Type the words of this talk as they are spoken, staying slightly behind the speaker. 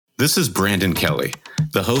This is Brandon Kelly,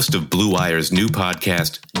 the host of Blue Wire's new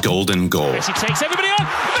podcast, Golden Goal. Messi takes everybody on.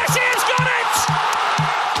 Messi has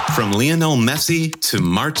got it! From Lionel Messi to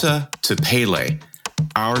Marta to Pele,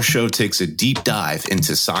 our show takes a deep dive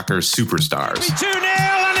into soccer superstars. 2-0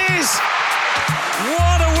 and is.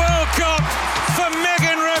 What a World Cup for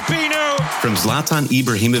Megan Rapinoe. From Zlatan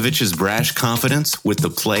Ibrahimovic's brash confidence with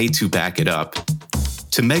the play to back it up,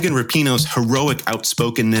 to Megan Rapinoe's heroic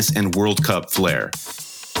outspokenness and World Cup flair.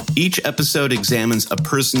 Each episode examines a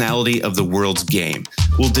personality of the world's game.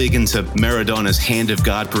 We'll dig into Maradona's Hand of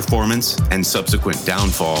God performance and subsequent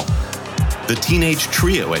downfall, the teenage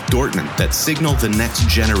trio at Dortmund that signaled the next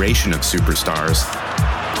generation of superstars,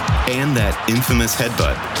 and that infamous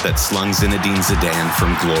headbutt that slung Zinedine Zidane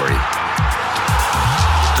from glory.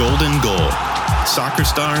 Golden Goal, soccer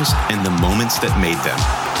stars and the moments that made them.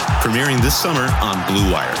 Premiering this summer on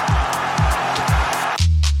Blue Wire.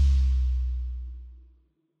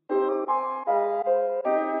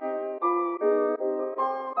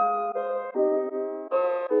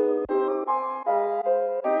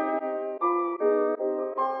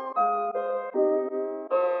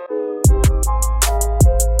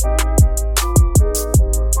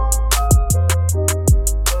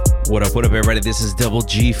 What up, everybody? This is Double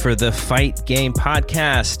G for the Fight Game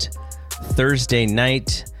Podcast. Thursday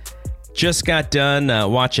night, just got done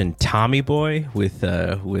watching Tommy Boy with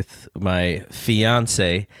my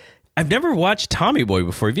fiance. I've never watched Tommy Boy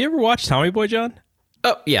before. Have you ever watched Tommy Boy, John?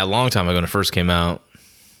 Oh, yeah, a long time ago when it first came out.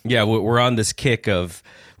 Yeah, we're on this kick of,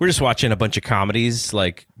 we're just watching a bunch of comedies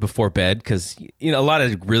like before bed because, you know, a lot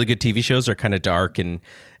of really good TV shows are kind of dark and,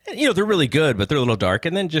 you know, they're really good, but they're a little dark.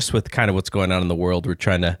 And then just with kind of what's going on in the world, we're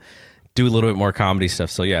trying to do a little bit more comedy stuff.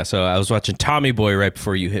 So yeah, so I was watching Tommy Boy right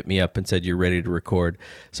before you hit me up and said you're ready to record.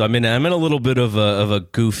 So I'm in a little bit of a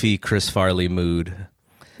goofy Chris Farley mood.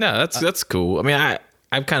 No, that's cool. I mean,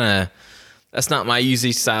 I'm kind of, that's not my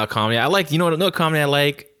easy style comedy. I like, you know what, another comedy I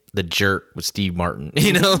like? The Jerk with Steve Martin.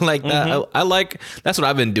 You know, like that. Mm-hmm. I like, that's what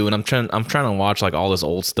I've been doing. I'm trying to watch like all this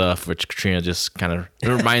old stuff, which Katrina just kind of, it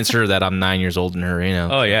reminds her that I'm 9 years older than her, you know.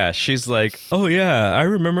 Oh yeah, she's like, oh yeah, I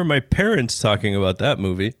remember my parents talking about that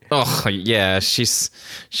movie. Oh yeah, she's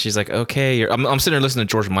like, okay, I'm sitting there listening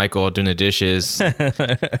to George Michael doing the dishes. I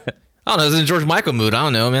don't know, it's in George Michael mood. I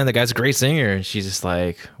don't know, man. The guy's a great singer. And she's just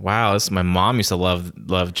like, wow, this is, my mom used to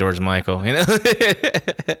love George Michael, you know.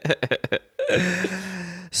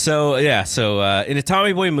 So in a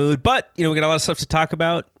Tommy Boy mood, but you know, we got a lot of stuff to talk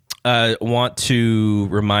about. Want to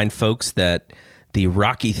remind folks that the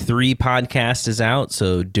Rocky 3 podcast is out.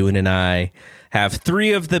 So Dune and I have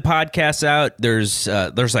 3 of the podcasts out. There's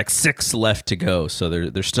like 6 left to go. So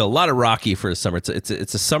there's still a lot of Rocky for the summer. It's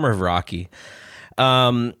a summer of Rocky.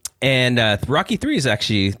 And Rocky 3 is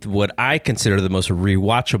actually what I consider the most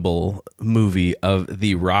rewatchable movie of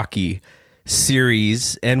the Rocky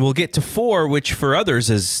series, and we'll get to 4, which for others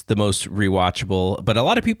is the most rewatchable. But a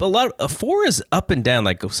lot of 4 is up and down.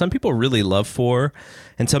 Like some people really love 4,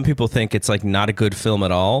 and some people think it's like not a good film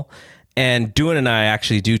at all. And Dune and I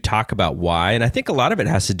actually do talk about why, and I think a lot of it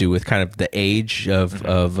has to do with kind of the age of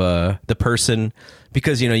the person,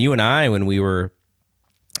 because you know, you and I, when we were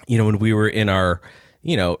in our,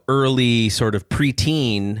 you know, early sort of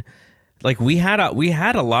preteen, like we had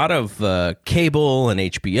a lot of cable and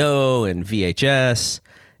HBO and VHS,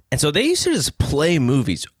 and so they used to just play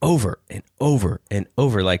movies over and over and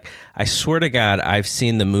over. Like I swear to God, I've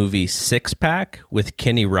seen the movie Six Pack with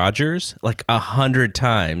Kenny Rogers like 100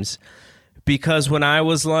 times, because when I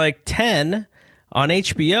was like 10 on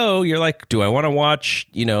HBO, you're like, do I want to watch,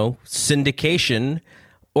 you know, syndication,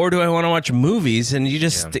 or do I want to watch movies? And you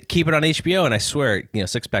just keep it on HBO. And I swear, you know,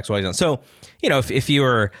 Six Pack's always on. So, you know, if you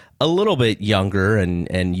were a little bit younger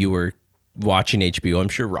and you were watching HBO, I'm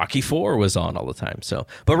sure Rocky 4 was on all the time. So,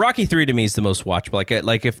 but Rocky 3 to me is the most watchable.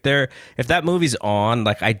 Like if that movie's on,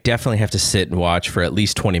 like I definitely have to sit and watch for at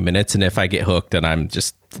least 20 minutes. And if I get hooked, then I'm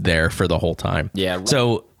just there for the whole time. Yeah.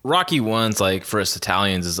 So Rocky 1's like, for us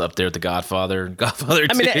Italians, is up there with the Godfather 2.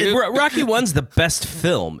 I mean, Rocky 1's the best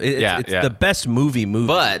film. It's the best movie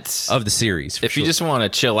but of the series. If you just want to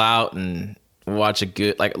chill out and watch a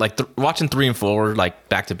good, watching 3 and 4 like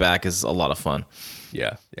back to back is a lot of fun.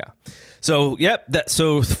 Yeah. So,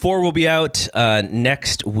 so 4 will be out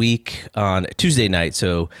next week on Tuesday night,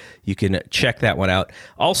 so you can check that one out.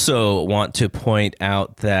 Also want to point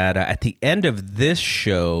out that at the end of this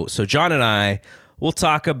show, so John and I, we'll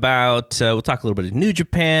talk a little bit of New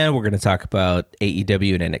Japan. We're going to talk about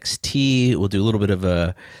AEW and NXT. We'll do a little bit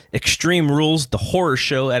of Extreme Rules, the horror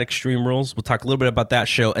show at Extreme Rules. We'll talk a little bit about that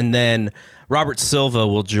show. And then Robert Silva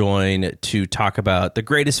will join to talk about the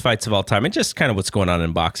greatest fights of all time and just kind of what's going on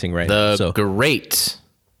in boxing right now.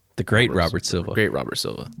 The The great Robert Silva. Great Robert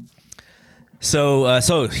Silva.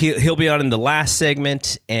 So he'll be on in the last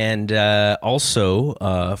segment, and also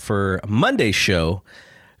for Monday's show,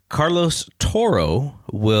 Carlos Toro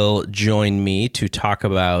will join me to talk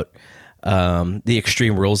about the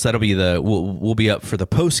Extreme Rules. That'll be we'll be up for the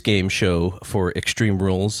post game show for Extreme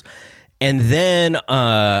Rules, and then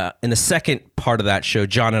in the second part of that show,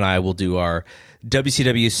 John and I will do our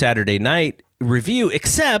WCW Saturday Night review,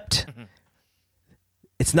 except.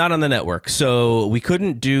 It's not on the network, so we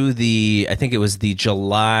couldn't do I think it was the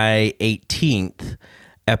July 18th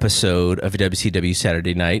episode of WCW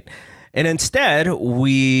Saturday Night. And instead,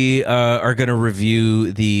 we are going to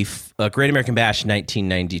review the Great American Bash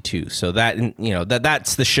 1992. So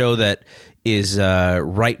that's the show that is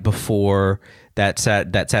right before that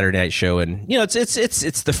Saturday night show, and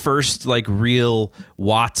it's the first like real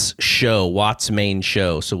Watts main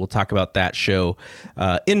show. So we'll talk about that show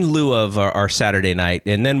in lieu of our Saturday night,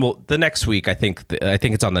 and then the next week I think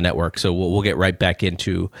it's on the network. So we'll get right back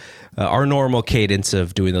into our normal cadence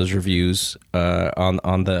of doing those reviews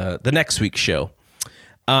on the next week's show.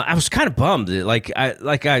 I was kind of bummed.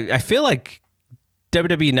 I feel like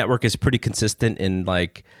WWE Network is pretty consistent in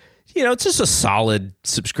it's just a solid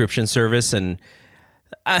subscription service, and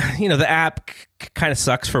the app kind of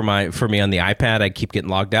sucks for me on the iPad. I keep getting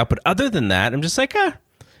logged out, but other than that, I'm just like,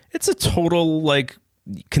 it's a total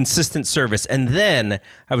consistent service. And then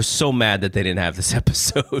I was so mad that they didn't have this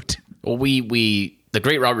episode. Well, the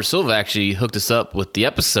great Robert Silva actually hooked us up with the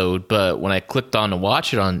episode, but when I clicked on to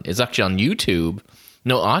watch it it's actually on YouTube,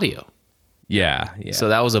 no audio. Yeah. So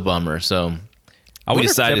that was a bummer. So. I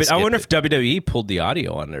wonder if WWE pulled the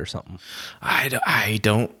audio on it or something. I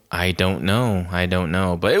don't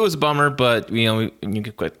know. But it was a bummer. But you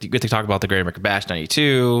get to talk about the Great American Bash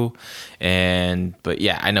 '92, but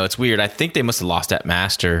yeah, I know it's weird. I think they must have lost that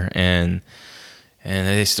master, and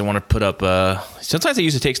they still want to put up. Sometimes they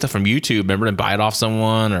used to take stuff from YouTube, remember, and buy it off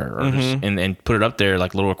someone, and put it up there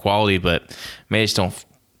like lower quality. But maybe they just don't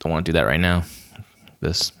want to do that right now.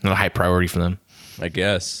 This not a high priority for them, I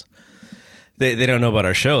guess. They don't know about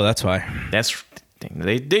our show. That's why.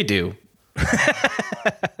 They do.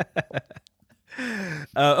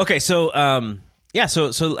 Okay, so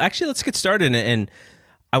so actually let's get started, and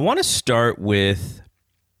I want to start with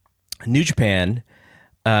New Japan.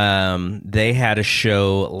 They had a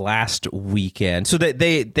show last weekend. So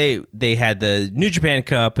they had the New Japan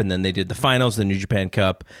Cup, and then they did the finals of the New Japan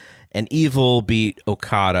Cup, and Evil beat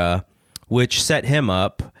Okada, which set him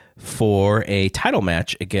up for a title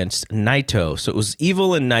match against Naito. So it was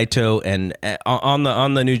Evil and Naito, and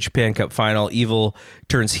on the New Japan Cup final, Evil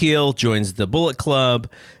turns heel, joins the Bullet Club,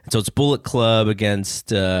 and so it's Bullet Club against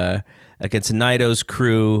Naito's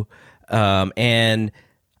crew. And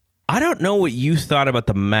I don't know what you thought about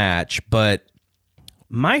the match, but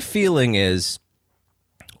my feeling is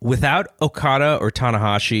without Okada or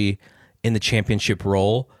Tanahashi in the championship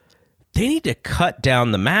role, they need to cut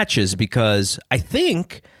down the matches, because I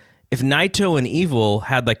think if Naito and Evil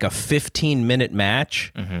had a 15-minute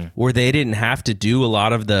match where they didn't have to do a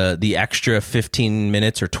lot of the extra 15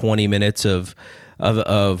 minutes or 20 minutes of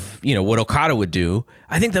what Okada would do,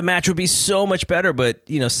 I think the match would be so much better. But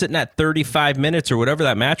sitting at 35 minutes or whatever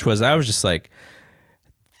that match was, I was just like,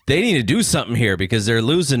 they need to do something here, because they're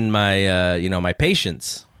losing my my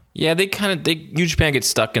patience. Yeah, New Japan gets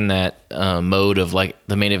stuck in that mode of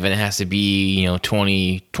the main event has to be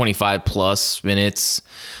 20, 25 plus minutes.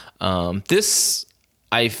 This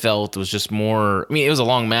I felt was just more. I mean, it was a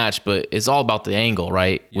long match, but it's all about the angle,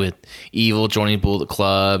 right? Yeah. With Evil joining Bullet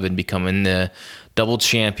Club and becoming the double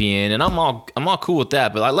champion, and I'm all cool with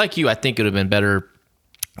that. But like you, I think it would have been better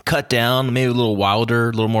cut down, maybe a little wilder,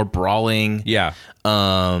 a little more brawling. Yeah.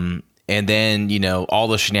 And then all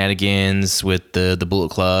the shenanigans with the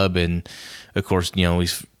Bullet Club, and of course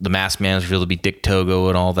the Masked Man is revealed to be Dick Togo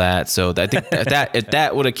and all that. So I think if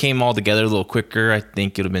that would have came all together a little quicker, I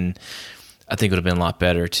think it would have been a lot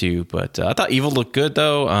better too. But I thought Evil looked good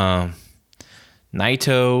though.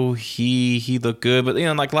 Naito, he looked good, but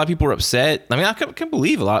a lot of people were upset. I mean, I can't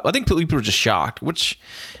believe a lot. I think people were just shocked, which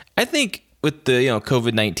I think with the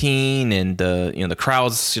COVID-19 and the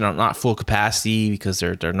crowds not full capacity because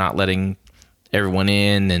they're not letting everyone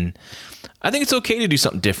in, and I think it's okay to do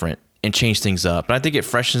something different and change things up. And I think it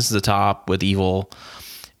freshens the top with Evil.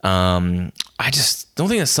 I just don't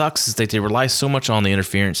think it sucks is that they rely so much on the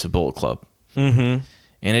interference of Bullet Club. Mm-hmm.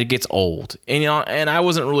 And it gets old. And and I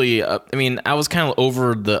wasn't really. I was kind of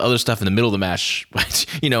over the other stuff in the middle of the match.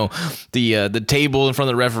 The table in front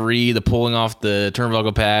of the referee, the pulling off the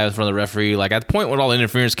turnbuckle pad in front of the referee. At the point when all the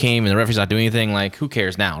interference came and the referee's not doing anything, who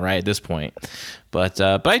cares now, right? At this point, But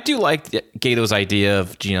I do like Gato's idea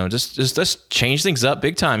of just change things up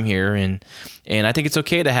big time here, and I think it's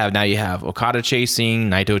okay to have, now you have Okada chasing,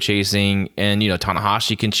 Naito chasing, and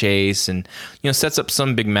Tanahashi can chase, and sets up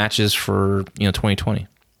some big matches for 2020.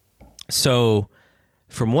 So,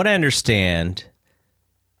 from what I understand,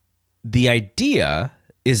 the idea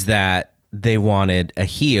is that they wanted a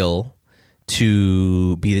heel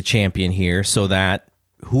to be the champion here, so that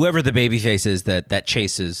whoever the babyface is that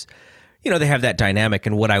chases, they have that dynamic.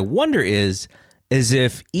 And what I wonder is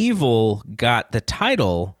if Evil got the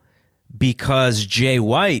title because Jay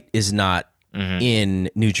White is not in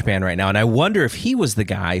New Japan right now, and I wonder if he was the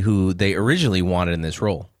guy who they originally wanted in this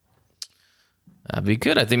role. That'd be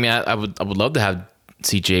good. I think I would love to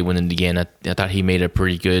see Jay win it again. I thought he made a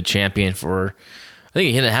pretty good champion for. I think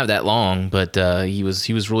he didn't have that long, but he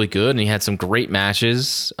was really good, and he had some great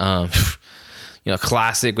matches.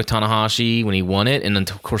 Classic with Tanahashi when he won it, and then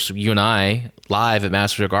of course you and I live at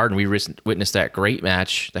Madison Square Garden, we witnessed that great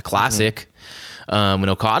match, the classic, when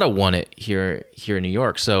Okada won it here in New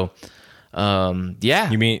York. So, yeah.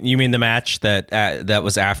 You mean the match that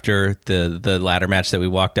was after the ladder match that we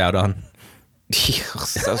walked out on?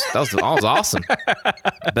 that was awesome.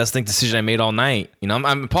 Best decision I made all night.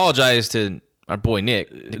 I apologize to our boy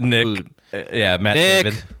Nick. Matt Nick.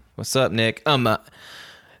 David. What's up, Nick?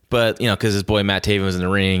 But because his boy Matt Taven was in the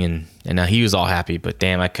ring, and now he was all happy. But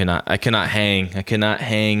damn, I could not hang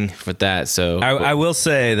with that. So I will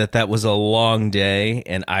say that was a long day,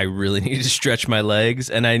 and I really needed to stretch my legs.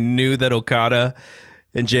 And I knew that Okada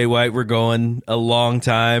and Jay White were going a long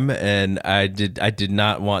time, and I did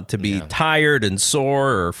not want to be tired and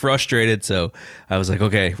sore or frustrated. So I was like,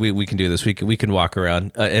 okay, we can do this. We can walk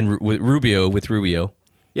around and with Rubio.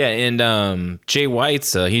 Yeah, and Jay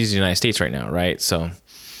White's he's in the United States right now, right? So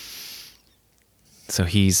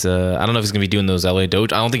he's, I don't know if he's going to be doing those LA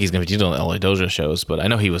Dojo. I don't think he's going to be doing the LA Dojo shows, but I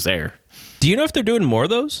know he was there. Do you know if they're doing more of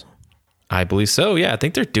those? I believe so. Yeah, I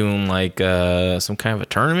think they're doing like some kind of a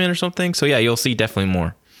tournament or something. So yeah, you'll see definitely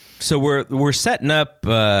more. So we're setting up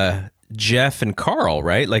Jeff and Carl,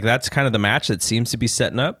 right? Like that's kind of the match that seems to be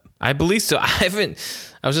setting up. I believe so. I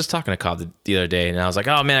was just talking to Carl the other day, and I was like,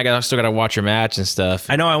 "Oh man, I still got to watch your match and stuff."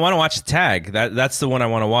 I know. I want to watch the tag. That's the one I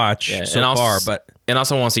want to watch far. But and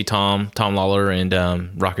also want to see Tom Lawler and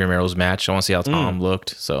Rocky Romero's match. I want to see how Tom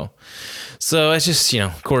looked. So it's just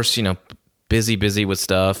of course busy with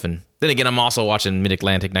stuff, and then again I'm also watching Mid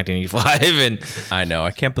Atlantic 1985, and I know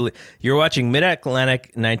I can't believe you're watching Mid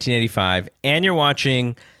Atlantic 1985, and you're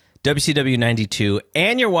watching WCW 92,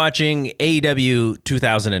 and you're watching AEW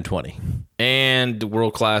 2020. And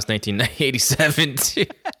World Class 1987.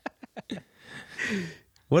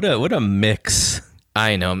 What a mix.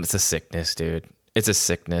 I know, it's a sickness, dude. It's a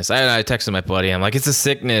sickness. I texted my buddy. I'm like, it's a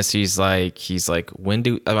sickness. He's like, when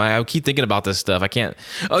do I keep thinking about this stuff? I can't.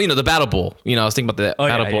 Oh, the Battle Bowl. I was thinking about the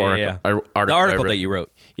Battle Bowl the article that you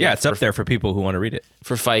wrote. Yeah, it's up there for people who want to read it.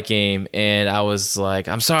 For Fight Game, and I was like,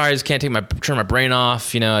 I'm sorry, I just can't turn my brain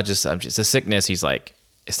off. I'm just a sickness. He's like,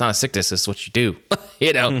 it's not a sickness. It's what you do.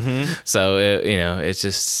 So it's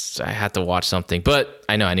just I had to watch something, but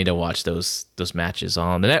I know I need to watch those matches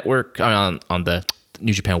on the network on the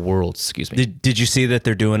New Japan World. Excuse me. Did you see that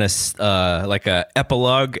they're doing a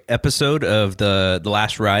epilogue episode of the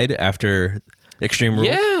last ride after Extreme Rules?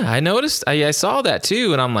 Yeah, I noticed. I saw that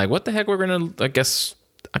too, and I'm like, what the heck? We're gonna.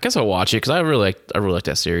 I guess I'll watch it because I really like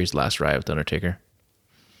that series, Last Ride with Undertaker.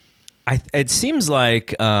 It seems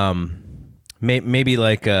like maybe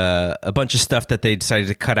like a bunch of stuff that they decided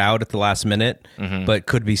to cut out at the last minute, but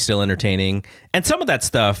could be still entertaining. And some of that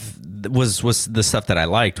stuff was the stuff that I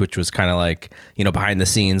liked, which was kind of like behind the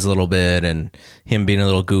scenes a little bit, and him being a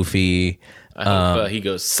little goofy. I hope he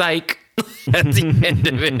goes psych at the end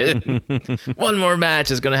of it. One more match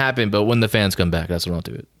is going to happen, but when the fans come back, that's when I'll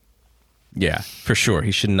do it. Yeah, for sure.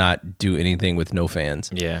 He should not do anything with no fans.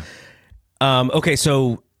 Yeah. Okay,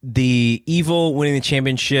 so the Evil winning the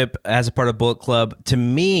championship as a part of Bullet Club, to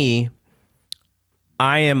me,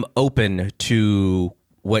 I am open to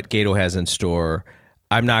what Gato has in store.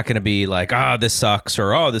 I'm not going to be like, this sucks,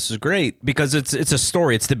 or this is great, because it's a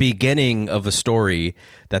story. It's the beginning of a story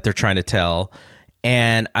that they're trying to tell.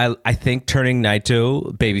 And I think turning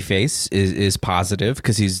Naito babyface is positive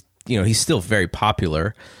because he's still very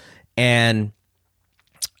popular. And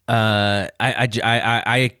I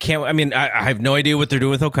can't. I mean, I have no idea what they're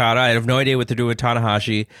doing with Okada. I have no idea what they're doing with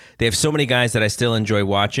Tanahashi. They have so many guys that I still enjoy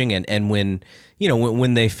watching. And when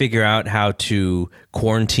when they figure out how to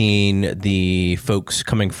quarantine the folks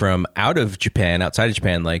coming from outside of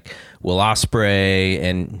Japan, like Will Ospreay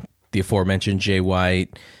and the aforementioned Jay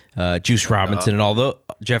White, Juice Robinson and all the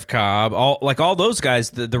Jeff Cobb, all those guys.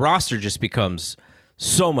 The roster just becomes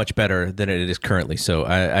so much better than it is currently. So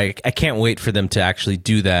I can't wait for them to actually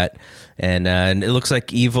do that. And it looks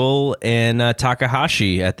like Evil and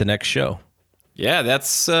Takahashi at the next show. Yeah,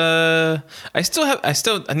 that's I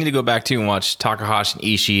need to go back to and watch Takahashi and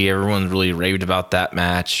Ishii. Everyone's really raved about that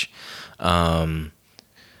match.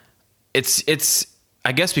 It's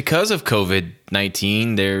I guess because of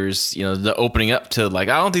COVID-19, there's, the opening up to, like,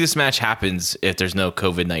 I don't think this match happens if there's no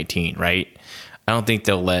COVID-19, right? I don't think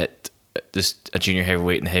they'll let a junior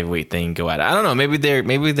heavyweight and heavyweight thing go at it. I don't know. Maybe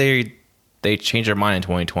they change their mind in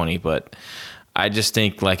 2020, but I just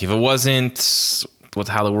think, like, if it wasn't with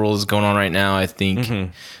how the world is going on right now, I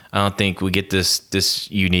don't think we get this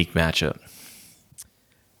unique matchup.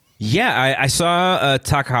 Yeah, I saw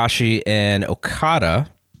Takahashi and Okada,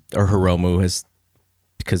 or Hiromu,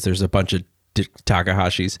 because there's a bunch of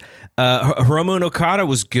Takahashis. Hiromu and Okada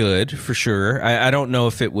was good for sure. I don't know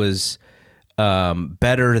if it was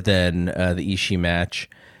better than the Ishii match,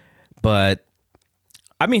 but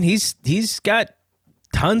I mean he's got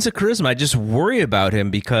tons of charisma. I just worry about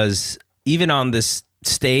him because even on this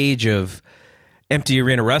stage of empty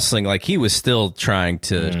arena wrestling, like, he was still trying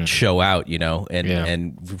to show out,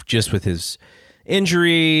 and just with his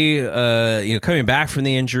injury, coming back from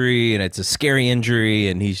the injury, and it's a scary injury,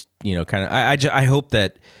 and he's, kind of, I hope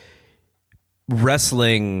that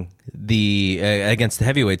wrestling against the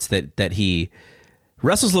heavyweights that he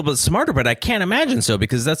wrestles a little bit smarter, but I can't imagine so,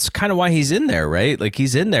 because that's kind of why he's in there, right? Like,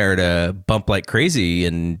 he's in there to bump like crazy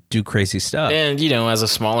and do crazy stuff. And, as a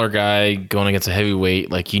smaller guy going against a heavyweight,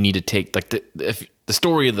 like, you need to take, like, if the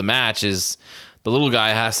story of the match is the little guy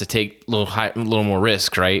has to take a little more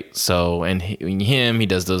risk, right? So, and he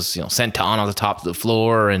does those, senton on the top of the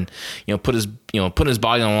floor, and putting his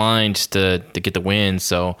body on the line just to get the win.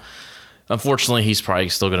 So, unfortunately, he's probably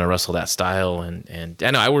still going to wrestle that style, and I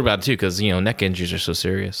know I worry about it too, because neck injuries are so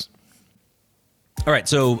serious. All right,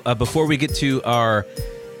 so before we get to our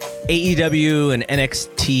AEW and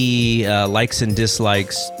NXT likes and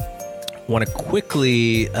dislikes, I want to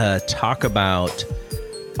quickly talk about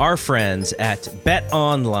our friends at Bet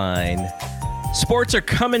Online. Sports are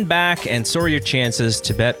coming back, and so are your chances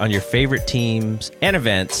to bet on your favorite teams and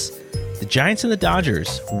events. The Giants and the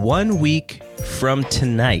Dodgers, 1 week from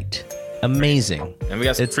tonight. Amazing. And we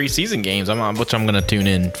got some preseason games, which I'm going to tune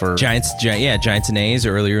in for. Giants and A's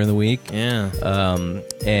earlier in the week. Yeah.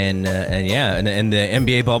 And the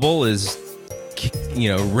NBA bubble is,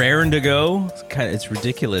 raring to go. It's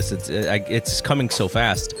ridiculous. It's coming so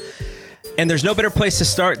fast. And there's no better place to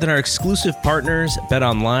start than our exclusive partners, Bet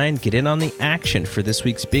Online. Get in on the action for this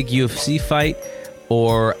week's big UFC fight,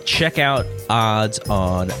 or check out odds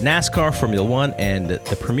on NASCAR, Formula One, and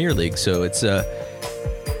the Premier League. So it's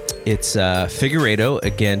Figueiredo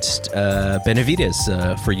against Benavidez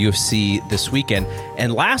for UFC this weekend.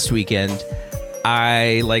 And last weekend,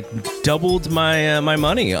 I doubled my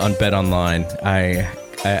money on Bet Online. I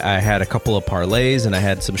had a couple of parlays, and I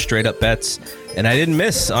had some straight up bets, and I didn't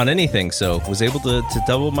miss on anything, so was able to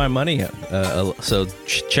double my money. So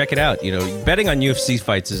check it out. Betting on UFC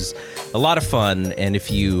fights is a lot of fun, and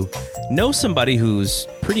if you know somebody who's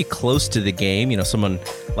pretty close to the game, someone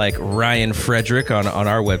like Ryan Frederick on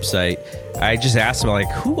our website, I just asked him,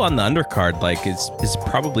 who on the undercard is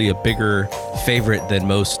probably a bigger favorite than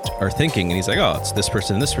most are thinking, and he's like, oh, it's this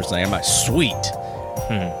person and this person. I'm like, sweet,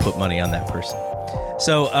 put money on that person.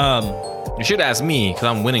 So you should ask me, because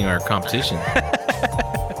I'm winning our competition.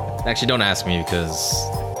 Actually, don't ask me, because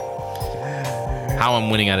how I'm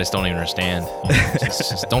winning, I just don't even understand.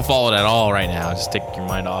 Just don't follow it at all right now. Just take your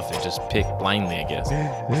mind off and just pick blindly, I guess.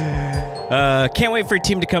 Can't wait for your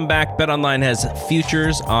team to come back. BetOnline has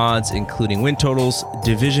futures, odds, including win totals,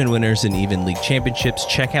 division winners, and even league championships.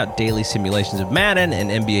 Check out daily simulations of Madden and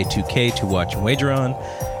NBA 2K to watch and wager on.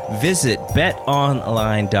 Visit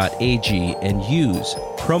betonline.ag and use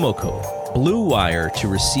promo code BLUEWIRE to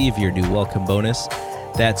receive your new welcome bonus.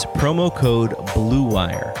 That's promo code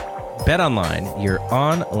BLUEWIRE. BetOnline, your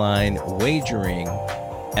online wagering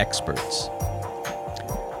experts.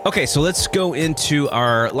 Okay, so let's go into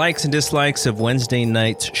our likes and dislikes of Wednesday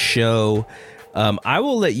night's show. I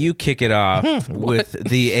will let you kick it off with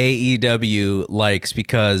the AEW likes,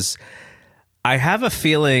 because I have a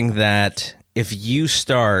feeling that if you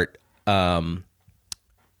start, and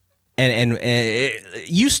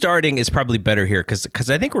you starting is probably better here, because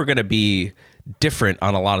I think we're going to be different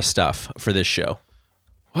on a lot of stuff for this show.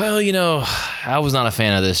 Well, I was not a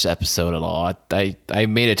fan of this episode at all. I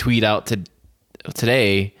made a tweet out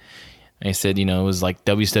today. I said, it was like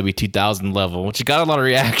WCW 2000 level, which got a lot of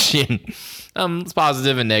reaction. It's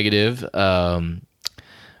positive and negative.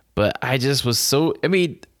 But I just was so, I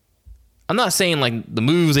mean, I'm not saying like the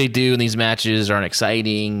moves they do in these matches aren't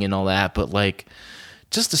exciting and all that, but like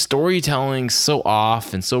just the storytelling so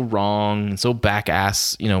off and so wrong and so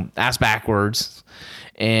ass backwards.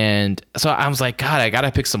 And so I was like, God, I got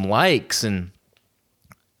to pick some likes. And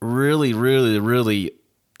really, really, really,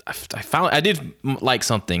 I did like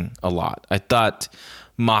something a lot. I thought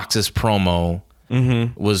Mox's promo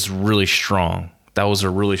was really strong. That was a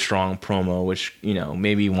really strong promo, which,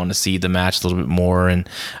 made me want to see the match a little bit more. And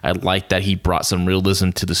I liked that he brought some realism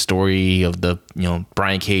to the story of the,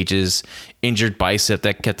 Brian Cage's injured bicep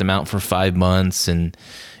that kept him out for 5 months. And,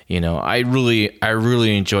 I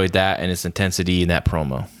really enjoyed that and its intensity in that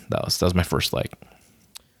promo. That was my first like.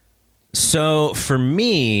 So for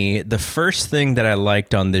me, the first thing that I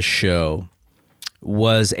liked on this show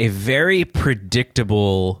was a very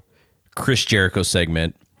predictable Chris Jericho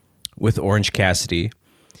segment with Orange Cassidy.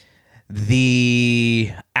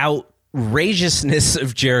 The outrageousness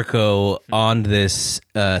of Jericho on this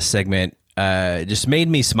segment just made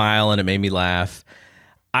me smile and it made me laugh.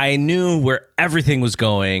 I knew where everything was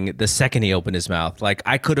going the second he opened his mouth. Like,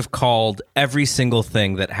 I could have called every single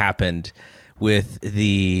thing that happened with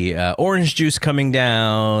the orange juice coming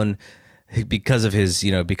down because of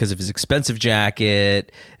his expensive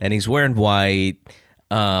jacket, and he's wearing white.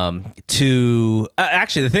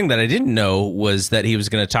 Actually, the thing that I didn't know was that he was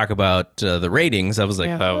going to talk about the ratings. I was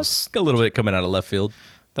like, that was a little bit coming out of left field.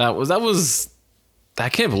 That was. I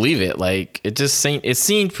can't believe it. Like, it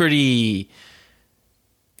seemed pretty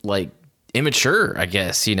like immature, I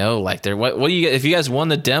guess. Like, what do you, if you guys won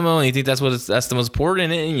the demo and you think that's the most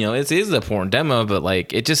important, and it is the important demo, but like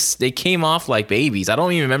they came off like babies. I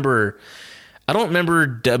don't remember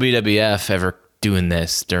WWF ever doing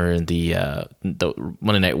this during the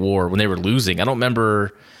Monday Night War when they were losing. I don't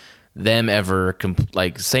remember them ever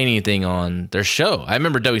saying anything on their show. I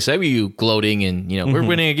remember WCW gloating and we're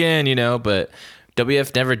winning again, but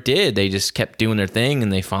WF never did. They just kept doing their thing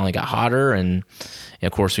and they finally got hotter, and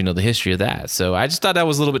of course we know the history of that. So I just thought that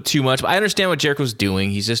was a little bit too much. But I understand what Jericho's doing.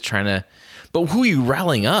 He's just trying to. But who are you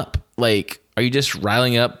rallying up? Like, are you just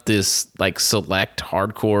riling up this like select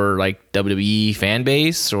hardcore like WWE fan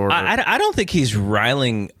base? Or I don't think he's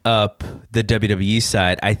riling up the WWE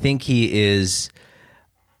side. I think he is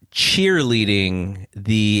cheerleading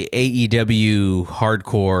the AEW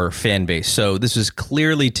hardcore fan base. So this is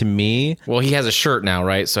clearly, to me. Well, he has a shirt now,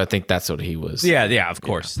 right? So I think that's what he was. Yeah, of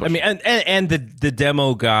course. I mean, and the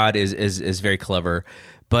demo god is very clever,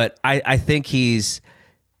 but I think he's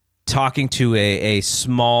talking to a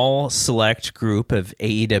small select group of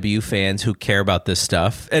AEW fans who care about this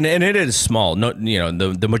stuff, and it is small. No,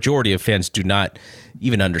 the majority of fans do not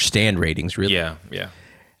even understand ratings, really. Yeah.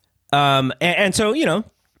 And so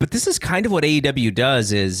but this is kind of what AEW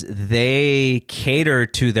does: is they cater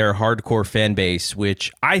to their hardcore fan base,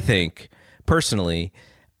 which I think personally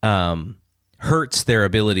hurts their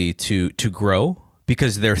ability to grow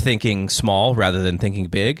because they're thinking small rather than thinking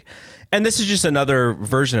big. And this is just another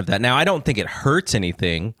version of that. Now, I don't think it hurts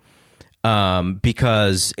anything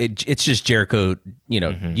because it's just Jericho,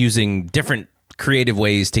 using different creative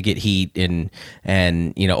ways to get heat, and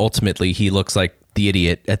ultimately he looks like the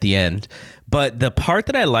idiot at the end. But the part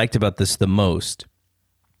that I liked about this the most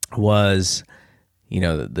was,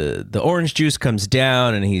 the orange juice comes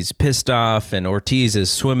down and he's pissed off, and Ortiz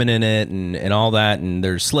is swimming in it and all that, and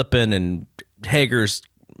they're slipping, and Hager's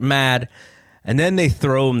mad. And then they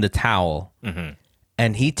throw him the towel,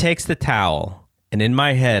 and he takes the towel, and in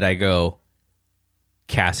my head I go,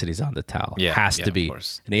 Cassidy's on the towel. Has to be.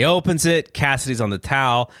 And he opens it, Cassidy's on the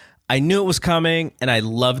towel. I knew it was coming, and I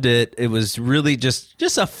loved it. It was really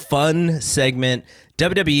just a fun segment.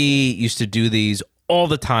 WWE used to do these all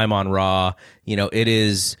the time on Raw. It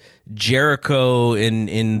is Jericho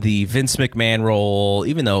in the Vince McMahon role,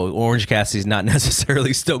 even though Orange Cassidy's not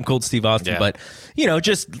necessarily Stone Cold Steve Austin, but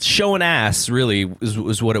just showing ass really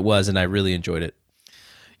was what it was, and I really enjoyed it.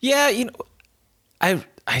 Yeah, when I'm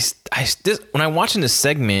watching this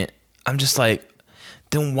segment, I'm just like,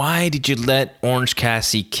 then why did you let Orange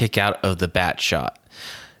Cassidy kick out of the bat shot?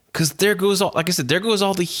 Because there goes all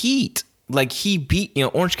the heat. Like, he beat,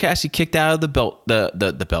 Orange Cassidy kicked out of the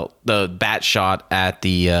bat shot at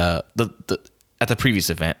the previous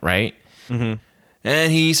event, right? Mm-hmm.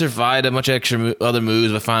 And he survived a bunch of extra other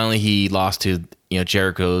moves, but finally he lost to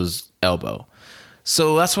Jericho's elbow.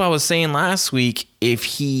 So that's what I was saying last week. If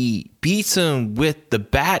he beats him with the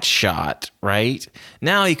bat shot, right?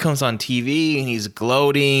 Now he comes on TV and he's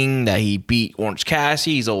gloating that he beat Orange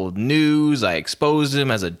Cassidy. He's old news. I exposed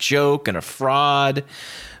him as a joke and a fraud.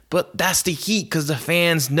 But that's the heat, because the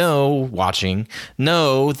fans know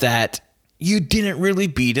that, you didn't really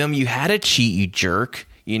beat him. You had a cheat, you jerk.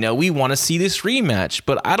 You know, we want to see this rematch,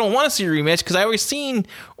 but I don't want to see a rematch because I always seen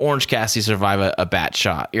Orange Cassidy survive a bat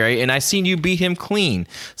shot, right? And I seen you beat him clean.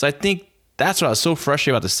 So I think that's what I was so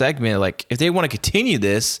frustrated about the segment. Like, if they want to continue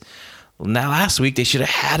this, now last week they should have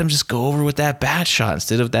had him just go over with that bat shot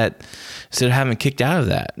instead of having kicked out of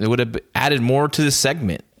that. It would have added more to the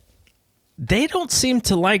segment. They don't seem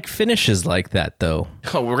to like finishes like that, though.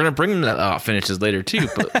 Oh, we're gonna bring them to finishes later too,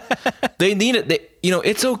 but they need it.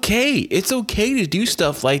 It's okay. It's okay to do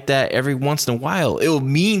stuff like that every once in a while.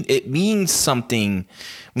 It means something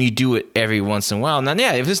when you do it every once in a while. Now,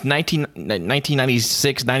 yeah, if it's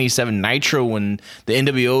 1996, 97 Nitro when the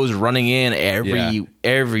NWO is running in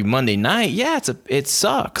every Monday night, yeah, it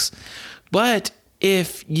sucks. But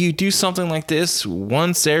if you do something like this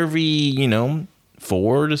once every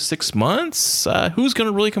 4 to 6 months, who's going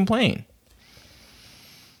to really complain?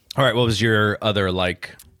 All right, what was your other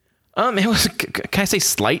like? It was, can I say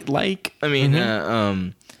slight like? I mean,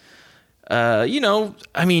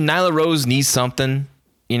 Nyla Rose needs something.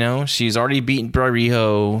 She's already beaten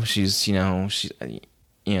Riho.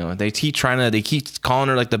 They keep calling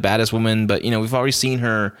her like the baddest woman, but we've already seen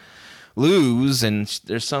her lose, and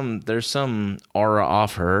there's some aura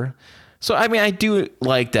off her. So, I mean, I do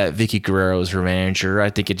like that Vicky Guerrero is her manager.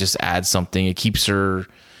 I think it just adds something. It keeps her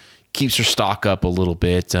stock up a little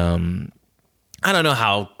bit. I don't know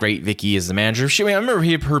how great Vicky is the manager. I remember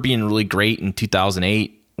her being really great in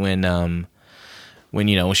 2008 when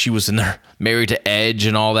she was in there married to Edge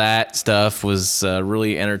and all that stuff was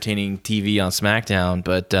really entertaining TV on SmackDown.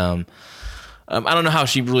 But I don't know how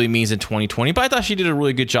she really means in 2020. But I thought she did a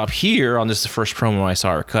really good job here on this first promo I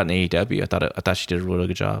saw her cut in AEW. I thought she did a really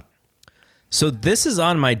good job. So this is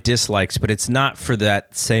on my dislikes, but it's not for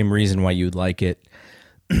that same reason why you'd like it.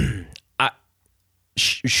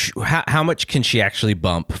 How much can she actually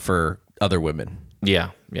bump for other women? Yeah.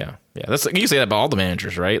 That's you can say that about all the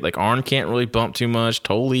managers, right? Like Arn can't really bump too much.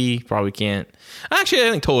 Tully probably can't. Actually,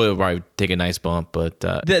 I think Tully will probably take a nice bump, but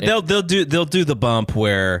they'll do the bump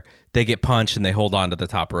where they get punched and they hold on to the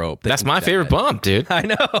top rope. That's my favorite bump, dude. I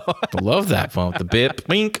know. I love that bump. The bip,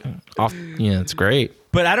 wink, off. Yeah, it's great.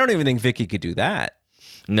 But I don't even think Vicky could do that.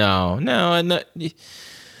 No.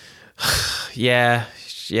 Yeah,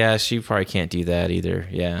 she probably can't do that either.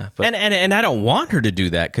 Yeah, but and I don't want her to do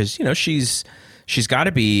that because she's got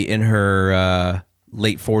to be in her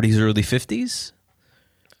late 40s, early 50s.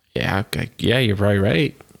 Yeah, okay. Yeah, you're probably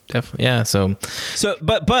right. Definitely. Yeah. So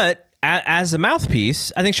but as a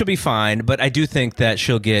mouthpiece, I think she'll be fine. But I do think that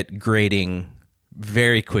she'll get grading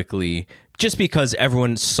very quickly. Just because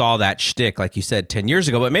everyone saw that shtick, like you said, 10 years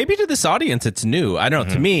ago. But maybe to this audience, it's new. I don't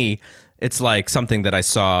know. To me, it's like something that I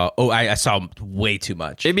saw. Oh, I saw way too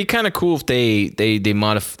much. It'd be kind of cool if they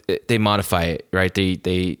modify it, right?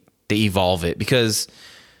 They evolve it, because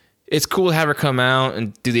it's cool to have her come out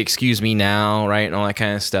and do the excuse me now, right? And all that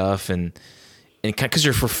kind of stuff. And because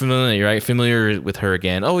you're familiar with her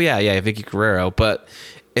again. Oh, yeah, Vicky Guerrero. But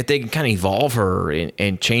if they can kind of evolve her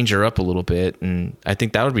and change her up a little bit, and I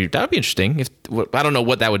think that would be interesting. I don't know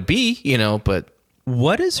what that would be, but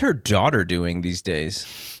what is her daughter doing these days?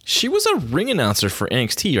 She was a ring announcer for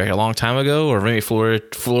NXT, right, a long time ago, or maybe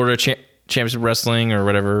Florida Championship Wrestling or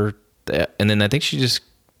whatever, and then I think she just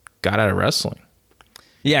got out of wrestling.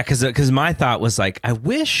 Yeah, because my thought was like, I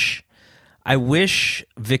wish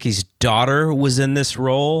Vicky's daughter was in this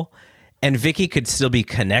role. And Vicky could still be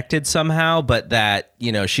connected somehow, but that,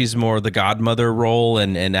 she's more the godmother role,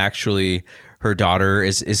 and actually her daughter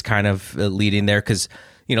is kind of leading there. Because,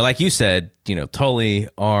 like you said, Tully,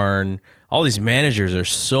 Arn, all these managers are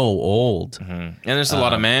so old. Mm-hmm. And there's a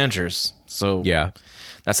lot of managers. So yeah,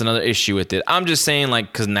 that's another issue with it. I'm just saying,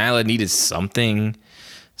 like, because Nyla needed something.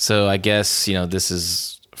 So I guess, this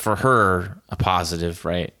is, for her, a positive,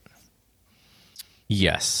 right?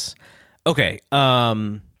 Yes. Okay.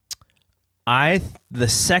 The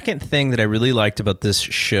second thing that I really liked about this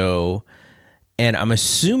show, and I'm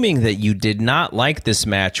assuming that you did not like this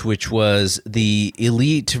match, which was the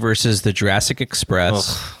Elite versus the Jurassic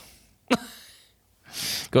Express.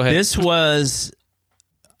 Go ahead. This was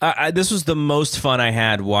the most fun I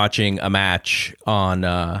had watching a match on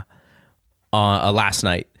last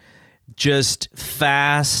night. Just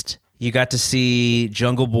fast. You got to see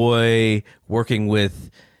Jungle Boy working with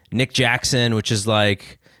Nick Jackson, which is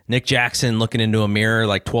like Nick Jackson looking into a mirror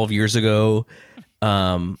like 12 years ago.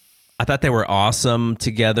 I thought they were awesome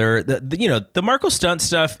together. The Marco Stunt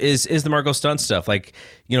stuff is the Marco Stunt stuff. Like,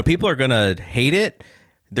 people are going to hate it.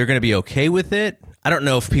 They're going to be okay with it. I don't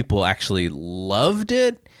know if people actually loved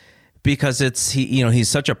it because he's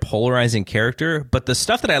such a polarizing character. But the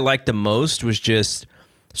stuff that I liked the most was just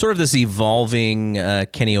sort of this evolving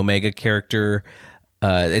Kenny Omega character.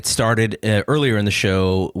 It started earlier in the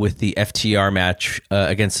show with the FTR match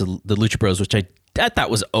against the Lucha Bros, which I thought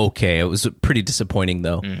was okay. It was pretty disappointing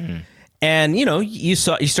though. Mm-hmm. And you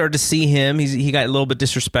started to see him. He got a little bit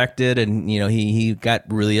disrespected, and he got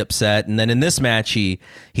really upset. And then in this match, he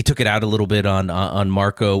took it out a little bit on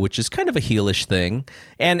Marco, which is kind of a heelish thing.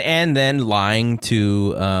 And then lying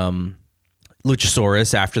to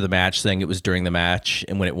Luchasaurus after the match, saying it was during the match,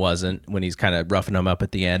 and when it wasn't, when he's kind of roughing him up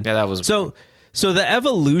at the end. Yeah, that was so the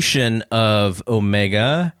evolution of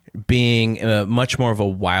Omega being much more of a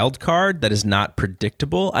wild card that is not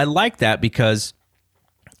predictable. I like that because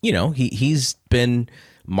he's been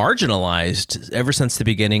marginalized ever since the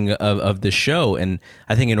beginning of the show. And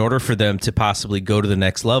I think in order for them to possibly go to the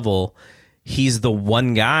next level, he's the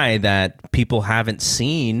one guy that people haven't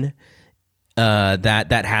seen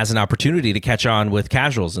that has an opportunity to catch on with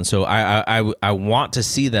casuals. And so I want to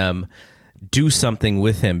see them do something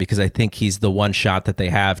with him because I think he's the one shot that they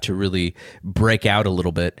have to really break out a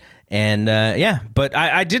little bit. And but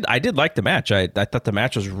I did like the match. I thought the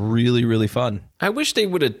match was really, really fun. I wish they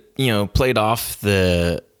would have played off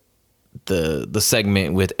the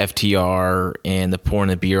segment with FTR and the pouring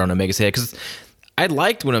the beer on Omega's head, because I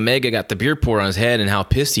liked when Omega got the beer poured on his head and how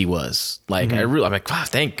pissed he was. Like I'm like, wow,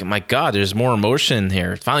 my God, there's more emotion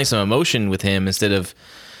here. Finally, some emotion with him instead of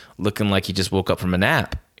looking like he just woke up from a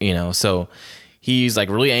nap. So he's like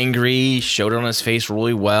really angry, showed it on his face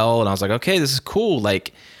really well, and I was like, okay, this is cool.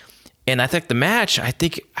 Like, and I think the match, I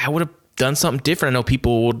think I would have done something different. I know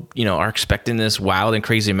people would, are expecting this wild and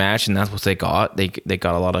crazy match, and that's what they got. They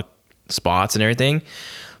got a lot of spots and everything.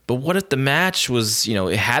 But what if the match was,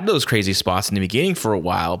 it had those crazy spots in the beginning for a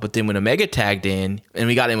while, but then when Omega tagged in and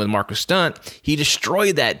we got in with Marco Stunt, he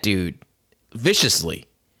destroyed that dude viciously.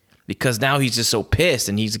 Because now he's just so pissed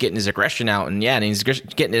and he's getting his aggression out, and he's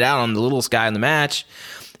getting it out on the littlest guy in the match,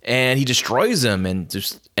 and he destroys him and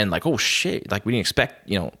like, oh shit, like we didn't expect,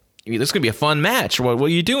 this is gonna be a fun match. What are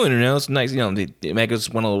you doing? It's nice, the Omega's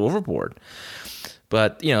went a little overboard.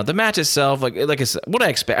 But the match itself, like I said, what I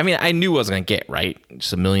expect. I mean, I knew I was gonna get right,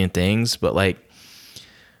 just a million things, but like,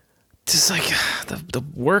 just like the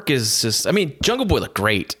work is just. I mean, Jungle Boy looked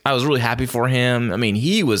great. I was really happy for him. I mean,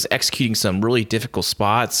 he was executing some really difficult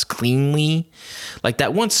spots cleanly, like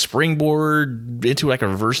that one springboard into like a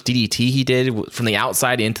reverse DDT he did from the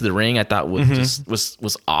outside into the ring. I thought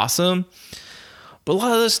was awesome. But a lot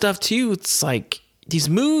of other stuff too. It's like these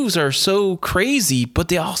moves are so crazy, but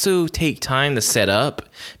they also take time to set up.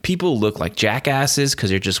 People look like jackasses because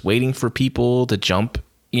they're just waiting for people to jump.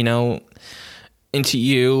 Into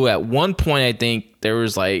you. At one point, I think there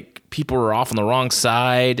was like people were off on the wrong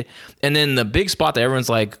side, and then the big spot that everyone's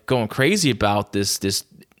like going crazy about, this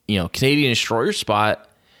Canadian Destroyer spot,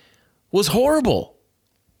 was horrible.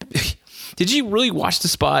 Did you really watch the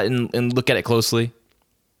spot and look at it closely?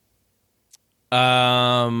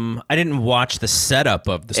 I didn't watch the setup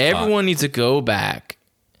of the spot. Everyone needs to go back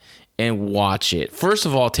and watch it. First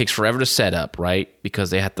of all, it takes forever to set up, right? Because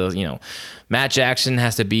they have to, Matt Jackson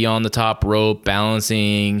has to be on the top rope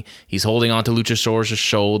balancing. He's holding on to Luchasaurus'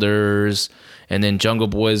 shoulders. And then Jungle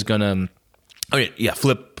Boy is going to,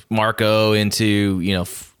 flip Marco into,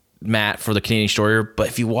 Matt for the Canadian Destroyer. But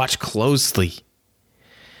if you watch closely,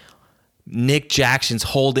 Nick Jackson's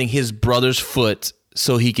holding his brother's foot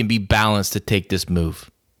so he can be balanced to take this move.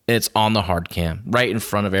 It's on the hard cam, right in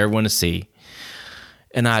front of everyone to see.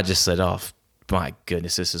 And I just said, oh, my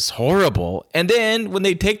goodness, this is horrible. And then when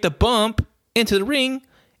they take the bump into the ring,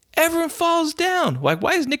 everyone falls down. Like,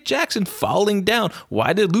 why is Nick Jackson falling down?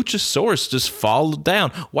 Why did Luchasaurus just fall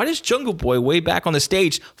down? Why is Jungle Boy way back on the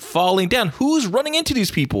stage falling down? Who's running into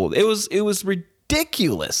these people? It was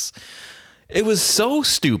ridiculous. It was so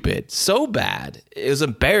stupid, so bad. It was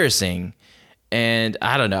embarrassing. And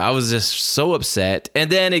I don't know. I was just so upset.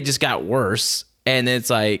 And then it just got worse. And it's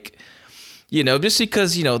like, just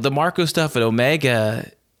because, the Marco stuff at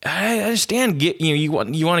Omega, I understand, you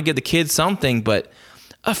want to give the kids something, but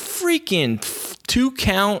a freaking 2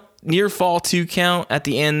 count, near fall 2 count at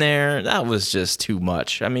the end there, that was just too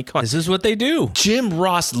much. I mean, come on. This is what they do. Jim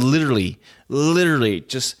Ross literally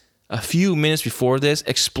just a few minutes before this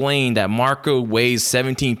explained that Marco weighs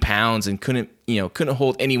 17 pounds and couldn't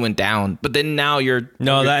hold anyone down. But then now I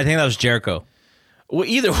think that was Jericho. Well,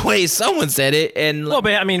 either way, someone said it, and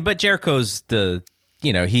but Jericho's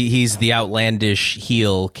he's the outlandish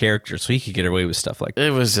heel character, so he could get away with stuff like that.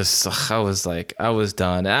 It was just, I was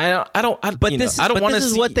done. This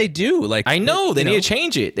is what they do. Like, I know they need to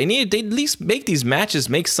change it. They at least make these matches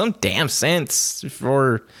make some damn sense.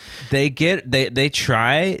 They'll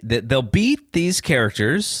beat these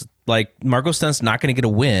characters Like, Marco Stunt's not going to get a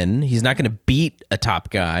win. He's not going to beat a top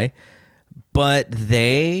guy. But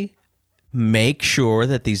they make sure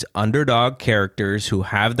that these underdog characters who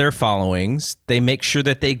have their followings, they make sure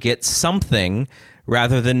that they get something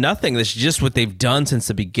rather than nothing. That's just what they've done since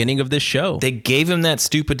the beginning of this show. They gave him that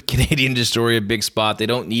stupid Canadian Destroyer big spot. They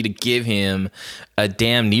don't need to give him a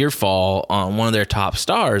damn near fall on one of their top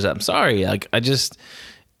stars. I'm sorry. Like,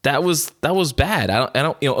 that was bad. I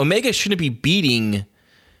don't, Omega shouldn't be beating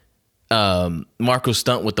Marco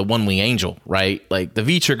Stunt with the One Wing Angel, right? Like, the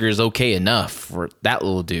V trigger is okay enough for that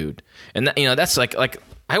little dude. And that, that's like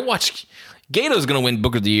I watch Gato's going to win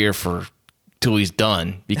Book of the Year till he's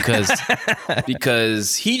done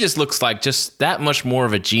because he just looks like just that much more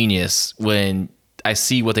of a genius when I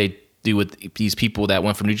see what they do with these people that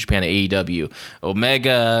went from New Japan to AEW.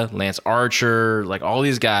 Omega, Lance Archer, like all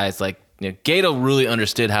these guys, like, Gato really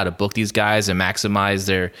understood how to book these guys and maximize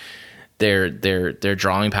their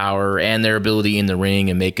drawing power and their ability in the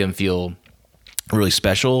ring and make them feel really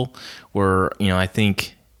special. Where, I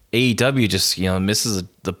think AEW just,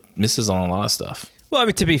 misses on a lot of stuff. Well, I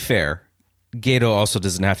mean, to be fair, Gato also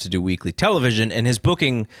doesn't have to do weekly television, and his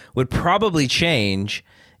booking would probably change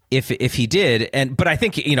if he did. But I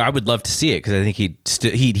think, I would love to see it because I think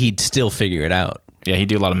he'd still figure it out. Yeah, he'd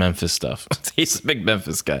do a lot of Memphis stuff. He's a big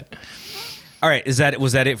Memphis guy. All right,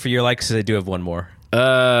 was that it for your likes? Because I do have one more.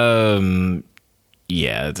 Yeah,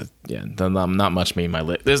 not much made my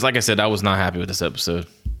list. Like I said, I was not happy with this episode.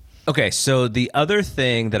 Okay, so the other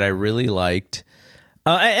thing that I really liked,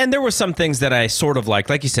 and there were some things that I sort of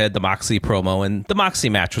liked, like you said, the Moxley promo, and the Moxley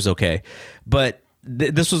match was okay, but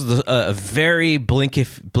this was a very blink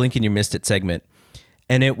and you missed it segment,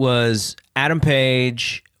 and it was Adam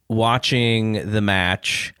Page watching the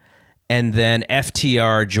match, and then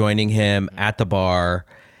FTR joining him at the bar,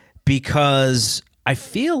 because I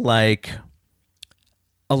feel like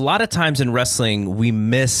a lot of times in wrestling we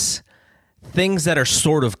miss things that are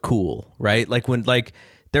sort of cool, right? Like when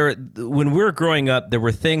we were growing up, there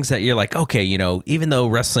were things that you're like, okay, even though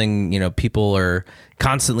wrestling, people are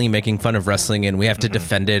constantly making fun of wrestling and we have to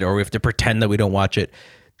defend it or we have to pretend that we don't watch it,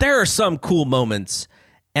 there are some cool moments.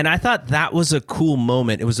 And I thought that was a cool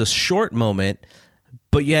moment. It was a short moment,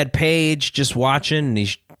 but you had Paige just watching and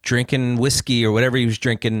he's drinking whiskey or whatever he was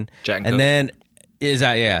drinking. Jack and and Coke. then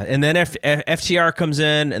and then FTR comes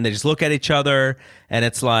in and they just look at each other and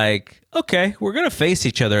it's like, okay, we're going to face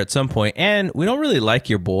each other at some point, and we don't really like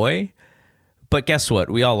your boy, but guess what?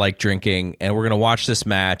 We all like drinking, and we're going to watch this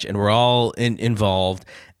match, and we're all involved.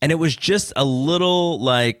 And it was just a little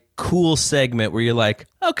like cool segment where you're like,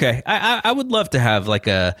 okay, I would love to have like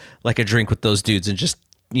a drink with those dudes and just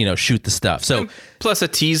shoot the stuff. So plus a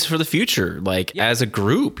tease for the future, as a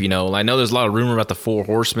group. I know there's a lot of rumor about the Four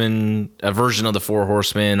Horsemen, a version of the Four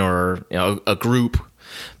Horsemen, or a group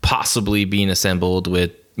possibly being assembled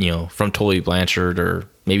with from Tully Blanchard or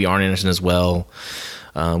maybe Arn Anderson as well,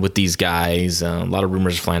 with these guys. A lot of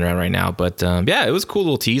rumors are flying around right now, but yeah, it was a cool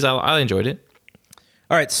little tease. I enjoyed it.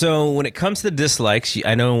 All right, so when it comes to dislikes,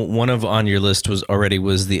 I know one on your list was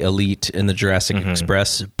the Elite and the Jurassic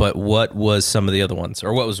Express, but what was some of the other ones,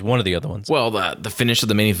 or what was one of the other ones? Well, the finish of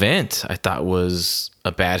the main event I thought was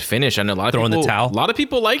a bad finish. I know a lot of Throwing people, the towel. A lot of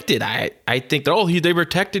people liked it. I think they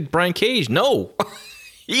protected Brian Cage. No,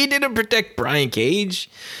 he didn't protect Brian Cage.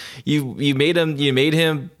 You made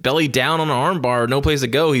him belly down on an armbar, no place to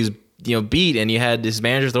go. He's beat, and you had his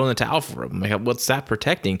manager throwing the towel for him. Like, what's that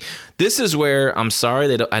protecting? This is where I'm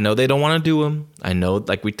sorry. I know they don't want to do him. I know,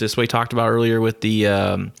 like we talked about earlier with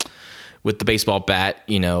the baseball bat,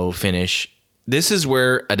 finish. This is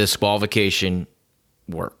where a disqualification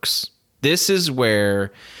works. This is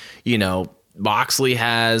where, Moxley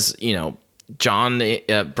has, Brian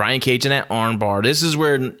Cage in that armbar. This is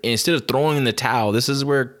where, instead of throwing in the towel, this is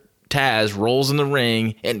where Taz rolls in the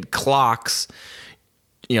ring and clocks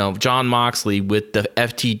John Moxley with the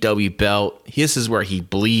FTW belt. This is where he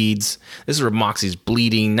bleeds. This is where Moxley's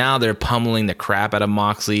bleeding. Now they're pummeling the crap out of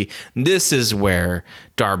Moxley. This is where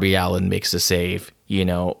Darby Allin makes the save,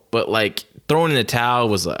 But throwing in the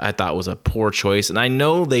towel I thought was a poor choice. And I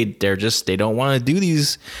know they don't want to do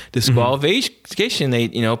these disqualification.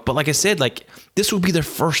 But like I said, this would be their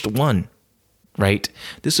first one. Right,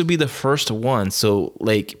 this would be the first one, so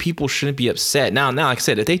people shouldn't be upset. Now, like I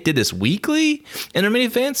said, if they did this weekly in their main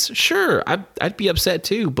events, sure, I'd be upset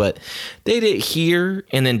too. But they did it here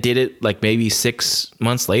and then did it maybe 6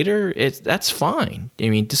 months later. That's fine. I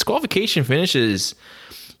mean, disqualification finishes,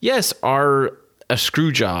 yes, are a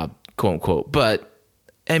screw job, quote unquote, but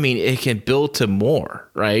I mean, it can build to more,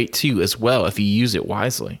 right? Too, as well, if you use it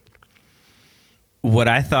wisely. What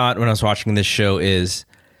I thought when I was watching this show is,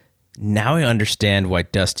 now I understand why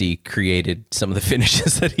Dusty created some of the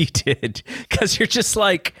finishes that he did. Because you're just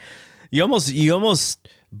like, you almost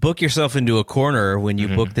book yourself into a corner when you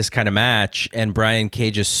book this kind of match, and Brian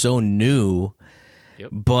Cage is so new.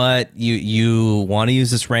 But you want to use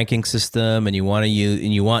this ranking system, and you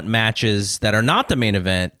want matches that are not the main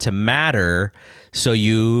event to matter. So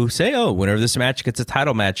you say, oh, whenever this match gets a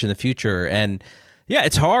title match in the future, and yeah,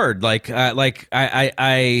 it's hard.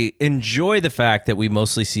 I enjoy the fact that we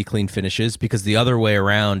mostly see clean finishes, because the other way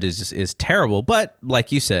around is terrible. But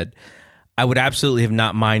like you said, I would absolutely have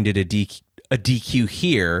not minded a DQ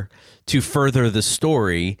here to further the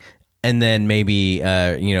story. And then maybe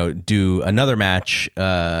do another match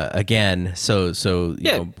again. So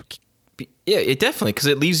yeah, it definitely, because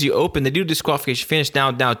it leaves you open. They do disqualification finish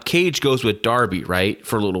now. Cage goes with Darby, right,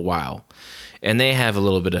 for a little while, and they have a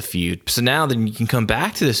little bit of feud. So now then you can come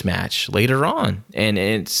back to this match later on, and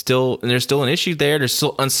there's still an issue there. There's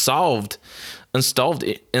still unsolved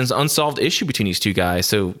issue between these two guys.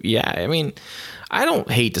 So yeah, I mean, I don't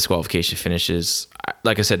hate disqualification finishes.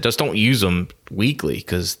 Like I said, just don't use them weekly,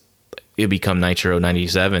 because it become Nitro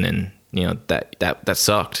 97, and that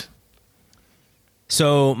sucked.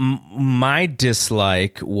 So my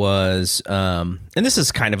dislike was, and this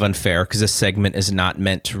is kind of unfair because this segment is not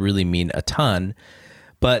meant to really mean a ton,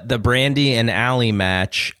 but the Brandy and Allie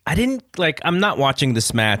match, I'm not watching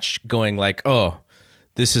this match going like, oh,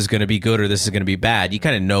 this is going to be good or this is going to be bad. You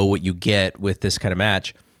kind of know what you get with this kind of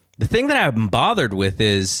match. The thing that I'm bothered with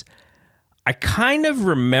is I kind of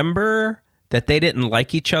remember that they didn't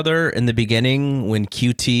like each other in the beginning when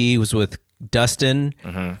QT was with Dustin.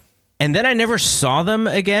 Mm-hmm. And then I never saw them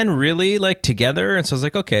again really together. And so I was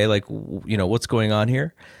like, okay, what's going on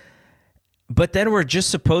here? But then we're just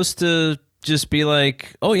supposed to just be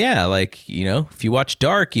like, oh yeah, if you watch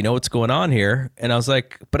Dark, you know what's going on here. And I was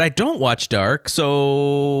like, but I don't watch Dark,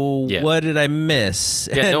 so what did I miss?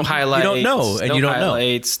 Yeah, no highlights. You don't know, and you don't know.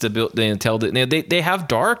 Highlights to build. They have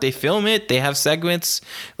Dark. They film it. They have segments.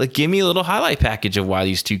 Give me a little highlight package of why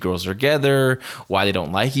these two girls are together, why they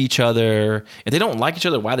don't like each other. If they don't like each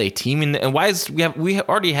other, why they teaming, and why we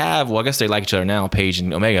already have. Well, I guess they like each other now, Paige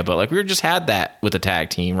and Omega, but we just had that with the tag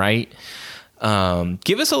team, right?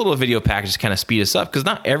 Give us a little video package to kind of speed us up, because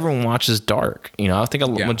not everyone watches Dark. I think a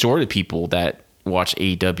majority of people that watch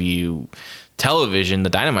AEW television,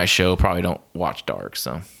 the Dynamite show, probably don't watch Dark.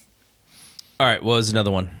 So, all right, what was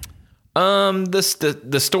another one?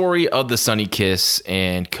 The story of the Sonny Kiss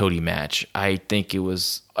and Cody match. I think it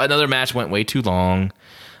was another match went way too long.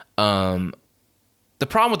 The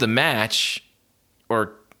problem with the match,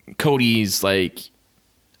 or Cody's I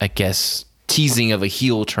guess, teasing of a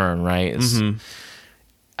heel turn, right?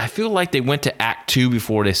 I feel like they went to Act 2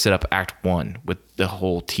 before they set up Act 1 with the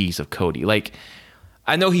whole tease of Cody.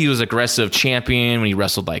 I know he was aggressive champion when he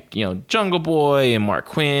wrestled Jungle Boy and Mark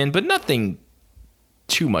Quinn, but nothing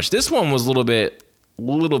too much. This one was a little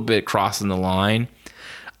bit crossing the line.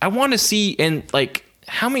 I want to see, and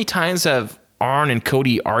how many times have Arn and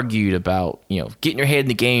Cody argued about, getting your head in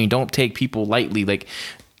the game, don't take people lightly.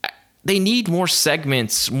 They need more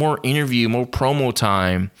segments, more interview, more promo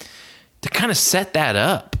time to kind of set that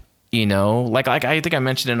up, I think I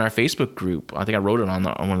mentioned in our Facebook group. I think I wrote it on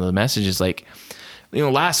one of the messages.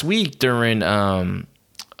 Last week during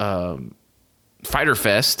Fyter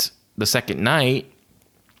Fest, the second night,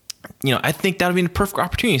 I think that would be the perfect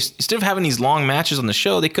opportunity. Instead of having these long matches on the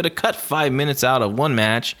show, they could have cut 5 minutes out of one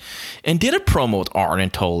match and did a promo with Arn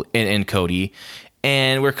and Cody,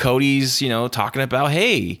 and where Cody's talking about,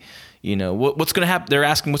 hey, what's going to happen? They're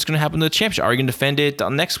asking what's going to happen to the championship. Are you going to defend it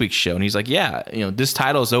on next week's show? And he's like, yeah, this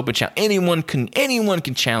title is open challenge. Anyone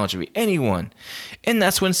can challenge me. Anyone. And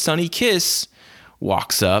that's when Sonny Kiss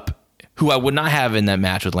walks up, who I would not have in that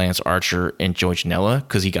match with Lance Archer and George Janela,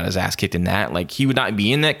 because he got his ass kicked in that. He would not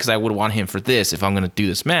be in that, because I would want him for this if I'm going to do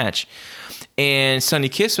this match. And Sonny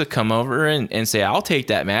Kiss would come over and say, I'll take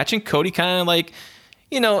that match. And Cody kind of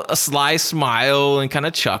a sly smile and kind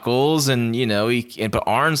of chuckles, and but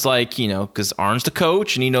Arn's because Arn's the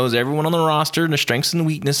coach and he knows everyone on the roster and the strengths and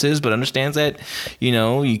weaknesses, but understands that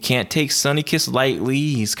you can't take Sonny Kiss lightly.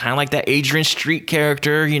 He's kind of like that Adrian Street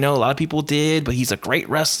character, a lot of people did, but he's a great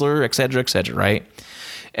wrestler, etc., right?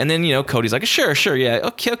 And then Cody's like, sure, yeah,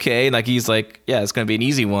 okay, he's like, yeah, it's gonna be an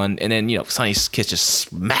easy one. And then Sonny Kiss just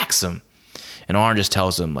smacks him, and Arn just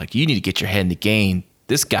tells him you need to get your head in the game.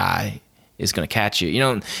 This guy is going to catch you,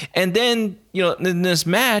 and then, in this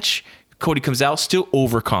match, Cody comes out still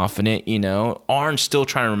overconfident, Arn's still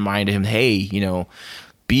trying to remind him, hey,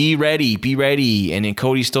 be ready. And then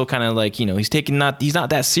Cody's still kind of like, he's not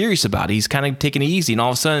that serious about it. He's kind of taking it easy. And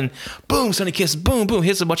all of a sudden, boom, Sonny Kiss, boom, boom,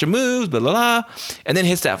 hits a bunch of moves, blah, blah, blah. And then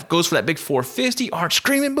goes for that big 450, Arn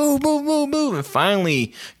screaming, boom, boom, boom, boom. And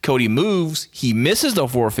finally, Cody moves. He misses the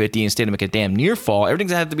 450 instead of make a damn near fall.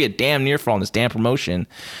 Everything's had to be a damn near fall in this damn promotion.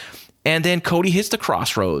 And then Cody hits the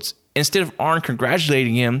crossroads. Instead of Arn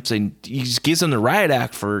congratulating him, saying he just gives him the riot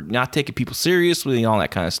act for not taking people seriously and all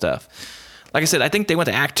that kind of stuff. Like I said, I think they went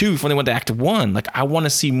to Act 2 before they went to Act 1. Like, I want to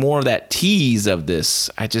see more of that tease of this.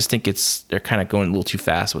 I just think they're kind of going a little too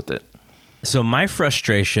fast with it. So my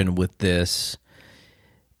frustration with this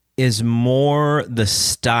is more the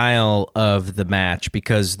style of the match,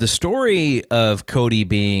 because the story of Cody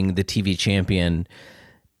being the TV champion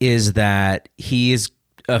is that he is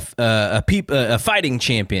a fighting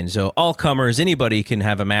champion. So all comers, anybody can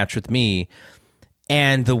have a match with me.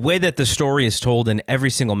 And the way that the story is told in every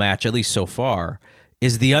single match, at least so far,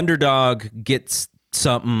 is the underdog gets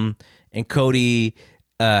something and Cody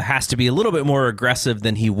has to be a little bit more aggressive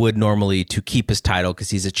than he would normally to keep his title because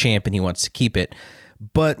he's a champ and he wants to keep it.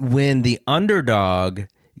 But when the underdog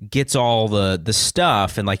gets all the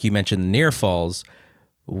stuff, and like you mentioned, the near falls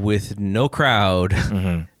with no crowd,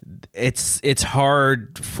 it's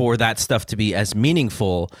hard for that stuff to be as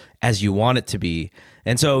meaningful as you want it to be.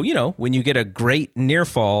 And so, when you get a great near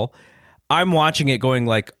fall, I'm watching it going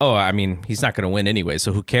like, oh, I mean, he's not going to win anyway,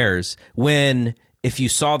 so who cares? If you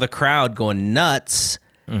saw the crowd going nuts,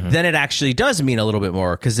 then it actually does mean a little bit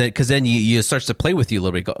more, because then you starts to play with you a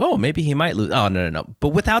little bit. Go, oh, maybe he might lose. Oh, no. But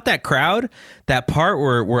without that crowd, that part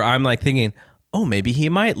where I'm like thinking, oh, maybe he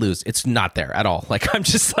might lose, it's not there at all. Like, I'm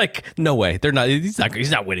just like, no way, they're not. He's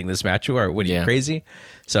not winning this match. What are you, crazy?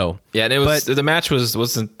 So yeah, and the match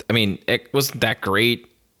wasn't. I mean, it wasn't that great.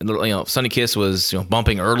 Sonny Kiss was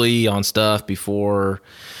bumping early on stuff before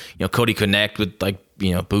Cody connect with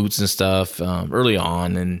boots and stuff early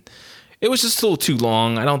on, and it was just a little too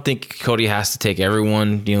long. I don't think Cody has to take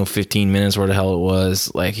everyone 15 minutes, where the hell it was.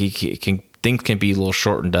 Like, things can be a little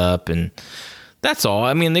shortened up, and that's all.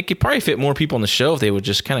 I mean, they could probably fit more people on the show if they would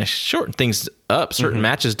just kind of shorten things up. Certain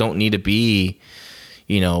matches don't need to be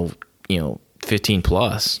 15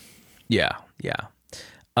 plus. Yeah.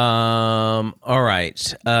 All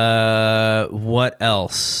right. What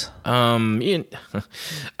else? I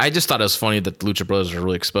just thought it was funny that the Lucha Brothers were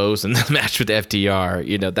really exposed in the match with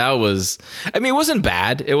FTR. That was, I mean, it wasn't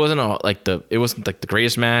bad. It wasn't the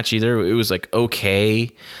greatest match either. It was okay.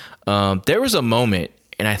 There was a moment,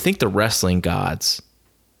 and I think the wrestling gods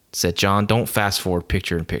said, "John, don't fast forward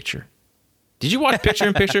picture in picture." Did you watch picture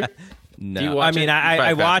in picture? No. I mean,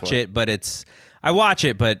 I watch it, but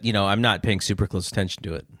I'm not paying super close attention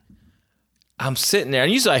to it. I'm sitting there,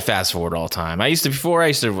 and usually I fast forward all the time. I used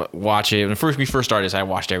to watch it. When we first started, I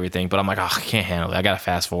watched everything, but I'm like, oh, I can't handle it. I got to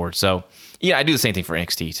fast forward. So, yeah, I do the same thing for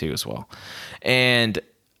NXT too as well. And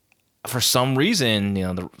for some reason,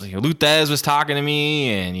 Luthez was talking to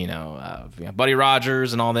me, and Buddy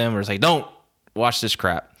Rogers and all them were like, don't watch this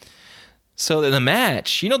crap. So in the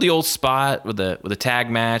match, the old spot with the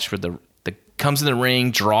tag match where the comes in the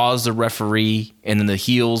ring, draws the referee, and then the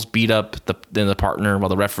heels beat up the partner while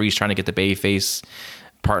the referee's trying to get the babyface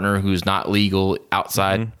partner who's not legal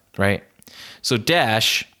outside, right? So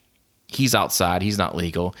Dash, he's outside, he's not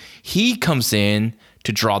legal. He comes in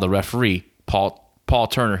to draw the referee, Paul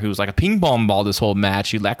Turner, who was like a ping pong ball this whole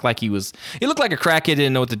match. He looked like a crackhead,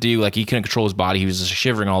 didn't know what to do, like he couldn't control his body. He was just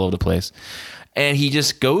shivering all over the place. And he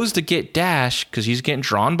just goes to get Dash because he's getting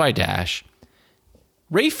drawn by Dash.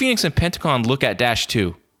 Ray Phoenix and Pentagon look at Dash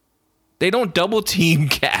too. They don't double team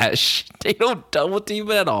Cash. They don't double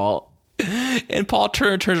team at all. And Paul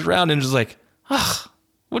Turner turns around and just like,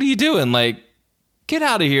 what are you doing? Like, get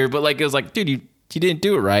out of here. But it was like, dude, you didn't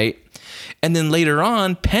do it right. And then later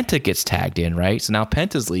on, Penta gets tagged in, right? So now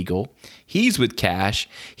Penta's legal. He's with Cash.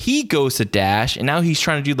 He goes to Dash, and now he's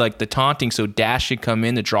trying to do the taunting so Dash should come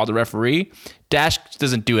in to draw the referee. Dash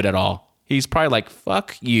doesn't do it at all. He's probably like,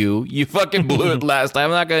 fuck you. You fucking blew it last time.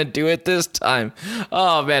 I'm not going to do it this time.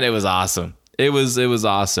 Oh, man, it was awesome. It was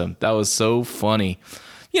awesome. That was so funny.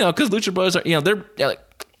 Because Lucha Brothers are, they're like,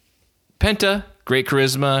 Penta, great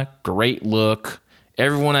charisma, great look.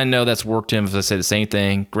 Everyone I know that's worked him has said the same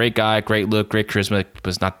thing. Great guy, great look, great charisma,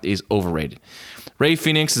 but he's overrated. Ray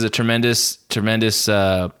Phoenix is a tremendous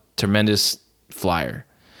flyer.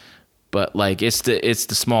 But it's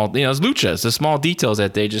the small, it's lucha. It's the small details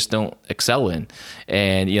that they just don't excel in.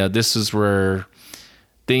 And this is where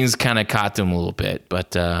things kind of caught them a little bit.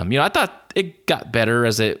 But I thought it got better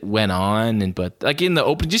as it went on. But like in the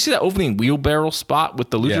open, did you see that opening wheelbarrow spot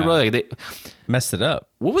with the Lucha Bros? Like they messed it up.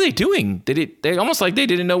 What were they doing? They almost like they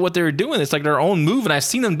didn't know what they were doing. It's like their own move, and I've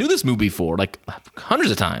seen them do this move before, like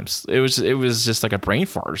hundreds of times. It was just like a brain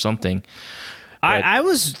fart or something. I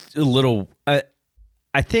was a little.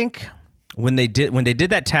 I think when they did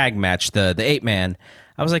that tag match, the 8-man,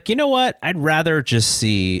 I was like, you know what? I'd rather just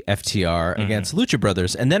see FTR against Lucha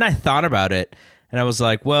Brothers. And then I thought about it, and I was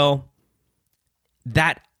like, well,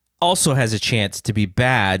 that also has a chance to be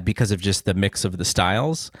bad because of just the mix of the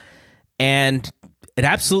styles. And it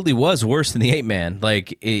absolutely was worse than the 8-man.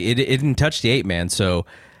 Like, it didn't touch the 8-man. So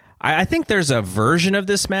I think there's a version of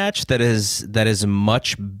this match that is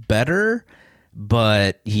much better.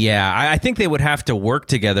 But yeah, I think they would have to work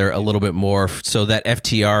together a little bit more so that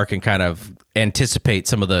FTR can kind of anticipate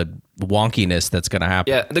some of the wonkiness that's going to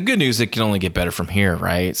happen. Yeah, the good news, it can only get better from here,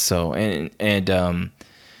 right? So I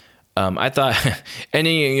thought,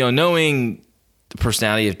 and knowing the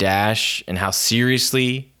personality of Dash and how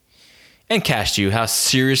seriously, and Cashew, how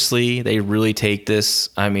seriously they really take this.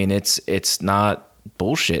 I mean, it's not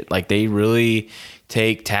bullshit. Like, they really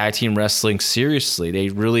take tag team wrestling seriously. They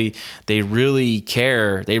really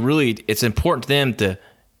care. It's important to them to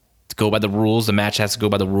go by the rules. The match has to go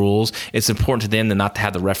by the rules. It's important to them to not to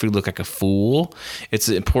have the referee look like a fool. It's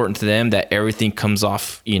important to them that everything comes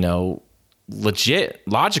off, legit,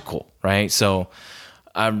 logical, right? So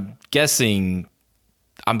I'm guessing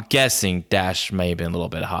Dash may have been a little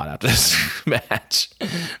bit hot after this match,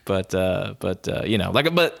 but I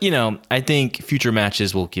think future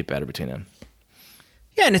matches will get better between them.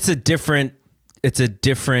 Yeah, and it's a different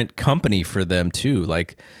company for them too.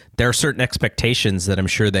 Like, there are certain expectations that I'm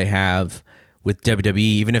sure they have with WWE,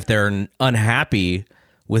 even if they're unhappy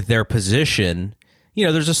with their position.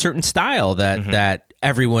 There's a certain style that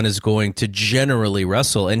everyone is going to generally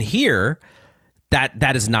wrestle, and here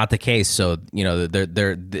that is not the case. So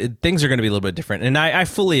things are going to be a little bit different, and I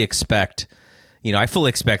fully expect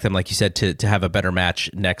them, like you said, to have a better match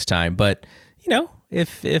next time. But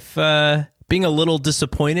if being a little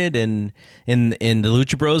disappointed in the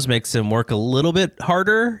Lucha Bros makes them work a little bit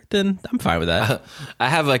harder, then I'm fine with that. I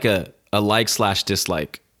have like a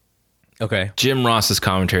like/dislike. Okay. Jim Ross's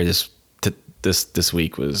commentary this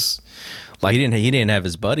week was like, he didn't have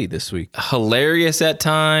his buddy this week. Hilarious at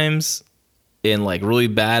times and like really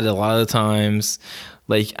bad a lot of the times.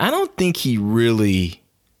 Like, I don't think he really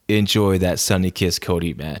enjoyed that Sonny Kiss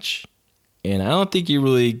Cody match, and I don't think he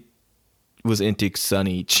really was into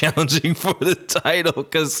Sonny challenging for the title,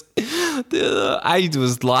 because I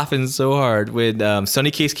was laughing so hard when Sonny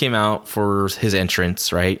Case came out for his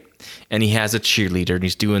entrance, right? And he has a cheerleader, and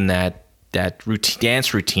he's doing that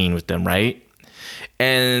dance routine with them, right?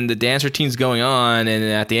 And the dance routine's going on, and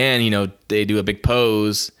at the end, they do a big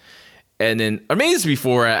pose, and then, or maybe this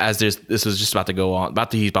before, as this was just about to go on,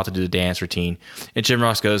 he's about to do the dance routine, and Jim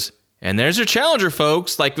Ross goes, "And there's your challenger,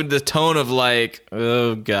 folks," like with the tone of like,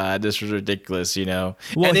 "Oh God, this was ridiculous," Well,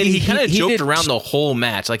 and then he kind of joked around the whole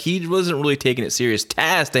match. Like, he wasn't really taking it serious.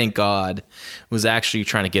 Taz, thank God, was actually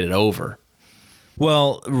trying to get it over.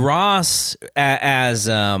 Well, Ross, as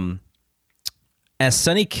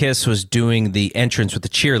Sonny Kiss was doing the entrance with the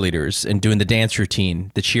cheerleaders and doing the dance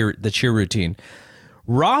routine, the cheer routine,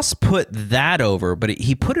 Ross put that over, but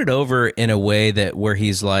he put it over in a way where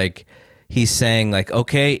he's saying like,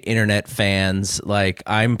 "Okay, internet fans, like,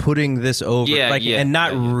 I'm putting this over," and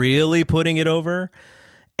not really putting it over.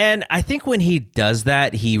 And I think when he does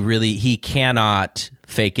that, he cannot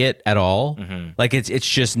fake it at all. Like, it's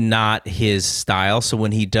just not his style. So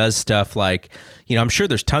when he does stuff like, I'm sure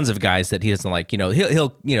there's tons of guys that he doesn't like.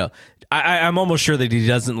 I'm almost sure that he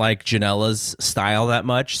doesn't like Janela's style that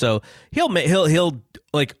much. So he'll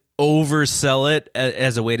like oversell it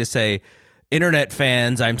as a way to say, "Internet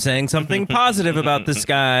fans, I'm saying something positive about this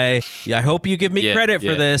guy. Yeah, I hope you give me credit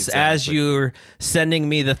for this," exactly, as you're sending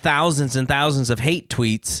me the thousands and thousands of hate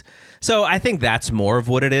tweets. So I think that's more of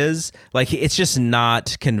what it is. Like, it's just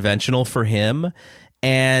not conventional for him.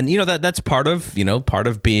 And, that's part of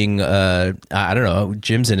being, I don't know,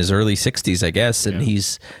 Jim's in his early 60s, I guess. And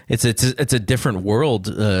it's a different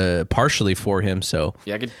world, partially for him. So,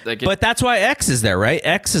 but that's why X is there, right?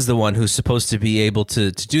 X is the one who's supposed to be able to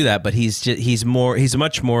do that. But he's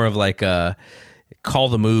much more of like a call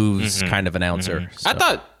the moves kind of announcer. So. I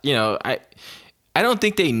thought, I don't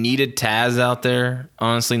think they needed Taz out there,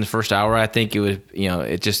 honestly, in the first hour. I think it would,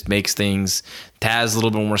 it just makes things, Taz a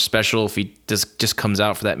little bit more special if he just comes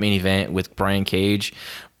out for that main event with Brian Cage.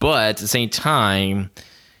 But at the same time,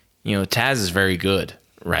 Taz is very good,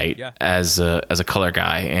 right? Yeah. As a color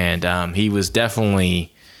guy. And he was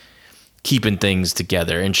definitely keeping things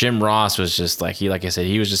together. And Jim Ross was just like I said,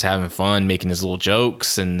 he was just having fun making his little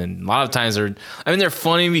jokes. And then a lot of times they're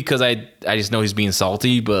funny because I just know he's being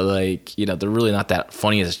salty, but like, you know, they're really not that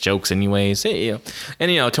funny as jokes anyways. Hey, you know,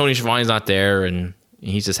 and you know, Tony Schiavone's not there and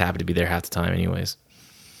he's just happy to be there half the time anyways.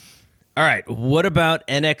 All right. What about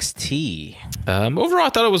NXT? Overall, I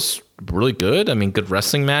thought it was really good. I mean, good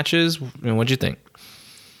wrestling matches. I mean, what'd you think?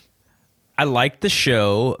 I liked the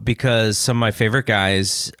show because some of my favorite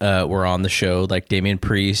guys were on the show, like Damian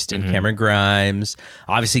Priest and Cameron Grimes,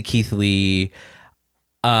 obviously Keith Lee.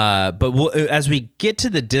 But as we get to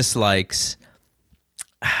the dislikes,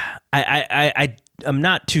 I'm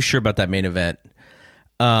not too sure about that main event.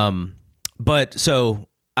 But so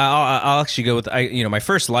I'll actually go with my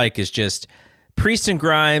first like is just Priest and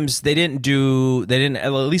Grimes. They didn't at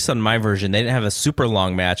least on my version, they didn't have a super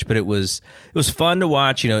long match, but it was fun to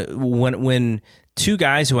watch. You know, when two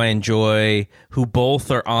guys who I enjoy, who both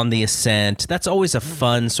are on the ascent, that's always a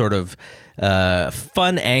fun sort of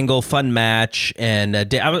fun angle, fun match. And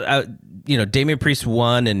Damian Priest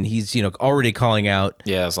won, and he's already calling out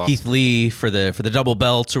awesome. Keith Lee for the double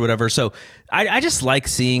belts or whatever. So I just like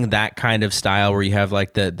seeing that kind of style where you have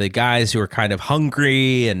like the guys who are kind of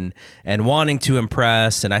hungry and wanting to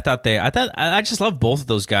impress. And I just love both of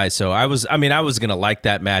those guys. So I was gonna like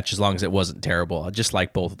that match as long as it wasn't terrible. I just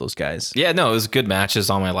like both of those guys. Yeah, no, it was good matches.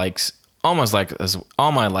 All my likes,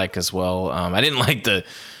 as well. I didn't like the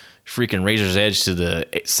freaking razor's edge to the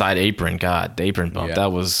side apron. God, the apron bump. Yeah.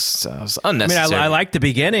 That was unnecessary. I like the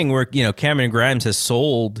beginning where Cameron Grimes has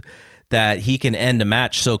sold that he can end a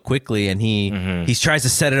match so quickly, and he tries to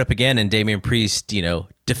set it up again, and Damian Priest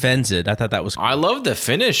defends it. I thought that was cool. I love the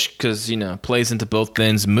finish because plays into both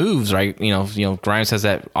men's moves, right? Grimes has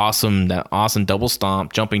that awesome double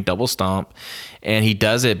stomp, jumping double stomp, and he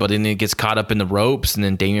does it, but then it gets caught up in the ropes, and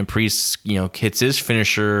then Damian Priest hits his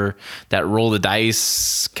finisher, that roll the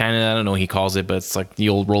dice kind of, I don't know what he calls it, but it's like the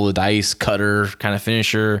old roll the dice cutter kind of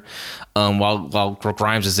finisher, while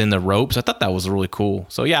Grimes is in the ropes. I thought that was really cool.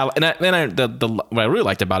 So yeah, and what I really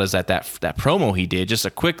liked about it is that promo he did, just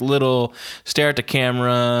a quick little stare at the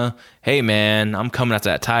camera. Hey man, I'm coming after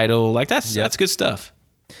that title. Like that's good stuff.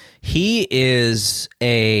 He is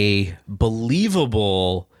a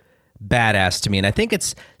believable badass to me, and I think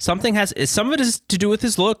some of it has to do with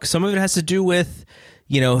his look, some of it has to do with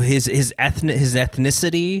his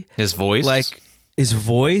ethnicity, his voice, like his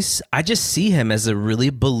voice. I just see him as a really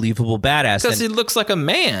believable badass because he looks like a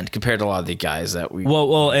man compared to a lot of the guys that we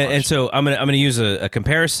and so I'm gonna use a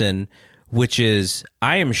comparison, which is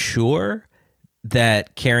I am sure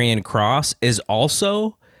that Karrion Kross is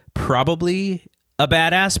also probably a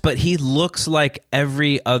badass, but he looks like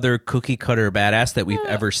every other cookie cutter badass that we've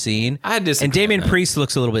ever seen. I disagree. And Damian Priest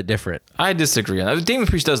looks a little bit different. I disagree. Damian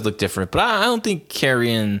Priest does look different, but I don't think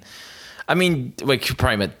Karrion. I mean, like you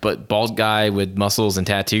probably meant, but bald guy with muscles and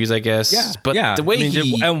tattoos, I guess. Yeah, but the way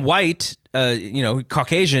and white,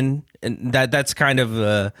 Caucasian, and that's kind of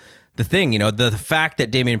the thing. The fact that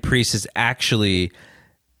Damian Priest is actually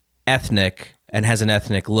ethnic and has an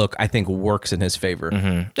ethnic look, I think works in his favor.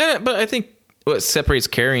 Mm-hmm. Yeah, but I think what separates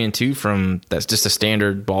Karrion too from that's just a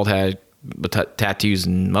standard bald head with tattoos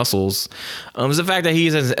and muscles is the fact that he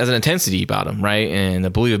has an intensity about him, right, and a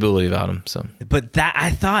believability about him. So, but that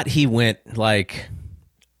I thought he went like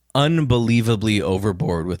unbelievably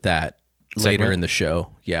overboard with that later in the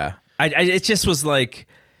show. Yeah, it just was like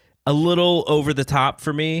a little over the top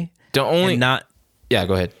for me. Go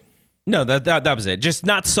ahead. No, that was it. Just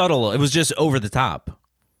not subtle. It was just over the top.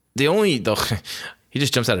 He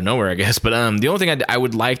just jumps out of nowhere, I guess. But the only thing I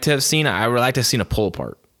would like to have seen, I would like to have seen a pull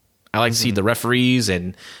apart. I like to see the referees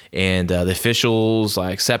and the officials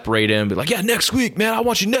like separate him, be like, yeah, next week, man, I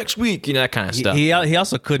want you next week, that kind of stuff. He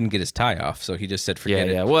also couldn't get his tie off, so he just said, forget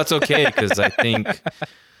it. Yeah, well, that's okay because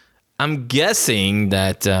I'm guessing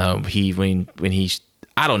that when he,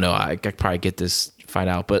 I don't know, I could probably find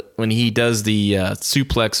out, but when he does the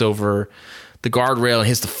suplex over the guardrail and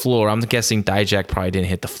hits the floor, I'm guessing Dijak probably didn't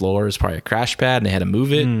hit the floor. It was probably a crash pad and they had to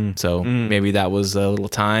move it. So maybe that was a little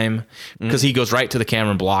time because he goes right to the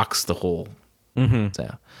camera and blocks the hole.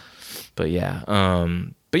 So, but yeah.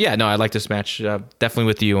 No, I like this match. Definitely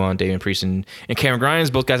with you on Damian Priest and Cameron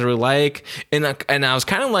Grimes. Both guys I really like. And I was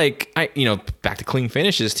kind of like, back to clean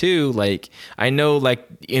finishes too. Like I know like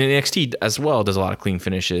in NXT as well, there's a lot of clean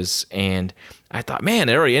finishes. And I thought, man,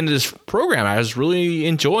 they already ended this program. I was really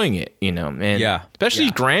enjoying it, and especially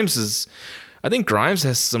Grimes I think Grimes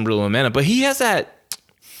has some real momentum, but he has that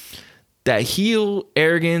heel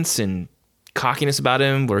arrogance and cockiness about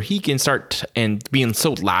him where he can start and being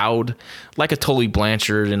so loud, like a Tully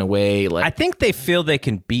Blanchard in a way. Like, I think they feel they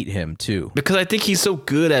can beat him too, because I think he's so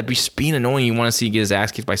good at just being annoying. You want to see him get his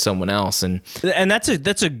ass kicked by someone else, and that's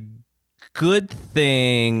a good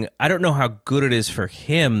thing. I don't know how good it is for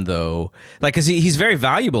him though, like, because he's very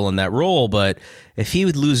valuable in that role, but if he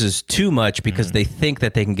loses too much because they think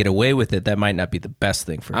that they can get away with it, that might not be the best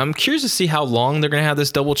thing for him. I'm curious to see how long they're going to have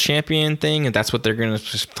this double champion thing, and that's what they're going to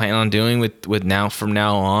just plan on doing with now from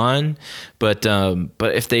now on. But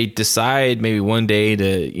if they decide maybe one day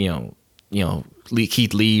to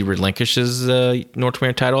Keith Lee relinquishes the North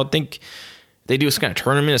American title, I think they do some kind of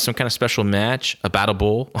tournament or some kind of special match, a battle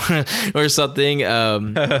bowl or something.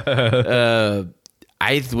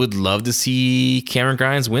 I would love to see Cameron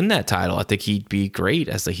Grimes win that title. I think he'd be great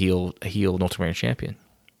as the heel North American champion.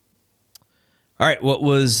 All right, what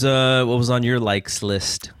was on your likes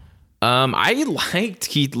list? I liked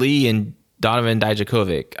Keith Lee and Donovan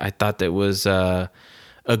Dijakovic. I thought that was a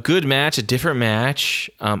good match, a different match.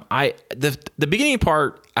 The beginning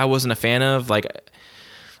part I wasn't a fan of. Like,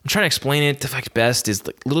 I'm trying to explain it the best is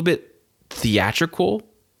like a little bit theatrical.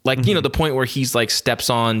 Like, the point where he's like steps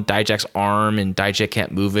on Dijak's arm and Dijak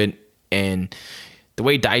can't move it. And the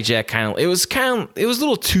way Dijak it was a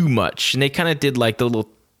little too much. And they kind of did like the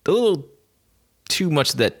little too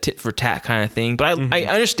much of that tit for tat kind of thing. But I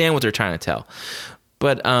understand what they're trying to tell.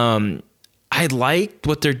 But I liked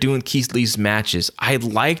what they're doing with Keith Lee's matches. I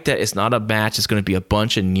like that it's not a match that's going to be a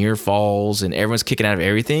bunch of near falls and everyone's kicking out of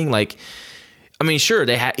everything. Like, I mean, sure,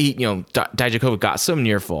 they had, Dijakovic got some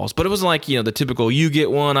near falls, but it wasn't like, the typical, you get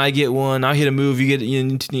one, I get one, I hit a move, you get,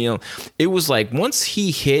 it was like once he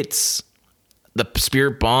hits the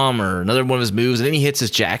spirit bomb or another one of his moves, and then he hits his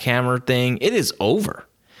jackhammer thing, it is over.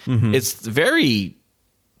 It's very,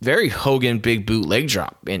 very Hogan big boot leg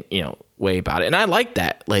drop and, way about it. And I like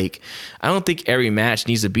that. Like, I don't think every match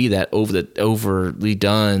needs to be that overly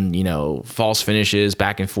done, false finishes,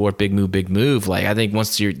 back and forth, big move. Like, I think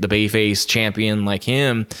once you're the babyface champion like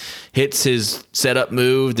him hits his setup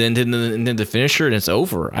move, then the finisher, and it's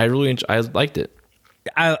over. I liked it.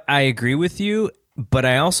 I agree with you, but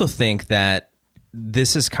I also think that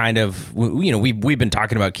this is kind of, we've been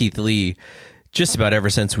talking about Keith Lee just about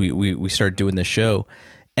ever since we started doing this show.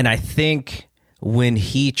 And I think when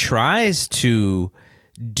he tries to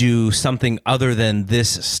do something other than this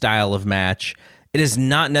style of match, it is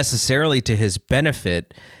not necessarily to his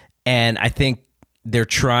benefit. And I think they're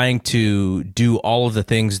trying to do all of the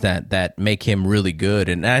things that make him really good.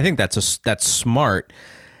 And I think that's smart.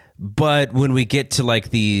 But when we get to like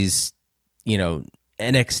these,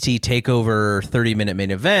 NXT TakeOver 30-minute main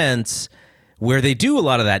events where they do a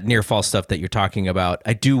lot of that near fall stuff that you're talking about,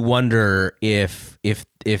 I do wonder if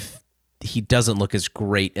he doesn't look as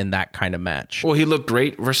great in that kind of match. Well, he looked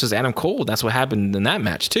great versus Adam Cole. That's what happened in that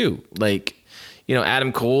match too. Like,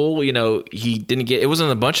 Adam Cole, he didn't get, it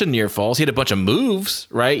wasn't a bunch of near falls. He had a bunch of moves,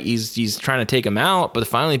 right? He's trying to take him out, but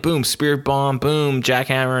finally, boom, spirit bomb, boom,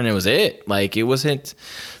 jackhammer, and it was it. Like, it wasn't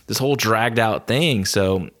this whole dragged out thing.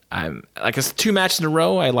 So I'm like, it's 2 matches in a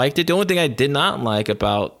row. I liked it. The only thing I did not like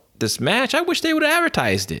about this match, I wish they would have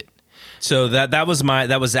advertised it. So that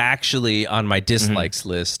was actually on my dislikes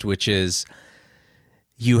list, which is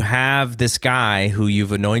you have this guy who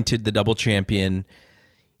you've anointed the double champion.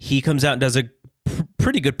 He comes out and does a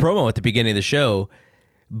pretty good promo at the beginning of the show,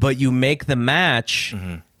 but you make the match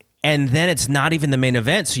and then it's not even the main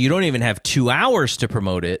event. So you don't even have 2 hours to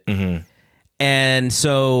promote it. And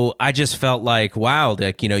so I just felt like, wow,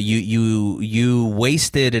 Dick, you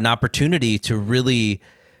wasted an opportunity to really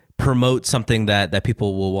promote something that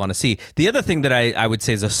people will want to see. The other thing that I would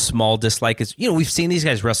say is a small dislike is, we've seen these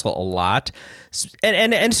guys wrestle a lot,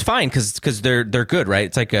 and it's fine because they're good, right?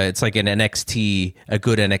 It's like a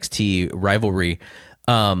good NXT rivalry.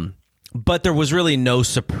 But there was really no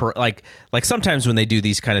surprise. Like sometimes when they do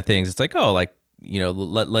these kind of things, it's like, oh, like,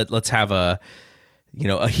 let's have a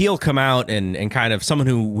heel come out and kind of someone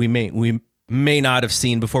who we may not have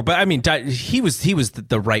seen before, but I mean, he was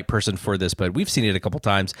the right person for this, but we've seen it a couple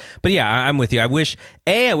times. But yeah, I'm with you. I wish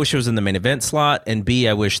it was in the main event slot, and B,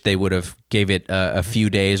 I wish they would have gave it a few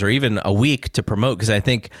days or even a week to promote, because I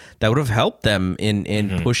think that would have helped them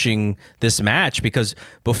in pushing this match, because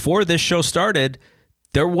before this show started,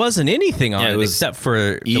 there wasn't anything on it except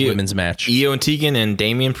for the women's match. Io and Tegan and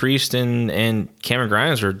Damian Priest and Cameron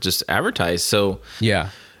Grimes were just advertised. So yeah.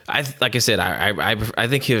 Like I said, I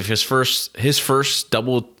think his first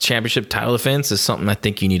double championship title defense is something I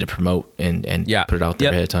think you need to promote and put it out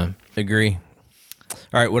there ahead of time. Agree.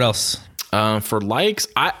 All right, what else? For likes,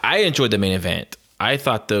 I enjoyed the main event. I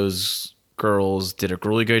thought those girls did a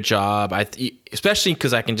really good job. Especially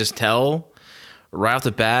because I can just tell right off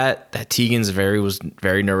the bat that Tegan's was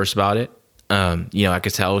very nervous about it. I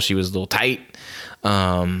could tell she was a little tight.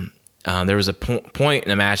 There was a point in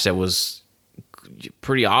the match that was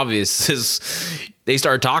pretty obvious. They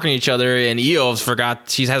started talking to each other, and Io forgot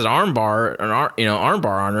she has an armbar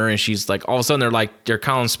on her, and she's like, all of a sudden they're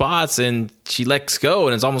counting spots, and she lets go,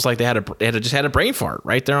 and it's almost like they just had a brain fart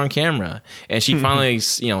right there on camera, and she finally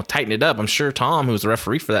tightened it up. I'm sure Tom, who was the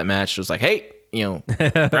referee for that match, was like, hey, grab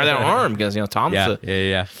that arm, because Tom's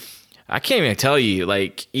yeah. I can't even tell you,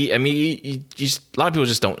 like, a lot of people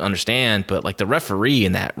just don't understand, but like the referee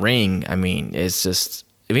in that ring, I mean, it's just,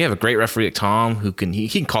 if you have a great referee like Tom, who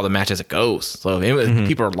can call the match as it goes. So if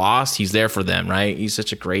people are lost, he's there for them, right? He's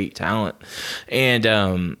such a great talent. And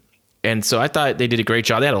so I thought they did a great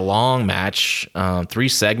job. They had a long match,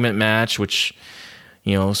 3-segment match, which,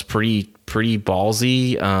 was pretty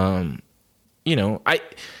ballsy.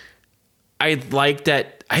 I like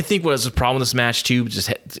that. I think what was the problem with this match too, just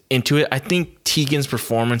into it, I think Tegan's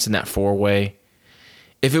performance in that 4-way,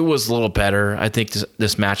 if it was a little better, I think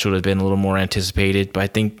this match would have been a little more anticipated. But I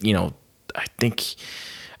think, I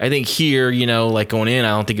think here, like going in, I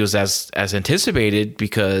don't think it was as anticipated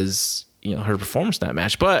because, her performance in that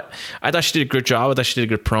match. But I thought she did a good job. I thought she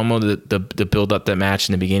did a good promo to build up that match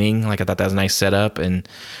in the beginning. Like, I thought that was a nice setup, and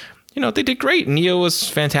they did great. Neo was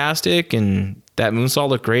fantastic, and that moonsault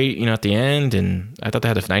looked great, at the end, and I thought they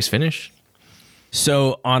had a nice finish.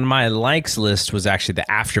 So on my likes list was actually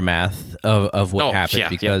the aftermath of what happened,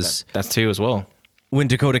 because that's too as well. When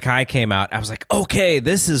Dakota Kai came out, I was like, okay,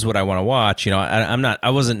 this is what I want to watch. I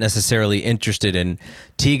wasn't necessarily interested in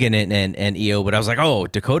Tegan and Io, but I was like, oh,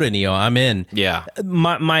 Dakota and Io, I'm in. Yeah.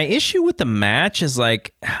 My issue with the match is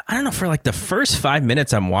like, I don't know, for like the first 5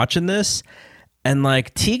 minutes I'm watching this, and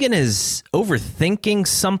like Tegan is overthinking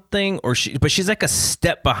something, but she's like a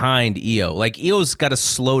step behind Io. Like Io's got to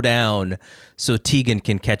slow down so Tegan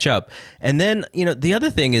can catch up. And then, the other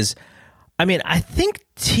thing is, I mean, I think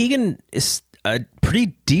Tegan is a pretty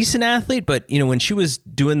decent athlete, but when she was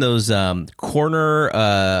doing those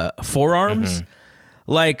corner forearms,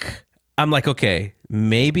 like I'm like, okay,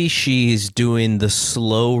 maybe she's doing the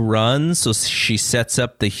slow run, so she sets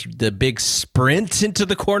up the big sprint into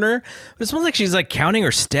the corner. But it smells like she's like counting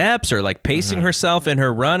her steps or like pacing herself in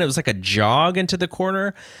her run. It was like a jog into the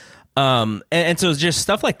corner. And so just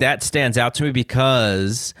stuff like that stands out to me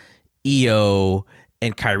because Io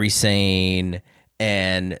and Kairi Sane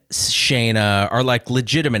and Shayna are like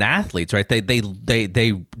legitimate athletes, right?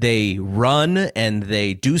 They run and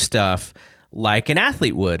they do stuff like an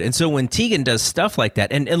athlete would. And so when Tegan does stuff like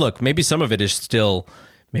that, and look, maybe some of it is still,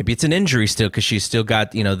 maybe it's an injury still because she's still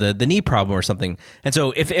got, the knee problem or something. And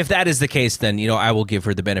so if that is the case, then, I will give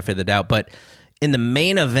her the benefit of the doubt. But in the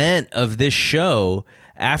main event of this show,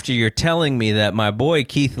 after you're telling me that my boy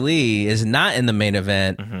Keith Lee is not in the main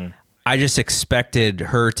event, I just expected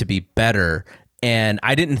her to be better. And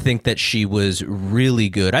I didn't think that she was really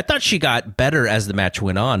good. I thought she got better as the match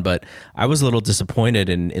went on, but I was a little disappointed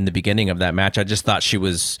in the beginning of that match. I just thought she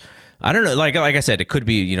was, I don't know, like I said, it could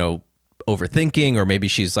be, overthinking, or maybe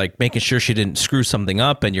she's like making sure she didn't screw something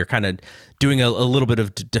up, and you're kind of doing a little bit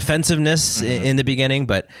of defensiveness in the beginning.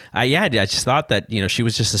 But I just thought that, she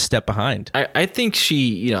was just a step behind. I think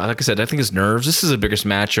she, like I said, I think it's nerves. This is the biggest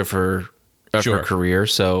match of her career.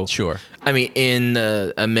 So, sure. I mean, in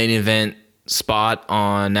a main event spot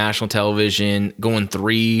on national television, going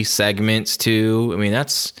 3 segments too. I mean,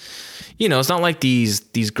 that's, it's not like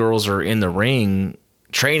these girls are in the ring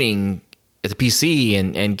training at the PC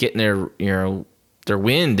and getting their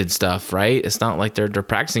wind and stuff, right? It's not like they're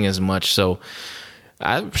practicing as much. So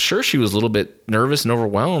I'm sure she was a little bit nervous and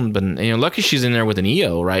overwhelmed, but lucky she's in there with an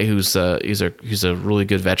Io, right? Who's a really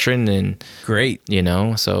good veteran and great,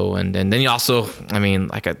 So and then you also, I mean,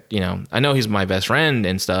 like I know he's my best friend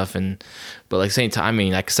and stuff, but like same time, I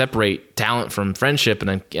mean, I can separate talent from friendship,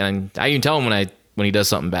 and I even tell him when he does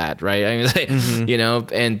something bad, right? I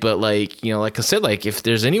mean, but like I said, like if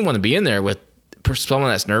there's anyone to be in there with someone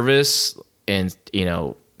that's nervous and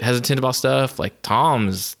hesitant about stuff, like Tom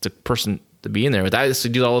is the person to be in there with. I used to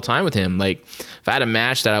do that all the time with him. Like if I had a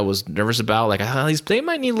match that I was nervous about, like they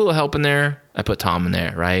might need a little help in there, I put Tom in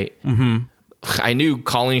there, right? I knew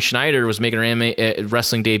Colleen Schneider was making her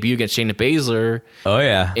wrestling debut against Shayna Baszler. Oh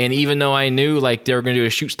yeah. And even though I knew like they were going to do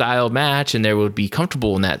a shoot style match and they would be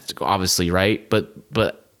comfortable in that, obviously, right? But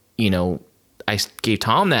I gave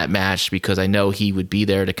Tom that match because I know he would be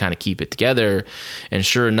there to kind of keep it together. And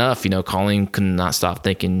sure enough, Colleen could not stop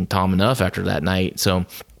thanking Tom enough after that night. So,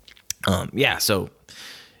 so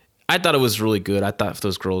I thought it was really good. I thought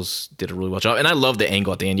those girls did a really well job, and I love the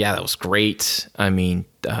angle at the end. Yeah, that was great. I mean,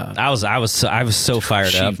 I was so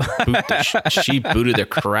fired up. She booted the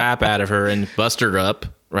crap out of her and busted her up.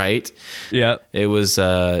 Right. Yeah. It was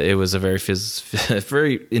a very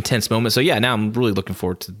very intense moment. So yeah, now I'm really looking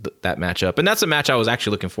forward to that matchup, and that's a match I was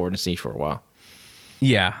actually looking forward to see for a while.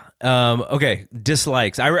 Yeah. Okay.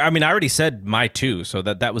 Dislikes. I mean, I already said my two, so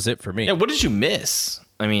that was it for me. Yeah. What did you miss?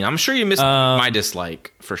 I mean, I'm sure you missed my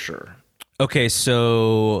dislike for sure. Okay,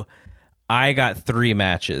 so I got 3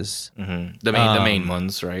 matches. Mm-hmm. The main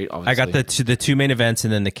ones, right? Obviously. I got the two main events,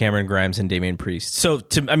 and then the Cameron Grimes and Damian Priest. So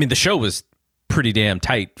the show was pretty damn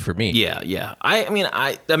tight for me. Yeah. I mean,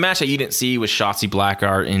 the match that you didn't see was Shotzi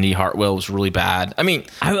Blackheart, Indy Hartwell was really bad. I mean,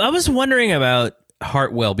 I was wondering about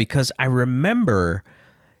Hartwell because I remember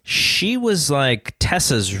she was like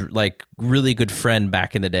Tessa's like really good friend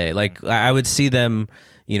back in the day. Like I would see them,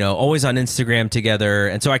 always on Instagram together.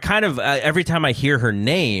 And so I kind of, every time I hear her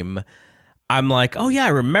name, I'm like, oh yeah, I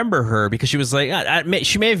remember her because she was like,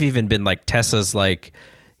 she may have even been like Tessa's like,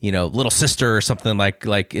 little sister or something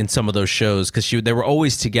like in some of those shows because they were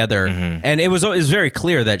always together. Mm-hmm. And it was very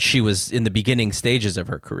clear that she was in the beginning stages of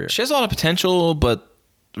her career. She has a lot of potential, but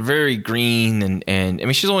very green. And I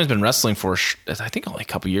mean, she's always been wrestling for, I think only a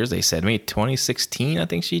couple years, they said. Maybe 2016, I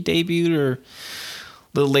think she debuted, or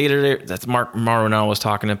little later. That's Mark Maronell was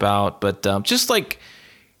talking about, but just like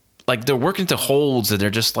they're working to holds, and they're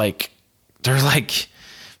just like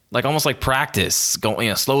almost like practice,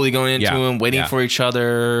 going slowly going into them, waiting for each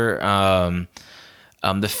other.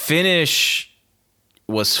 The finish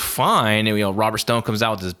was fine, and Robert Stone comes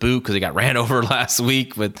out with his boot because he got ran over last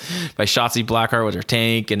week by Shotzi Blackheart with her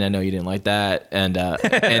tank, and I know you didn't like that, and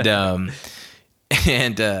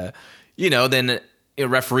then.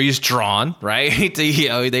 Referee is drawn, right?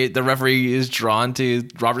 The referee is drawn to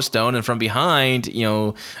Robert Stone, and from behind,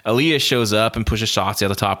 Aaliyah shows up and pushes Shotzi on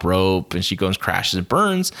the top rope, and she goes, crashes, and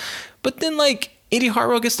burns. But then, Indy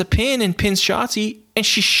Hartwell gets the pin and pins Shotzi, and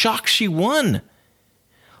she's shocked she won.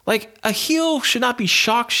 Like, a heel should not be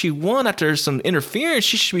shocked she won after some interference.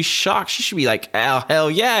 She should be shocked. She should be like, hell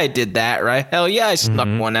yeah, I did that, right? Hell yeah, I snuck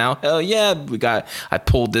one out. Hell yeah, I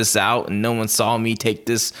pulled this out, and no one saw me take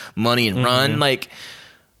this money and run. Like,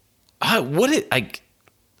 I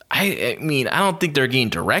mean, I don't think they're getting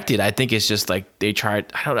directed. I think it's just like they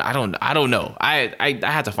tried. I don't know. I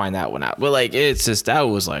had to find that one out. But it's just, that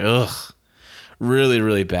was really,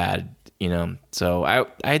 really bad. So I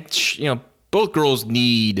both girls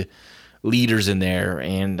need leaders in there,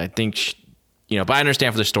 and I think, but I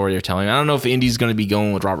understand for the story they're telling. I don't know if Indy's going to be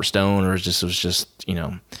going with Robert Stone, or it was just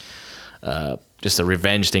a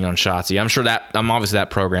revenge thing on Shotzi. I'm sure that obviously that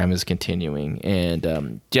program is continuing. And do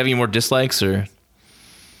you have any more dislikes or?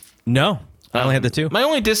 No, I only had the 2. My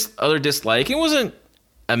only other dislike, it wasn't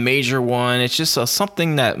a major one. It's just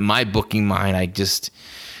something that my booking mind, I just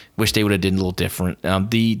wish they would have did a little different.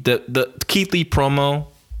 The Keith Lee promo.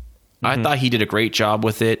 I thought he did a great job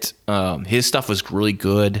with it. His stuff was really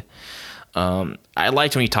good. I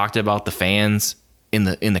liked when he talked about the fans in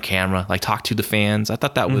the camera, talk to the fans. I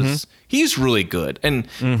thought that was, he's really good. And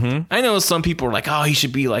I know some people are like, oh, he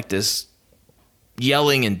should be like this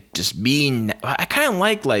yelling and just mean. I kind of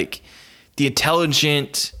like the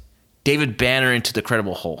intelligent David Banner into the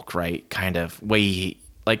Incredible Hulk, right? Kind of way he,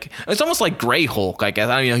 it's almost like Gray Hulk.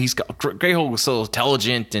 Gray Hulk was so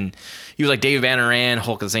intelligent, and he was like David Banner and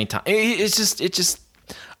Hulk at the same time. It's just,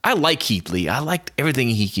 I like Keith Lee. I like everything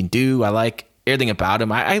he can do. I like everything about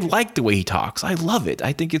him. I like the way he talks. I love it.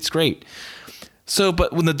 I think it's great. So,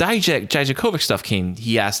 but when the Dijakovic stuff came,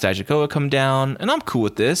 he asked Dijakovic to come down, and I'm cool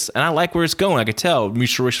with this, and I like where it's going. I could tell.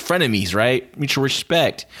 Mutual frenemies, right? Mutual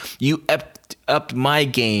respect. You upped my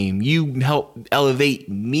game. You helped elevate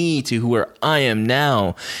me to where I am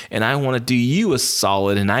now, and I want to do you a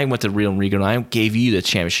solid. And I went to Real Regal, and I gave you the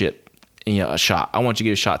championship, a shot. I want you to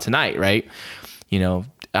get a shot tonight, right?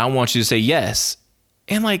 I want you to say yes.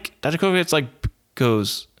 And Dijakovic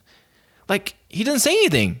goes, he doesn't say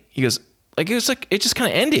anything. He goes, it was it just kind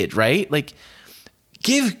of ended, right?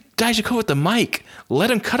 Give Dijakovic the mic, let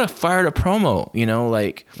him cut a fired up promo.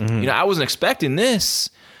 I wasn't expecting this.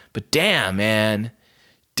 But damn, man.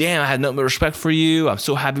 Damn, I had nothing but respect for you. I'm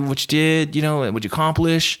so happy with what you did, and what you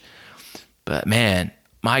accomplished. But man,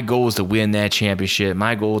 my goal is to win that championship.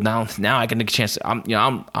 My goal now I can take a chance.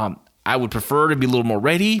 I would prefer to be a little more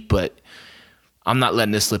ready, but I'm not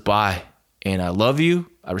letting this slip by. And I love you.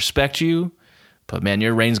 I respect you. But man,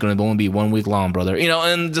 your reign's going to only be 1 week long, brother.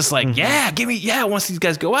 And just I want to see these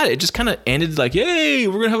guys go at it. It just kind of ended yay,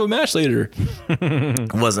 we're going to have a match later.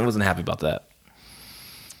 Wasn't happy about that.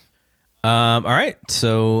 All right,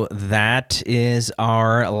 so that is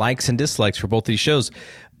our likes and dislikes for both these shows.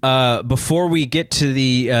 Before we get to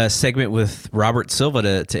the segment with Robert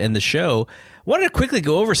Silva to end the show, I wanted to quickly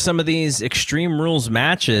go over some of these Extreme Rules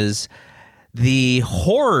matches. The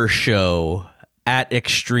horror show at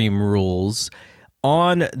Extreme Rules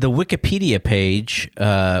on the Wikipedia page,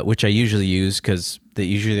 which I usually use because they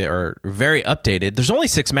usually are very updated. There's only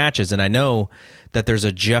 6 matches, and I know that there's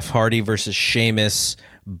a Jeff Hardy versus Sheamus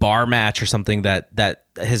bar match or something that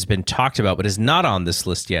has been talked about, but is not on this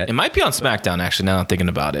list yet. It might be on SmackDown, actually, now I'm thinking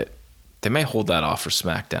about it. They may hold that off for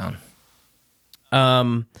SmackDown.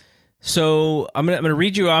 So I'm gonna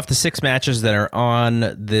read you off the 6 matches that are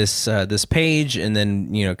on this page, and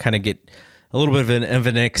then kind of get a little bit of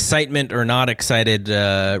an excitement or not excited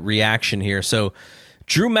reaction here. So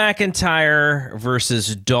Drew McIntyre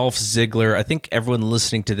versus Dolph Ziggler. I think everyone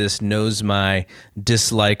listening to this knows my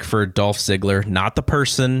dislike for Dolph Ziggler, not the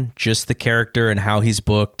person, just the character and how he's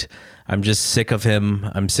booked. I'm just sick of him.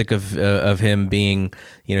 I'm sick of him being,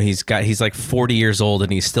 he's like 40 years old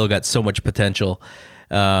and he's still got so much potential.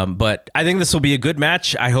 But I think this will be a good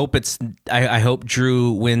match. I hope I hope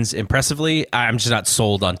Drew wins impressively. I'm just not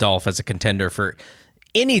sold on Dolph as a contender for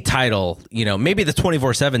any title, maybe the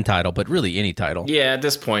 24/7 title, but really any title. Yeah, at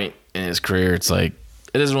this point in his career, it's like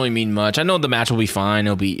it doesn't really mean much. I know the match will be fine.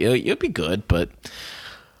 It'll be good, but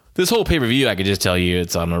this whole pay-per-view, I could just tell you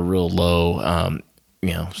it's on a real low.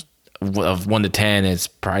 Of 1 to 10, it's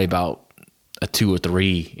probably about a 2 or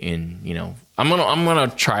 3. And I'm gonna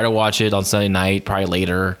try to watch it on Sunday night, probably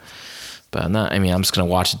later. But I'm just gonna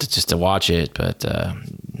watch it just to watch it. But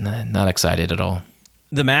not excited at all.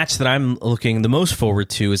 The match that I'm looking the most forward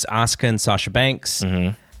to is Asuka and Sasha Banks. Mm-hmm.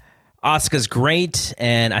 Asuka's great,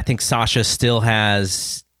 and I think Sasha still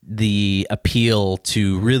has the appeal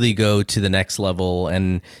to really go to the next level.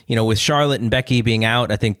 And with Charlotte and Becky being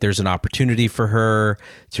out, I think there's an opportunity for her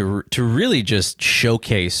to really just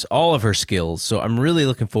showcase all of her skills. So I'm really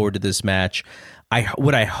looking forward to this match.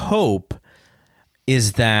 What I hope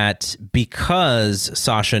is that because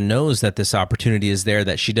Sasha knows that this opportunity is there,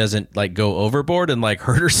 that she doesn't go overboard and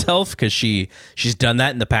hurt herself, because she's done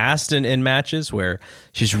that in the past in matches where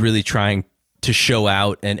she's really trying to show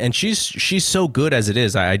out, and she's so good as it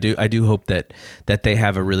is. I do hope that they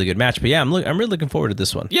have a really good match. But yeah, I'm really looking forward to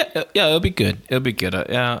this one. Yeah, it'll be good. It's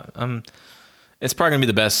probably gonna be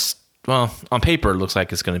the best. Well, on paper, it looks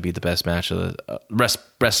like it's gonna be the best match of the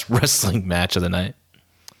best wrestling match of the night.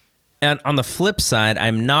 And on the flip side,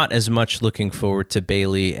 I'm not as much looking forward to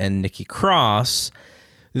Bayley and Nikki Cross,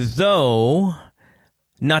 though.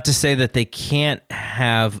 Not to say that they can't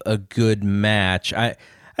have a good match. I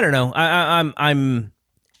don't know. I'm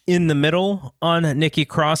in the middle on Nikki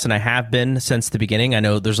Cross, and I have been since the beginning. I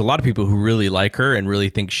know there's a lot of people who really like her and really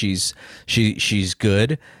think she's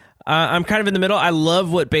good. I'm kind of in the middle. I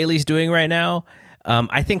love what Bayley's doing right now.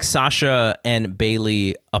 I think Sasha and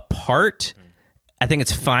Bayley apart, I think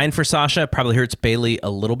it's fine for Sasha. It probably hurts Bayley a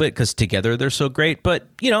little bit because together they're so great. But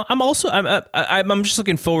I'm just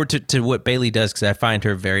looking forward to what Bayley does, because I find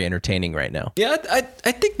her very entertaining right now. Yeah,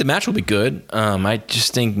 I think the match will be good. I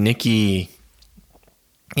just think Nikki,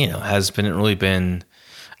 has really been.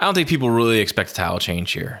 I don't think people really expect a title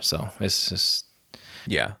change here. So it's just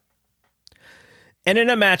yeah. And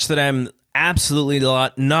in a match that I'm absolutely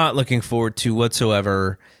not looking forward to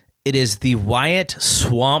whatsoever, it is the Wyatt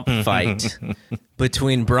Swamp fight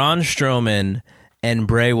between Braun Strowman and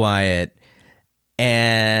Bray Wyatt.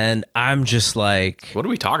 And I'm just like, what are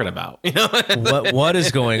we talking about? what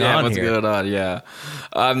is going on what's here? What's going on? Yeah.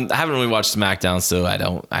 I haven't really watched SmackDown, so I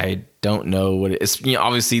don't know what it is.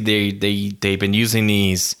 Obviously they've been using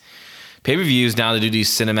these pay-per-views now to do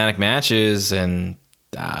these cinematic matches, and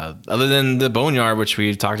other than the Boneyard, which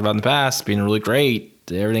we've talked about in the past, being really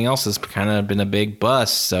great, everything else has kind of been a big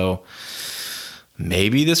bust. So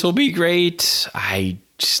maybe this will be great. I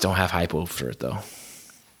just don't have hype over it, though.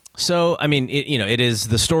 So, it is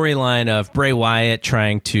the storyline of Bray Wyatt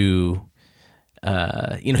trying to,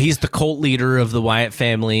 he's the cult leader of the Wyatt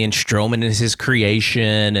family, and Strowman is his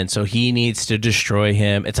creation, and so he needs to destroy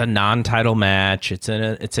him. It's a non-title match. It's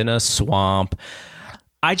in a swamp.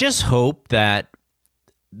 I just hope that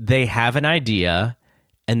they have an idea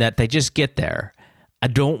and that they just get there. I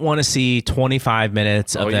don't want to see 25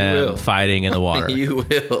 minutes of them fighting in the water. You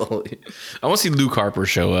will. I want to see Luke Harper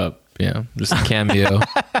show up. Yeah, just a cameo.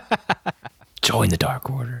 Join the Dark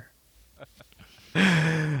Order.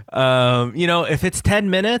 If it's 10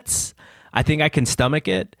 minutes, I think I can stomach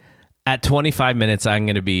it. At 25 minutes, I'm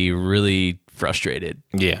going to be really frustrated.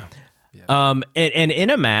 Yeah. And in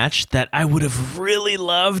a match that I would have really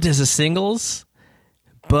loved as a singles,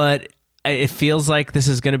 but it feels like this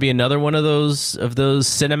is going to be another one of those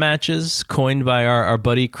cinematches coined by our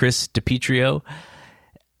buddy Chris DiPietro.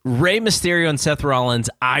 Rey Mysterio and Seth Rollins,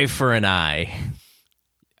 eye for an eye.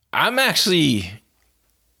 I'm actually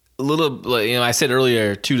a little, I said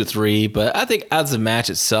earlier 2 to 3, but I think as the match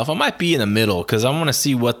itself, I might be in the middle because I want to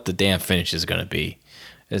see what the damn finish is going to be.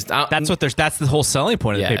 That's the whole selling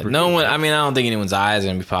point of the pay-per-view. No one. I mean, I don't think anyone's eyes are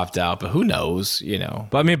gonna be popped out, but who knows?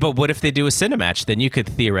 But what if they do a cinematch? Then you could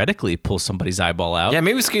theoretically pull somebody's eyeball out. Yeah,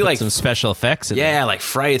 maybe it's like some special effects. Like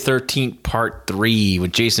Friday the 13th Part 3,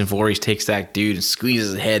 when Jason Voorhees takes that dude and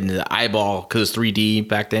squeezes his head into the eyeball because it's 3D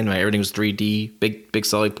back then. When everything was 3D, big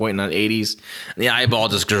selling point in the 80s. And the eyeball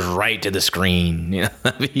just goes right to the screen.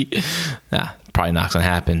 Probably not gonna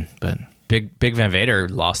happen, but. Big Van Vader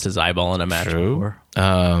lost his eyeball in a match before.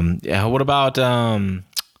 What about I'm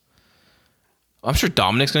sure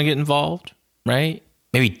Dominic's gonna get involved, right?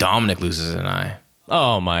 Maybe Dominic loses an eye.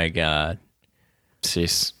 Oh my god. It's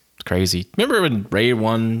just crazy. Remember when Ray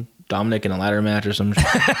won Dominic in a ladder match or something?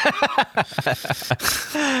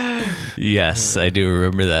 Yes, I do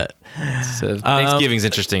remember that. So Thanksgiving's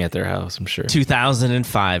interesting at their house, I'm sure.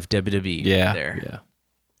 2005 WWE. Yeah.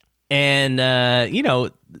 And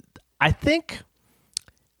I think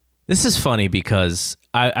this is funny because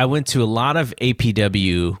I went to a lot of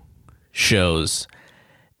APW shows,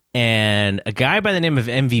 and a guy by the name of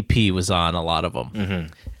MVP was on a lot of them. Mm-hmm.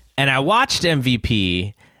 And I watched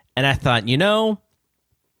MVP, and I thought,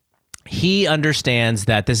 he understands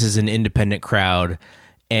that this is an independent crowd,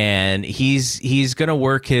 and he's going to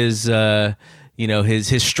work his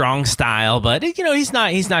his strong style, but he's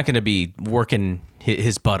not going to be working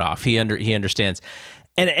his butt off. He understands.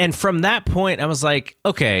 And from that point, I was like,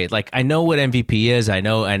 okay, like I know what MVP is. I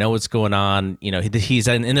know what's going on. He's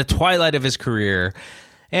in the twilight of his career.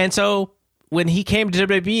 And so when he came to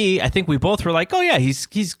WWE, I think we both were like, oh yeah, he's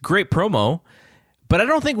great promo. But I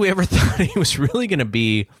don't think we ever thought he was really going to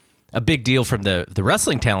be a big deal from the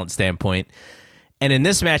wrestling talent standpoint. And in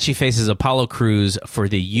this match, he faces Apollo Crews for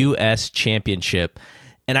the U.S. Championship.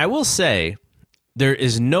 And I will say, there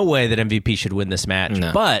is no way that MVP should win this match.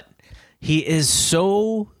 No. But he is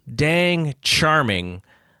so dang charming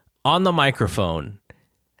on the microphone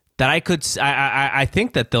that I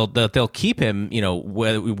think that they'll keep him,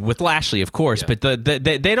 with Lashley, of course, yeah. But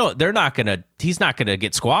he's not gonna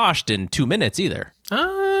get squashed in 2 minutes either.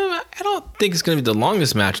 I don't think it's gonna be the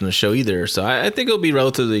longest match on the show either. So I think it'll be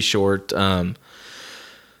relatively short.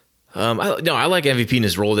 I like MVP in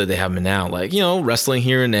his role that they have him in now, wrestling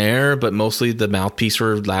here and there, but mostly the mouthpiece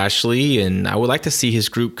for Lashley. And I would like to see his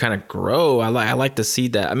group kind of grow. I like to see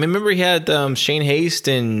that. I mean, remember he had Shane Haste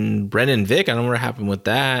and Brendan Vick. I don't know what happened with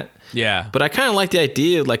that. Yeah, but I kind of like the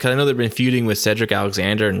idea. Like, I know they've been feuding with Cedric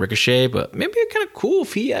Alexander and Ricochet, but maybe it's kind of cool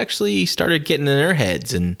if he actually started getting in their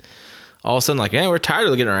heads and all of a sudden, we're tired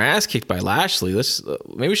of getting our ass kicked by Lashley.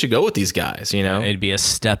 Maybe we should go with these guys, It'd be a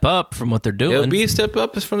step up from what they're doing. It'll be a step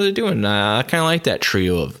up from what they're doing. I kind of like that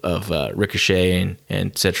trio of Ricochet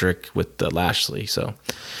and Cedric with Lashley. So,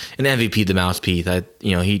 and MVP, the mouthpiece, I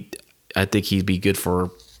think he'd be good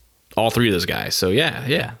for all three of those guys. So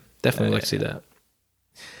yeah, definitely like to see that.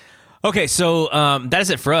 Okay, so that is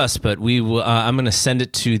it for us, but we will, I'm going to send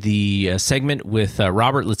it to the segment with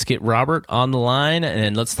Robert. Let's get Robert on the line,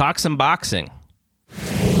 and let's talk some boxing.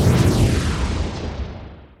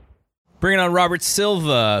 Bringing on Robert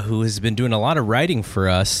Silva, who has been doing a lot of writing for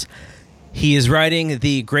us. He is writing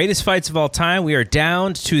the greatest fights of all time. We are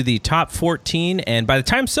down to the top 14, and by the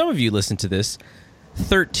time some of you listen to this,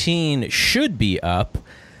 13 should be up.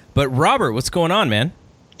 But Robert, what's going on, man?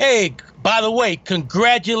 Hey, by the way,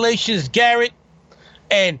 congratulations, Garrett.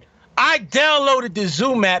 And I downloaded the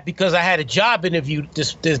Zoom app because I had a job interview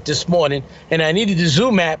this morning, and I needed the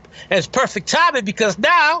Zoom app. And it's perfect timing because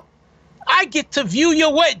now I get to view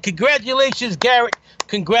your wedding. Congratulations, Garrett.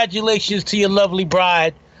 Congratulations to your lovely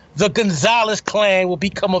bride. The Gonzalez clan will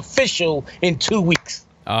become official in 2 weeks.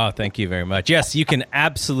 Oh, thank you very much. Yes, you can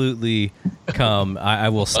absolutely come. I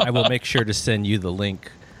will make sure to send you the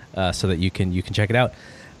link so that you can check it out.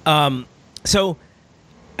 So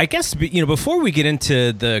I guess, before we get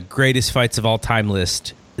into the greatest fights of all time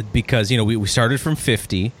list, because, we started from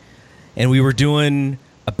 50 and we were doing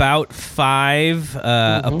about 5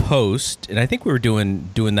 a post, and I think we were doing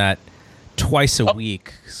that twice a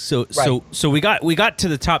week. So we got to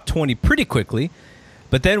the top 20 pretty quickly,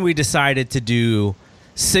 but then we decided to do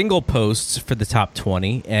single posts for the top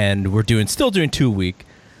 20, and we're still doing 2 a week.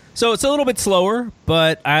 So it's a little bit slower,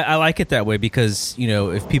 but I like it that way because,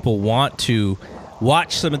 if people want to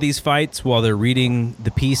watch some of these fights while they're reading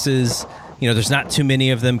the pieces, there's not too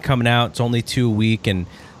many of them coming out. It's only 2 a week. And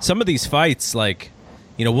some of these fights,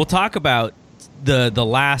 we'll talk about the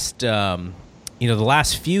last the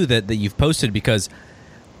last few that you've posted, because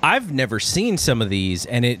I've never seen some of these,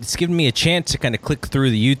 and it's given me a chance to kind of click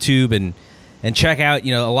through the YouTube and check out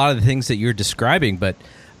a lot of the things that you're describing. But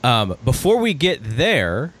before we get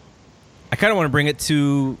there, I kind of want to bring it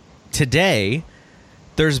to today.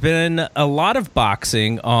 There's been a lot of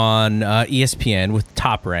boxing on ESPN with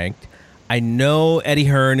Top Ranked. I know Eddie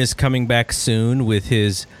Hearn is coming back soon with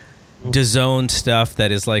his DAZN stuff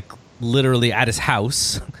that is like literally at his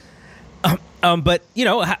house. But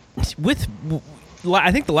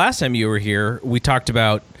I think the last time you were here, we talked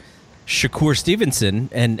about Shakur Stevenson,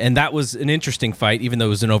 and that was an interesting fight, even though it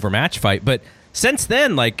was an overmatched fight. But since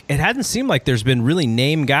then, like, it hasn't seemed like there's been really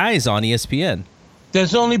named guys on ESPN.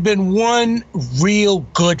 There's only been one real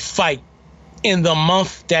good fight in the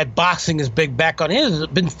month that boxing is big back on. It's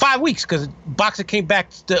been 5 weeks because boxing came back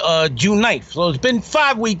to June 9th. So it's been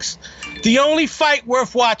 5 weeks. The only fight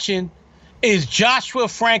worth watching is Joshua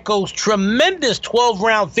Franco's tremendous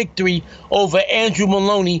 12-round victory over Andrew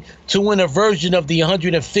Maloney to win a version of the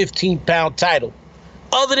 115-pound title.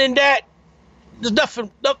 Other than that, there's nothing.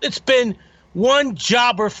 It's been one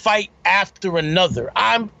jobber fight after another.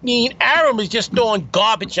 I mean, Arum is just throwing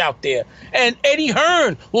garbage out there, and Eddie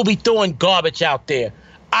Hearn will be throwing garbage out there.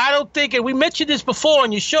 I don't think, and we mentioned this before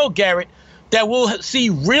on your show, Garrett, that we'll see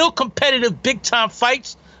real competitive big-time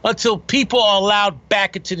fights until people are allowed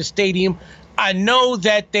back into the stadium. I know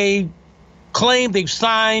that they claim they've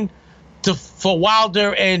signed for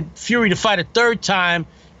Wilder and Fury to fight a third time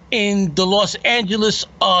in the Los Angeles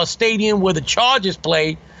stadium where the Chargers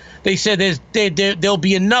play. They said there'll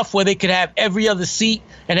be enough where they could have every other seat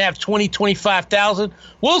and have 25,000.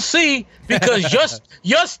 We'll see, because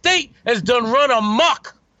your state has done run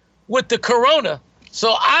amok with the corona.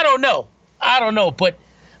 So I don't know. But,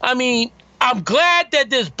 I mean, I'm glad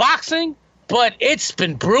that there's boxing, but it's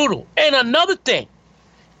been brutal. And another thing,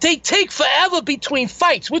 they take forever between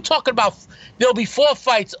fights. We're talking about there'll be 4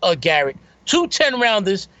 fights, Garrett, 2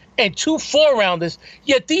 10-rounders and 2 4-rounders,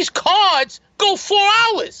 yet these cards go 4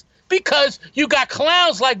 hours. Because you got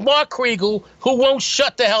clowns like Mark Kriegel who won't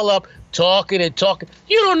shut the hell up, talking and talking.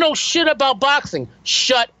 You don't know shit about boxing.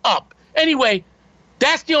 Shut up. Anyway,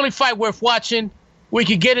 that's the only fight worth watching. We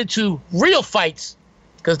could get into real fights,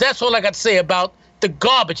 because that's all I got to say about the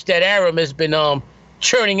garbage that Arum has been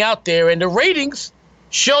churning out there. And the ratings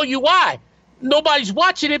show you why. Nobody's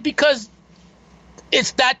watching it because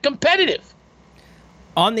it's not competitive.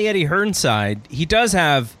 On the Eddie Hearn side, he does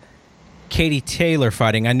have Katie Taylor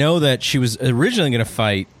fighting. I know that she was originally going to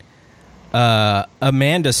fight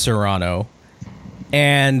Amanda Serrano,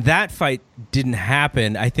 and that fight didn't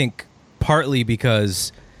happen. I think partly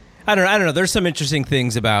because I don't know. There's some interesting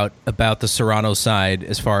things about the Serrano side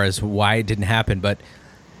as far as why it didn't happen, but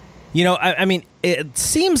I mean, it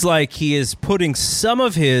seems like he is putting some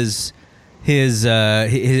of his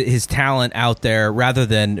talent out there rather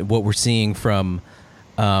than what we're seeing from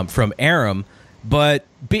Arum. But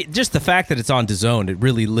just the fact that it's on DAZN, it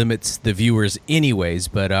really limits the viewers anyways.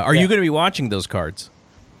 But are you going to be watching those cards?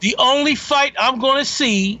 The only fight I'm going to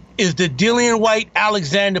see is the Dillian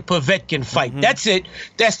White-Alexander Povetkin fight. Mm-hmm. That's it.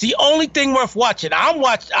 That's the only thing worth watching.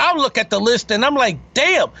 I'll look at the list and I'm like,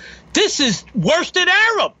 damn, this is worse than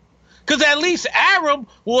Arum. Because at least Arum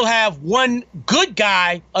will have one good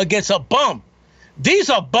guy against a bum. These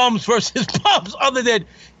are bums versus bums, other than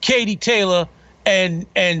Katie Taylor and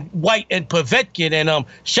White and Povetkin. And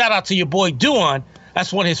shout out to your boy Duan.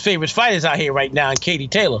 That's one of his favorite fighters out here right now, and Katie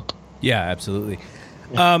Taylor. Yeah, absolutely.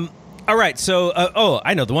 All right, so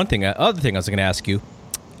I know the other thing I was going to ask you.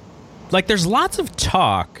 Like, there's lots of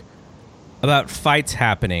talk about fights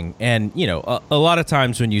happening, and a lot of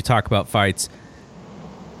times when you talk about fights,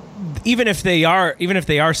 even if they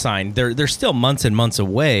are signed, they're still months and months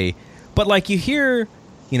away. But like, you hear,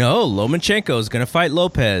 Lomachenko is going to fight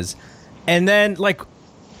Lopez. And then, like,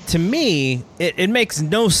 to me, it makes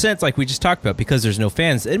no sense, like we just talked about, because there's no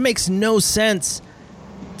fans. It makes no sense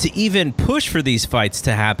to even push for these fights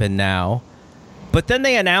to happen now. But then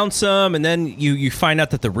they announce them, and then you find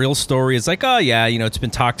out that the real story is like, oh, yeah, it's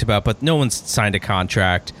been talked about, but no one's signed a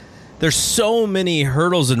contract. There's so many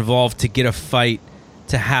hurdles involved to get a fight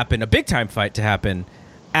to happen, a big-time fight to happen,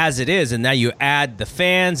 as it is, and now you add the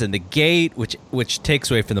fans and the gate, which takes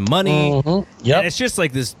away from the money. Mm-hmm. Yep. And it's just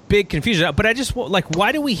like this big confusion. But I just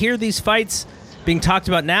why do we hear these fights being talked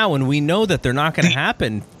about now when we know that they're not going to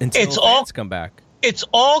happen until the fans come back? It's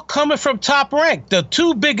all coming from Top Rank. The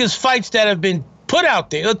 2 biggest fights that have been put out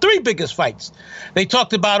there, the 3 biggest fights. They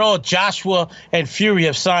talked about Joshua and Fury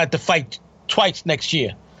have signed to fight twice next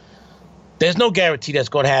year. There's no guarantee that's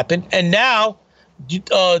going to happen. And now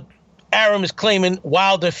Arum is claiming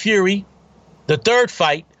Wilder Fury, the third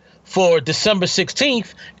fight, for December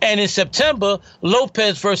 16th. And in September,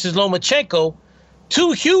 Lopez versus Lomachenko.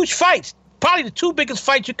 2 huge fights. Probably the 2 biggest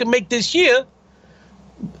fights you can make this year.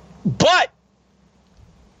 But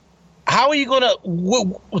how are you going to,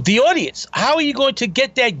 the audience, how are you going to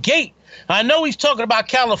get that gate? I know he's talking about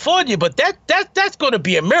California, but that's going to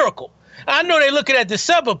be a miracle. I know they're looking at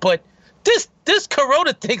December, but this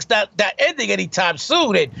corona thing's not ending anytime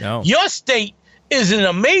soon. And your state is in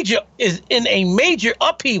a major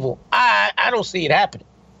upheaval. I don't see it happening.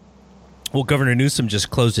 Well, Governor Newsom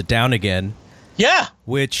just closed it down again. Yeah.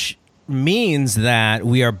 Which means that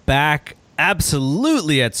we are back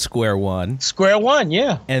absolutely at square one. Square one,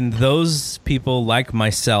 yeah. And those people like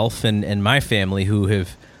myself and my family who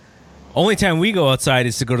have, only time we go outside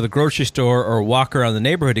is to go to the grocery store or walk around the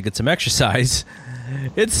neighborhood to get some exercise.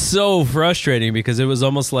 It's so frustrating because it was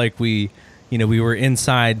almost like we were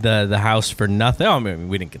inside the house for nothing. I mean,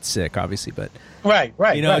 we didn't get sick, obviously, but right.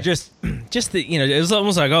 Just the, it was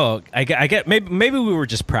almost like, oh, I get maybe we were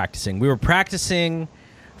just practicing. We were practicing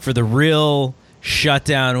for the real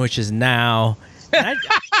shutdown, which is now.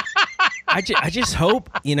 I just hope,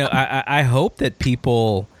 I hope that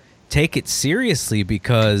people take it seriously,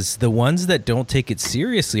 because the ones that don't take it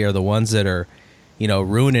seriously are the ones that are,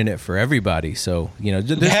 ruining it for everybody. So,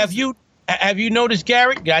 have you noticed,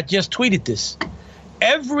 Garrett? I just tweeted this.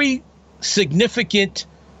 Every significant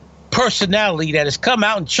personality that has come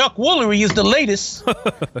out, and Chuck Woolery is the latest,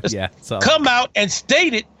 come out and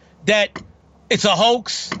stated that it's a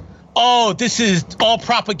hoax. Oh, this is all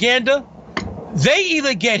propaganda. They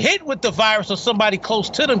either get hit with the virus or somebody close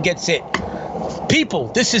to them gets hit. People,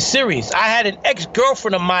 this is serious. I had an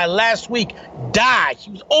ex-girlfriend of mine last week die.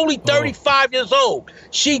 She was only 35 years old.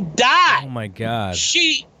 She died. Oh, my God.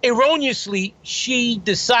 She decided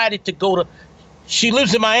to go to, she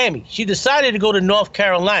lives in Miami. She decided to go to North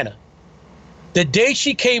Carolina. The day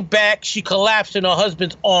she came back, she collapsed in her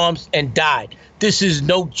husband's arms and died. This is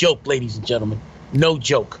no joke, ladies and gentlemen. No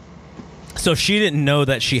joke. So she didn't know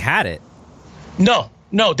that she had it? No,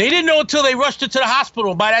 they didn't know until they rushed her to the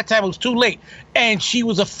hospital. By that time, it was too late. And she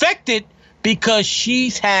was affected because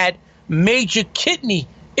she's had major kidney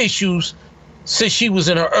issues since she was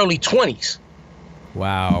in her early 20s.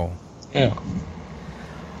 Wow. Yeah.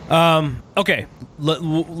 Okay,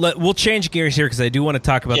 we'll change gears here because I do want to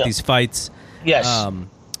talk about these fights. Yes.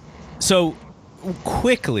 So,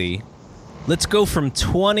 quickly, let's go from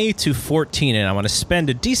 20 to 14, and I want to spend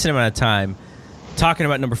a decent amount of time talking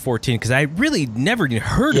about number 14 because I really never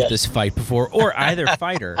heard of this fight before or either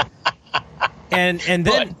fighter. And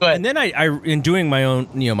then I in doing my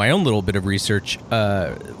own little bit of research,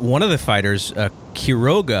 one of the fighters,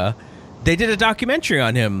 Quiroga, they did a documentary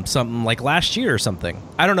on him something like last year or something.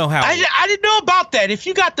 I don't know how. I didn't know about that. If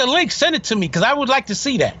you got the link, send it to me because I would like to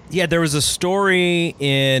see that. Yeah, there was a story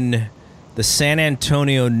in the San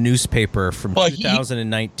Antonio newspaper from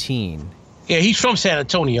 2019. He's from San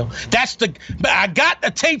Antonio. I got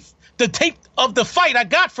the tape of the fight I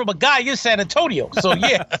got from a guy in San Antonio. So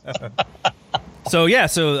yeah.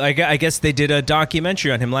 So I guess they did a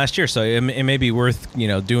documentary on him last year. So it may be worth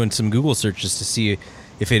doing some Google searches to see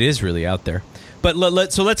if it is really out there. But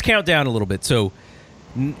let's count down a little bit. So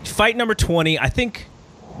fight number 20. I think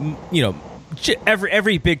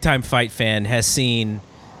every big time fight fan has seen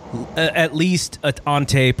at least on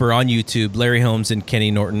tape or on YouTube Larry Holmes and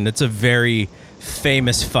Kenny Norton. It's a very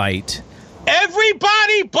famous fight.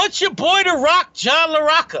 Everybody but your boy The Rock, John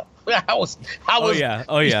LaRocca. Oh yeah.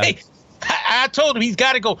 I told him he's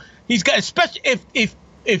got to go. He's got, especially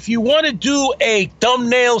if you want to do a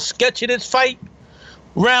thumbnail sketch of this fight,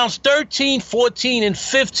 rounds 13, 14, and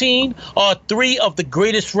 15 are 3 of the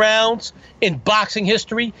greatest rounds in boxing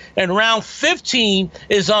history, and round 15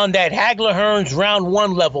 is on that Hagler-Hearns round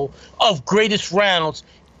 1 level of greatest rounds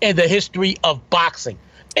in the history of boxing.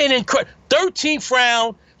 And 13th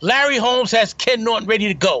round, Larry Holmes has Ken Norton ready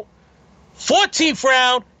to go. 14th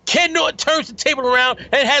round, Ken Norton turns the table around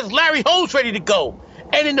and has Larry Holmes ready to go.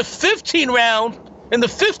 And in the 15th round, in the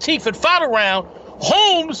 15th and final round,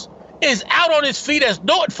 Holmes is out on his feet as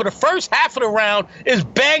Norton for the first half of the round is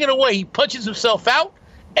banging away. He punches himself out.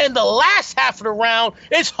 And the last half of the round,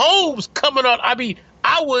 it's Holmes coming on. I mean,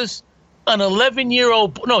 I was an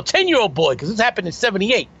 10-year-old boy, because this happened in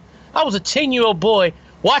 78. I was a 10-year-old boy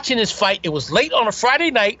watching this fight. It was late on a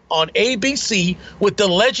Friday night on ABC with the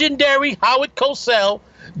legendary Howard Cosell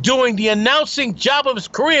doing the announcing job of his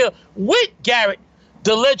career with Garrett,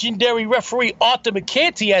 the legendary referee Arthur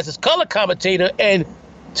McCanty as his color commentator. And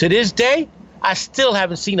to this day, I still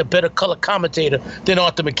haven't seen a better color commentator than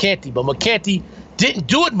Arthur McCanty. But McCanty didn't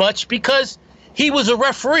do it much because He was a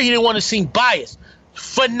referee. He didn't want to seem biased.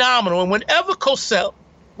 Phenomenal. And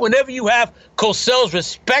whenever you have Cosell's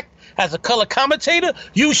respect as a color commentator,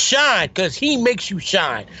 you shine because he makes you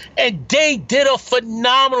shine. And they did a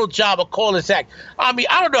phenomenal job of calling this act. I mean,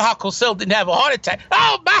 I don't know how Cosell didn't have a heart attack.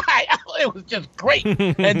 Oh, my! It was just great.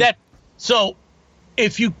 So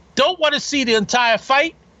if you don't want to see the entire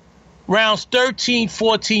fight, rounds 13,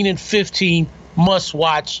 14, and 15 must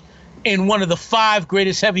watch in one of the 5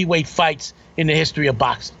 greatest heavyweight fights in the history of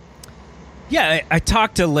boxing. Yeah, I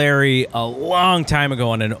talked to Larry a long time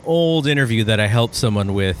ago on an old interview that I helped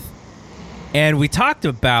someone with, and we talked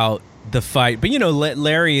about the fight. But,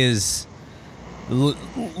 Larry is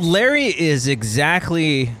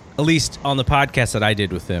exactly, at least on the podcast that I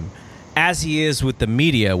did with him, as he is with the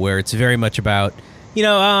media, where it's very much about,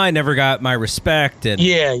 I never got my respect. And,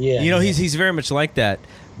 he's very much like that.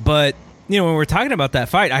 But, when we're talking about that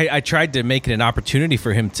fight, I tried to make it an opportunity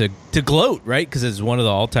for him to gloat, right? Because it's one of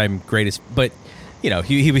the all-time greatest. But,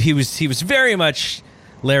 he was very much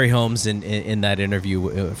Larry Holmes in that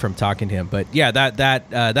interview from talking to him. But, yeah,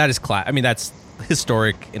 that is that's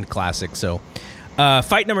historic and classic. So,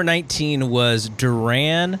 fight number 19 was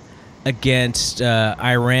Duran against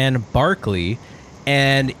Iran Barkley.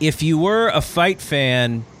 And if you were a fight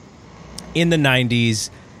fan in the 90s,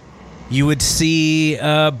 you would see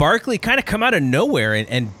Barkley kind of come out of nowhere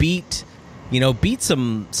and beat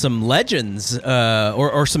some legends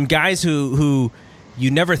or some guys who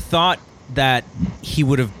you never thought that he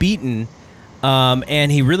would have beaten.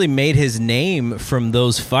 And he really made his name from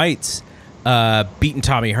those fights, beating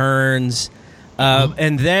Tommy Hearns.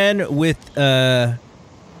 And then with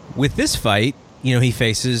this fight, he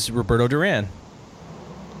faces Roberto Duran.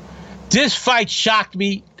 This fight shocked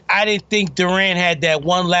me. I didn't think Duran had that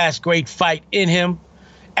one last great fight in him.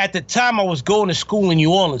 At the time, I was going to school in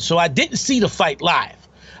New Orleans, so I didn't see the fight live.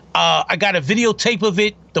 I got a videotape of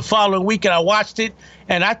it the following week, and I watched it,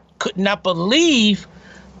 and I could not believe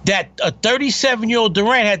that a 37-year-old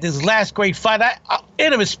Duran had this last great fight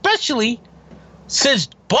in him, especially since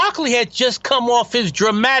Barkley had just come off his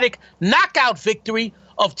dramatic knockout victory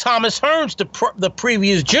of Thomas Hearns the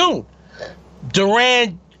previous June.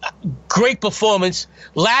 Duran, great performance.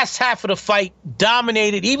 Last half of the fight,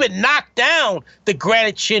 dominated, even knocked down the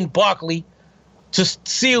granite chin Barkley to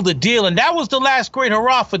seal the deal. And that was the last great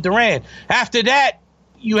hurrah for Duran. After that,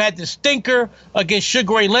 you had the stinker against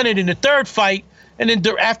Sugar Ray Leonard in the third fight. And then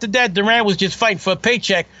after that, Duran was just fighting for a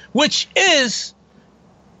paycheck, which is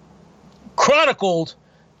chronicled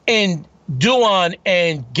in Duan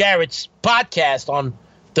and Garrett's podcast on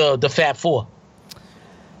the Fab Four.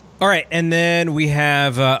 All right, and then we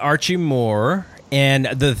have Archie Moore, and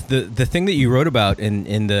the thing that you wrote about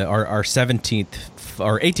in our 17th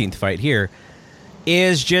or 18th fight here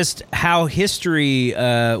is just how history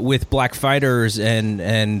with black fighters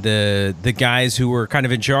and the guys who were kind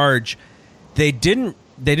of in charge, they didn't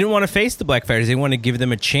want to face the black fighters. They wanted to give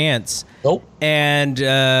them a chance. Nope. And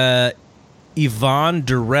Yvonne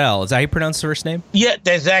Durrell, is that how you pronounce the first name? Yeah,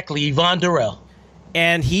 exactly, Yvonne Durrell.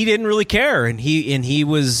 And he didn't really care, and he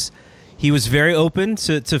was very open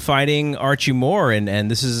to fighting Archie Moore, and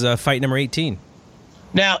this is fight number 18.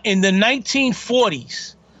 Now, in the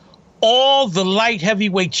 1940s, all the light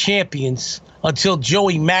heavyweight champions until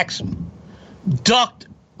Joey Maxim ducked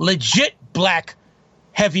legit black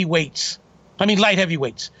heavyweights. I mean, light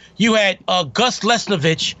heavyweights. You had Gus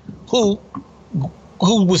Lesnovich, who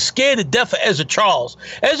was scared to death of Ezra Charles.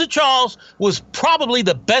 Ezra Charles was probably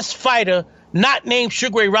the best fighter not named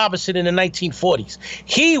Sugar Ray Robinson in the 1940s.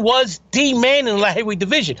 He was the man in the light heavyweight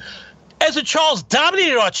division. Ezra Charles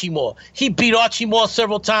dominated Archie Moore. He beat Archie Moore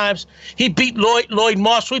several times. He beat Lloyd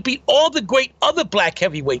Marshall. He beat all the great other black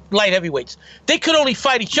light heavyweights. They could only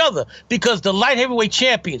fight each other because the light heavyweight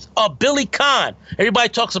champions, Billy Conn, everybody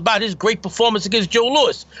talks about his great performance against Joe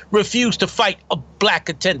Louis, refused to fight black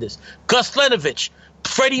contenders. Gus Lenovich,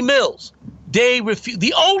 Freddie Mills, they refused.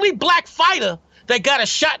 The only black fighter that got a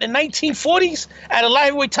shot in the 1940s at a light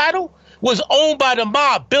heavyweight title was owned by the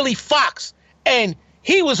mob, Billy Fox. And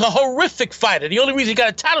he was a horrific fighter. The only reason he got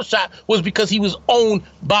a title shot was because he was owned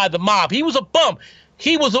by the mob. He was a bum.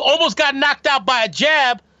 He almost got knocked out by a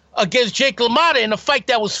jab against Jake LaMotta in a fight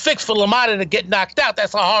that was fixed for LaMotta to get knocked out.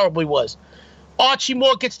 That's how horrible he was. Archie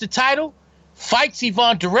Moore gets the title, fights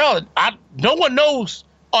Yvonne Durrell. No one knows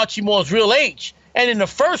Archie Moore's real age. And in the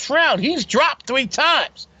first round, he's dropped 3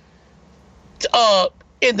 times.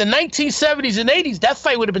 In the 1970s and 80s, that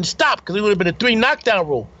fight would have been stopped because it would have been a 3 knockdown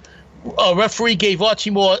rule. A referee gave Archie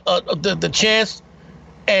Moore the chance,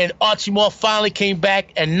 and Archie Moore finally came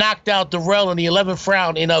back and knocked out Durrell in the 11th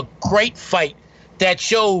round in a great fight that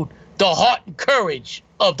showed the heart and courage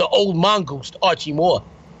of the old mongoose, Archie Moore.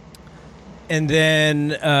 And then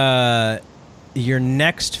your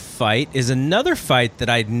next fight is another fight that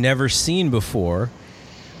I'd never seen before.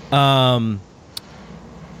 Danny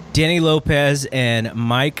Lopez and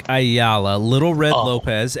Mike Ayala, Little Red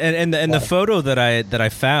Lopez, and the photo that I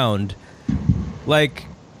found, like,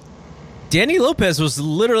 Danny Lopez was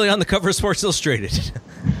literally on the cover of Sports Illustrated.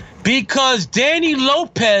 Because Danny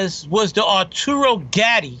Lopez was the Arturo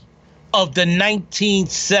Gatti of the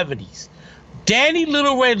 1970s. Danny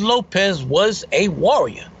Little Red Lopez was a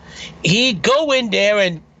warrior. He'd go in there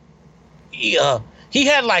and he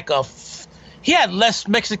had less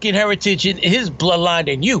Mexican heritage in his bloodline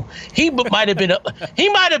than you. He might have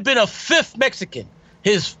been a fifth Mexican.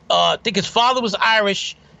 I think his father was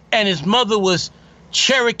Irish and his mother was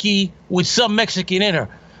Cherokee with some Mexican in her.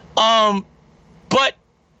 But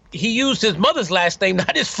he used his mother's last name,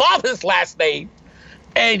 not his father's last name.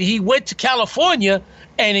 And he went to California,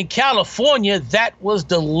 and in California, that was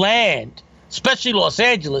the land, especially Los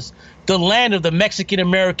Angeles, the land of the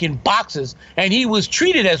Mexican-American boxers, and he was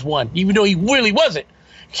treated as one, even though he really wasn't.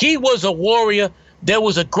 He was a warrior. There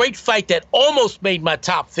was a great fight that almost made my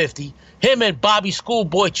top 50, him and Bobby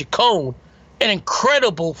Schoolboy Chacon, an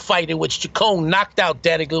incredible fight in which Chacon knocked out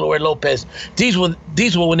Danny Little Red Lopez. These were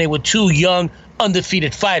when they were two young,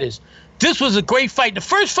 undefeated fighters. This was a great fight. The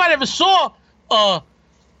first fight I ever saw,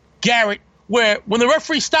 Garrett, where when the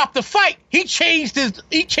referee stopped the fight, he changed his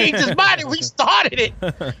mind and restarted it.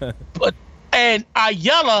 And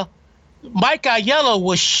Mike Ayala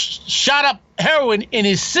was shot up heroin in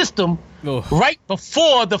his system right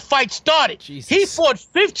before the fight started. Jesus. He fought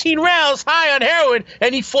 15 rounds high on heroin,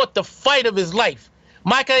 and he fought the fight of his life.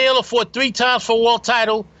 Mike Ayala fought 3 times for a world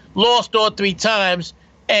title, lost all 3 times,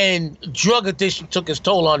 and drug addiction took its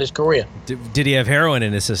toll on his career. Did he have heroin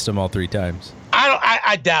in his system all 3 times?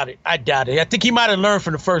 I doubt it. I think he might have learned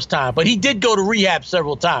from the first time, but he did go to rehab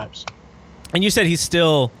several times. And you said he's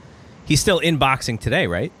still in boxing today,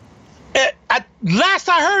 right? Last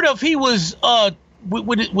I heard of, he was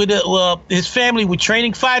with his family with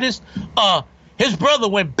training fighters. His brother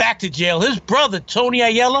went back to jail. His brother, Tony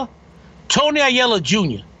Ayala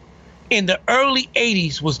Jr., in the early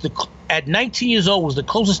 80s at 19 years old was the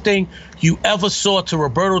closest thing you ever saw to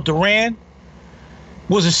Roberto Duran.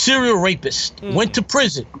 Was a serial rapist, went to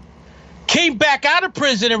prison, came back out of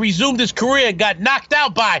prison and resumed his career and got knocked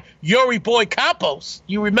out by Yuri Boy Campos.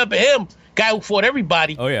 You remember him, guy who fought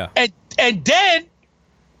everybody. Oh, yeah. And then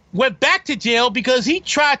went back to jail because he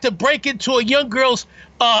tried to break into a young girl's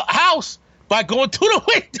house by going through the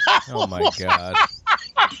window. Oh, my God.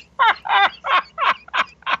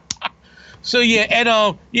 So,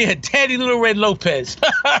 Danny Little Red Lopez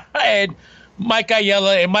and Mike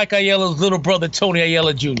Ayala and Mike Ayala's little brother, Tony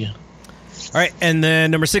Ayala Jr. All right, and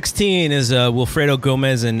then number 16 is Wilfredo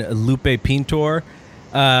Gomez and Lupe Pintor,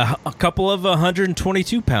 a couple of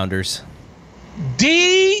 122-pounders.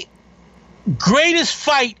 The greatest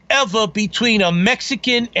fight ever between a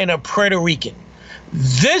Mexican and a Puerto Rican.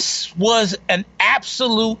 This was an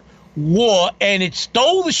absolute war, and it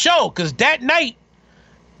stole the show because that night,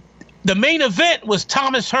 the main event was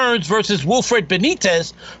Thomas Hearns versus Wilfred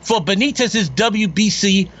Benitez for Benitez's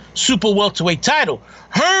WBC super welterweight title.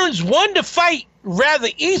 Hearns won the fight rather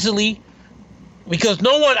easily because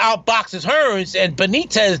no one outboxes Hearns, and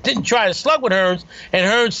Benitez didn't try to slug with Hearns, and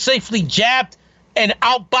Hearns safely jabbed and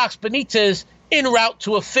outboxed Benitez en route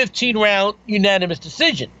to a 15-round unanimous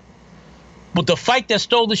decision. But the fight that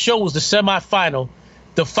stole the show was the semifinal,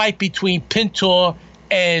 the fight between Pintor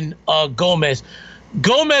and Gomez.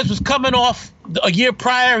 Gomez was coming off a year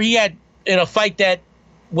prior. He had, in a fight that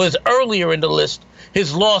was earlier in the list,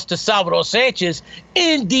 his loss to Salvador Sanchez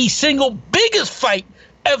in the single biggest fight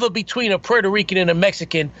ever between a Puerto Rican and a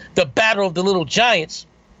Mexican, the Battle of the Little Giants.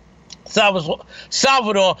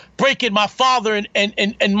 Salvador breaking my father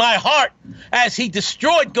and my heart as he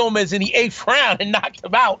destroyed Gomez in the 8th round and knocked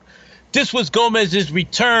him out. This was Gomez's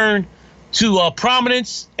return to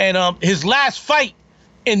prominence and his last fight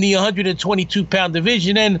in the 122-pound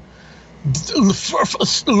division. And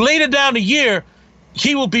later down the year,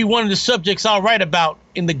 he will be one of the subjects I'll write about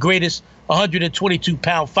in the greatest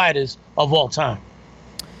 122-pound fighters of all time.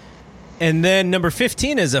 And then number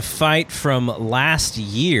 15 is a fight from last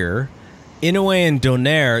year, Inoue and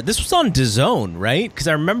Donaire. This was on DAZN, right? Because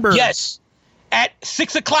I remember... Yes, at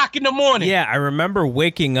 6 o'clock in the morning. Yeah, I remember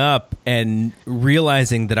waking up and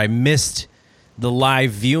realizing that I missed the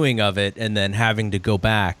live viewing of it and then having to go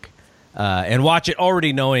back and watch it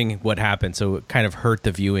already knowing what happened, so it kind of hurt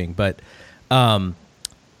the viewing. But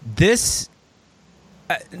this...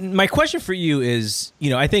 my question for you is,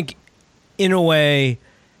 I think Inoue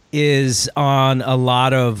is on a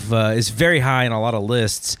lot of is very high on a lot of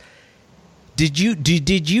lists. Did you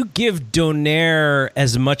give Donaire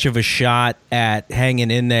as much of a shot at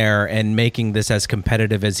hanging in there and making this as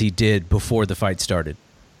competitive as he did before the fight started?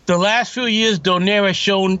 The last few years, Donaire has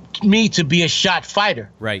shown me to be a shot fighter.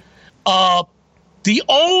 Right. The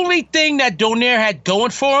only thing that Donaire had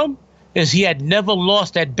going for him is he had never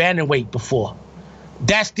lost at bantamweight before.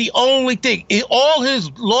 That's the only thing. All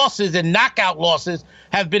his losses and knockout losses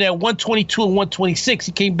have been at 122 and 126.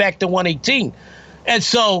 He came back to 118. And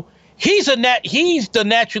so he's the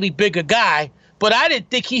naturally bigger guy, but I didn't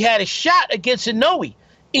think he had a shot against Inoue.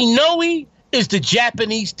 Inoue is the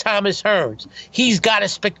Japanese Thomas Hearns. He's got a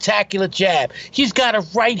spectacular jab. He's got a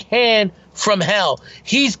right hand from hell.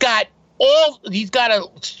 He's got a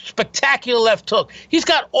spectacular left hook. He's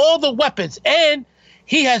got all the weapons, and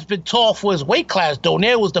he has been tall for his weight class.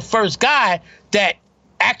 Donaire was the first guy that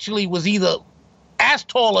actually was either as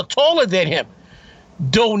tall or taller than him.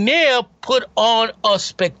 Donaire put on a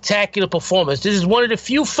spectacular performance. This is one of the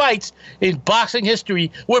few fights in boxing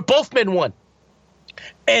history where both men won.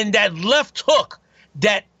 And that left hook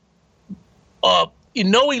that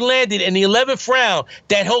Inoue landed in the 11th round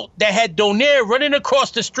that had Donaire running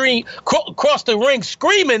across the ring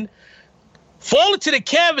screaming, falling to the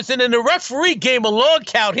canvas, and then the referee gave him a long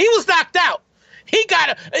count. He was knocked out. He got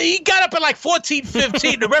up at like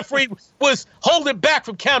 14-15. The referee was holding back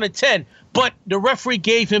from counting 10, but the referee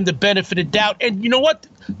gave him the benefit of doubt. And you know what?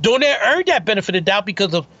 Donaire earned that benefit of doubt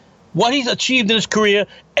because of what he's achieved in his career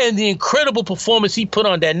and the incredible performance he put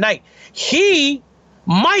on that night. He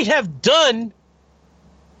might have done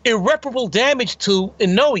irreparable damage to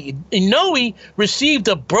Inoue. Inoue received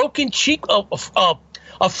a broken cheek,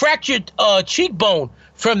 a fractured cheekbone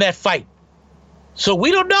from that fight. So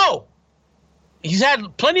we don't know. He's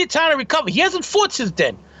had plenty of time to recover. He hasn't fought since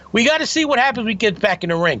then. We got to see what happens when he gets back in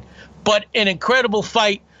the ring. But an incredible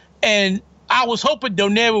fight, and I was hoping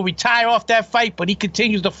Donaire would retire off that fight, but he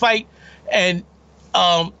continues to fight, and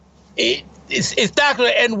it's not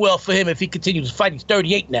going to end well for him if he continues to fight. He's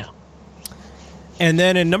 38 now. And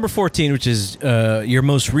then in number 14, which is your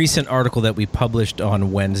most recent article that we published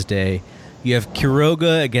on Wednesday, you have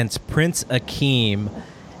Quiroga against Prince Akeem.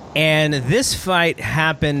 And this fight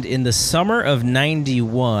happened in the summer of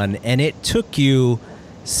 91, and it took you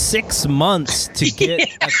 6 months to get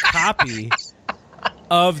a copy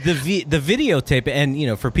of the videotape.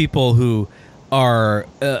 And, for people who are,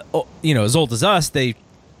 as old as us, they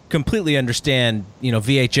completely understand,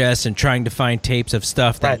 VHS and trying to find tapes of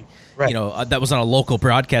stuff that, right. That was on a local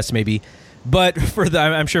broadcast maybe. But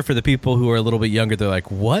I'm sure for the people who are a little bit younger, they're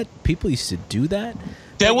like, what? People used to do that?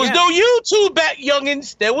 There was no YouTube back,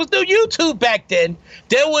 youngins. There was no YouTube back then.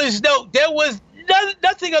 There was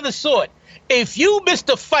nothing of the sort. If you missed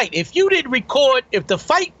a fight, if you didn't record, if the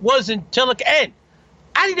fight wasn't till the end,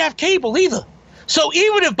 I didn't have cable either. So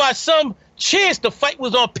even if by some chance the fight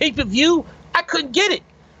was on pay-per-view, I couldn't get it.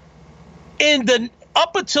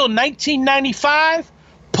 Up until 1995,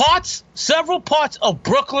 several parts of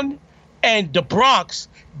Brooklyn and the Bronx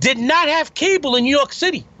did not have cable in New York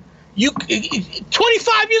City.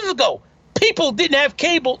 25 years ago, people didn't have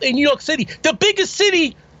cable in New York City. The biggest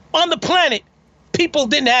city on the planet, people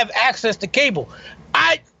didn't have access to cable.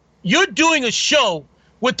 You're doing a show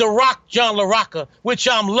with The Rock, John LaRocca, which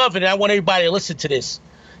I'm loving, and I want everybody to listen to this.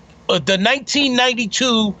 The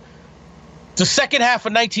 1992, the second half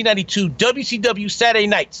of 1992, WCW Saturday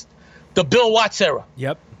nights, the Bill Watts era.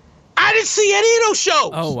 Yep. I didn't see any of those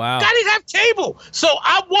shows. Oh, wow. I didn't have cable. So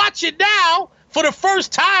I'm watching now for the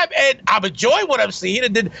first time, and I'm enjoying what I'm seeing,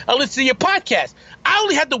 and then I listen to your podcast. I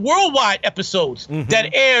only had the worldwide episodes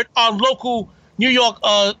that aired on local New York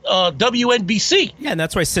WNBC. Yeah, and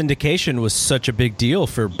that's why syndication was such a big deal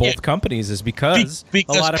for both companies, is because a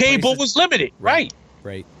lot of cable was limited. Right.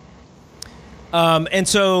 And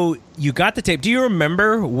so you got the tape. Do you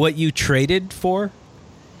remember what you traded for?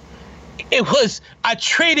 I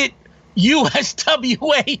traded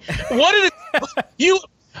USWA.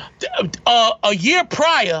 A year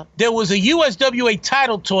prior, there was a USWA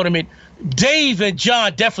title tournament. Dave and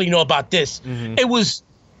John definitely know about this. It was,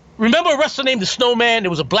 remember a wrestler named the Snowman? There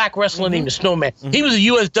was a black wrestler named the Snowman. He was a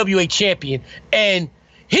USWA champion, and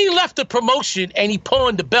he left the promotion and he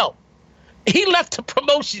pawned the belt.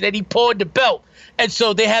 And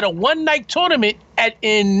so they had a one-night tournament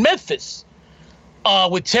in Memphis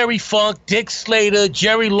with Terry Funk, Dick Slater,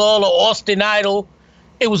 Jerry Lawler, Austin Idol.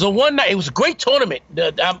 It was a one-night. It was a great tournament.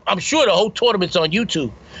 I'm sure the whole tournament's on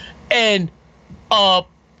YouTube. And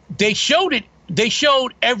they showed it. They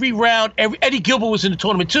showed every round. Eddie Gilbert was in the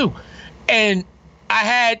tournament too. And I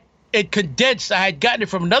had it condensed. I had gotten it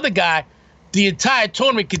from another guy the entire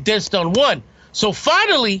tournament condensed on one. So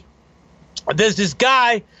finally, there's this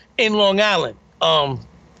guy in Long Island.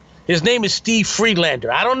 His name is Steve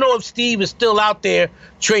Freelander. I don't know if Steve is still out there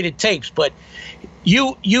trading tapes, but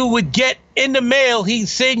you would get in the mail, he'd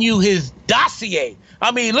send you his dossier.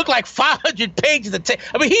 I mean, it looked like 500 pages of tape.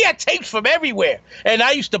 I mean, he had tapes from everywhere. And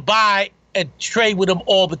I used to buy and trade with him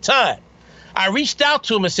all the time. I reached out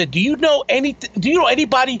to him and said, do you know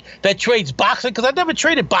anybody that trades boxing? Because I never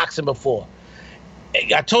traded boxing before.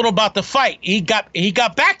 I told him about the fight. He got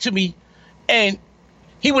back to me, and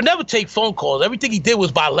he would never take phone calls. Everything he did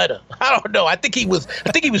was by letter. I don't know. I think he was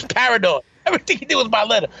paranoid. Everything he did was by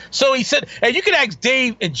letter. So he said, and you can ask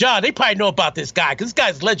Dave and John, they probably know about this guy because this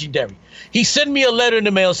guy's legendary. He sent me a letter in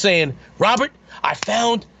the mail saying, Robert, I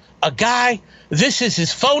found a guy. This is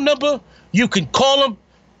his phone number. You can call him.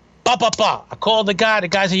 Ba, ba, ba. I called the guy. The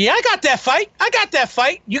guy said, yeah, I got that fight.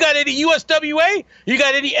 You got any USWA? You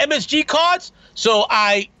got any MSG cards? So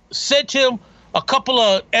I sent him a couple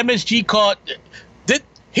of MSG cards.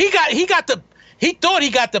 He thought he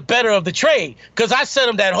got the better of the trade because I sent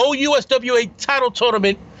him that whole USWA title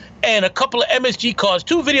tournament and a couple of MSG cards,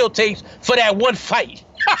 2 videotapes for that one fight.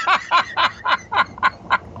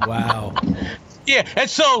 Wow. Yeah, and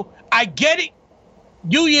so I get it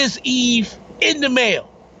New Year's Eve in the mail.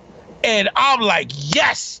 And I'm like,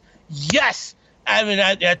 yes. I mean,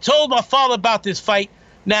 I told my father about this fight.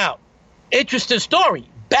 Now, interesting story.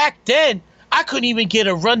 Back then, I couldn't even get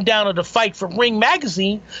a rundown of the fight from Ring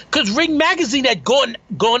Magazine because Ring Magazine had gone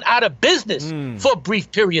out of business for a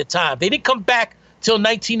brief period of time. They didn't come back till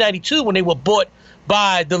 1992 when they were bought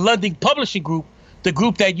by the London Publishing Group, the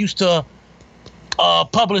group that used to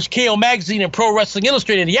publish KO Magazine and Pro Wrestling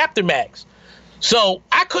Illustrated, the Aftermags. So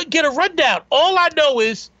I couldn't get a rundown. All I know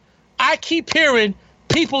is I keep hearing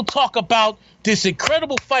people talk about this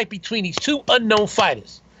incredible fight between these two unknown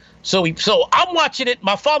fighters. So I'm watching it.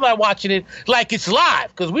 My father and I watching it like it's live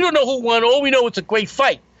because we don't know who won. All we know it's a great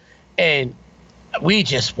fight. And we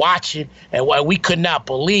just watching, and we could not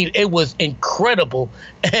believe it was incredible.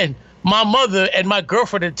 And my mother and my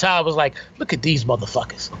girlfriend at the time was like, look at these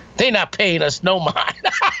motherfuckers. They not paying us no mind.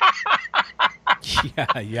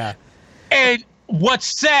 Yeah. And what's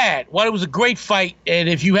sad, while it was a great fight, and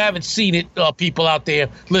if you haven't seen it, people out there,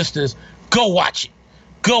 listeners, go watch it.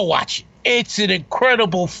 It's an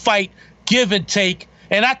incredible fight, give and take.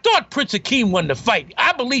 And I thought Prince Akeem won the fight.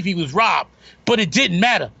 I believe he was robbed, but it didn't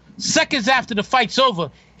matter. Seconds after the fight's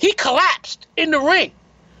over, he collapsed in the ring.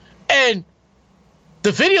 And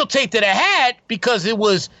the videotape that I had, because it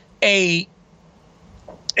was a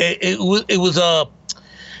 2-hour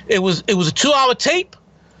tape,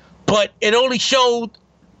 but it only showed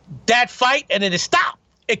that fight and then it stopped.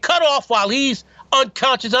 It cut off while he's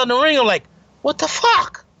unconscious on the ring. I'm like, what the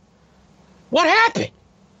fuck? What happened?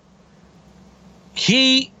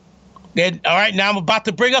 All right, now I'm about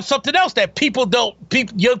to bring up something else that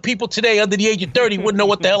young people today under the age of 30 wouldn't know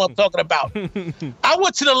what the hell I'm talking about. I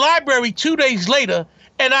went to the library 2 days later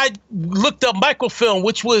and I looked up microfilm,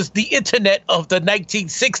 which was the internet of the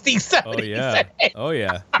 1960s, 70s. Oh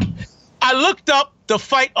yeah. I looked up the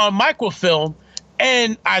fight on microfilm,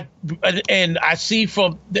 and I see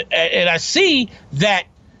that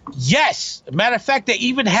yes, matter of fact, they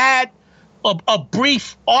even had a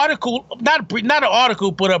brief article, not an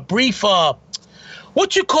article, but a brief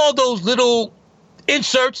what you call those little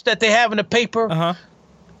inserts that they have in the paper. Uh-huh.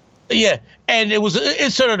 Yeah, and it was an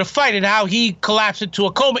insert of the fight and how he collapsed into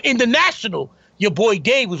a coma in the National. Your boy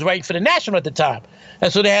Dave was writing for the National at the time,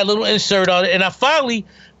 and so they had a little insert on it. And I finally,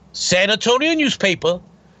 San Antonio newspaper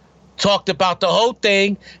talked about the whole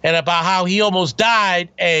thing and about how he almost died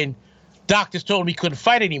and doctors told him he couldn't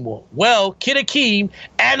fight anymore. Well, Kid Akeem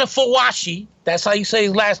Anafawashi, that's how you say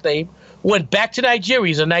his last name, went back to Nigeria.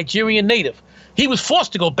 He's a Nigerian native. He was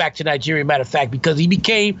forced to go back to Nigeria, matter of fact, because he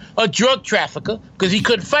became a drug trafficker because he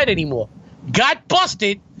couldn't fight anymore. Got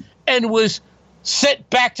busted and was sent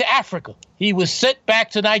back to Africa. He was sent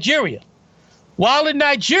back to Nigeria. While in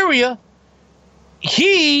Nigeria,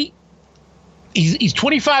 he's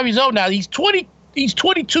 25 years old now. He's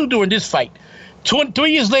 22 during this fight.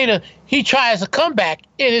 3 years later, he tries a comeback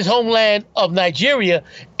in his homeland of Nigeria,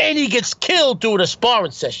 and he gets killed during a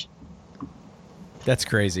sparring session. That's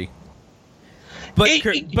crazy. But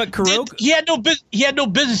Kuroga, he had no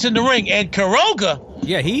business in the ring, and Kuroga,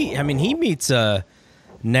 yeah, he meets a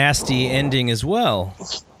nasty ending as well.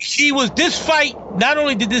 This fight, not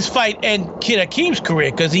only did this fight end Kid Akeem's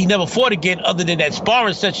career because he never fought again other than that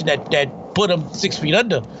sparring session that put him 6 feet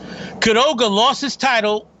under. Kuroga lost his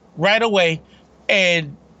title right away,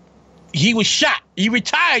 and he was shot. He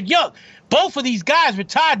retired young. Both of these guys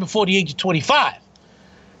retired before the age of 25.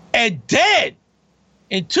 And then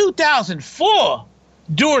in 2004,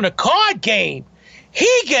 during a card game,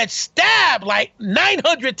 he gets stabbed like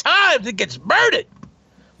 900 times and gets murdered.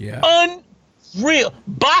 Yeah. Unreal.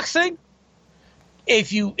 Boxing,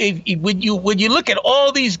 when you look at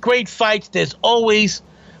all these great fights, there's always,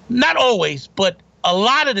 not always, but a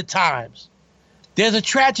lot of the times, there's a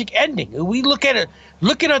tragic ending. We look at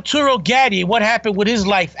Arturo Gatti and what happened with his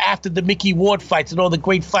life after the Mickey Ward fights and all the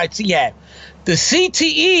great fights he had. The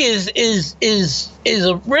CTE is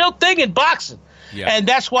a real thing in boxing. Yeah. And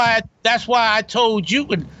that's why I told you,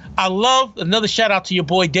 and I love, another shout out to your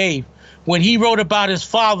boy Dave, when he wrote about his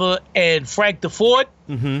father and Frank DeFord,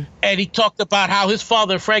 and he talked about how his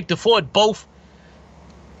father and Frank DeFord both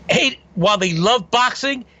while they loved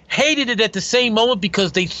boxing, hated it at the same moment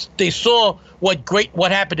because they saw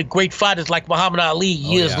what happened to great fighters like Muhammad Ali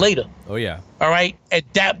years later. Oh yeah. All right, and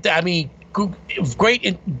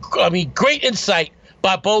great insight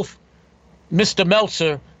by both Mr.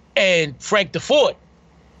 Meltzer and Frank DeFord.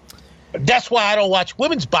 That's why I don't watch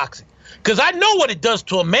women's boxing, because I know what it does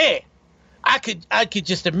to a man. I could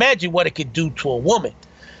just imagine what it could do to a woman.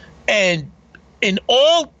 And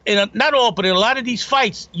not all, but in a lot of these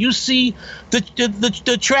fights, you see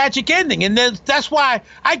the tragic ending, and then that's why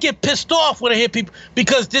I get pissed off when I hear people,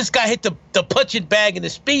 because this guy hit the punching bag and the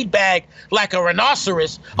speed bag like a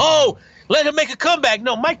rhinoceros. Oh, let him make a comeback.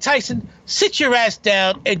 No, Mike Tyson, sit your ass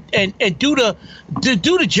down and do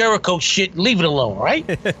the Jericho shit and leave it alone,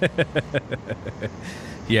 right?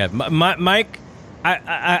 Yeah, Mike,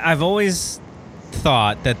 I've always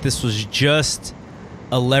thought that this was just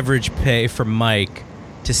a leverage pay for Mike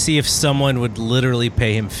to see if someone would literally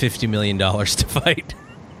pay him $50 million to fight.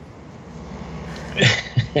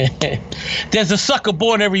 There's a sucker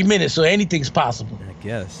born every minute, so anything's possible. I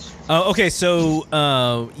guess. Okay,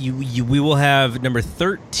 so we will have number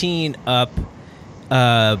 13 up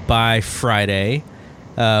by Friday,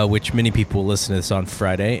 which many people will listen to this on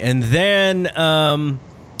Friday, and then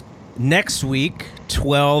next week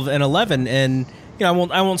 12 and 11, and I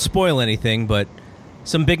won't spoil anything, but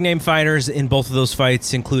some big name fighters in both of those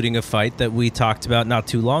fights, including a fight that we talked about not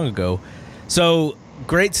too long ago. So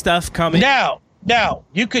great stuff coming. Now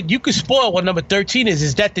you could spoil what number 13 is.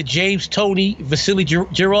 Is that the James Toney Vasily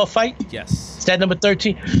Girov fight? Yes. Is that number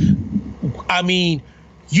 13? I mean,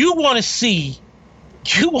 you want to see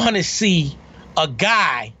a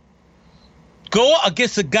guy go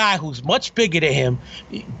against a guy who's much bigger than him,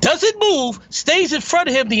 doesn't move, stays in front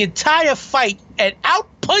of him the entire fight, and out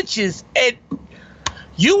punches. And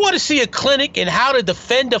you want to see a clinic in how to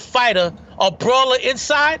defend a fighter, a brawler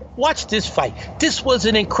inside? Watch this fight. This was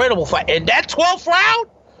an incredible fight. And that 12th round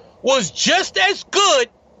was just as good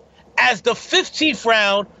as the 15th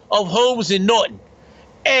round of Holmes and Norton.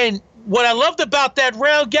 And what I loved about that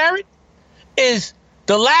round, Garrett, is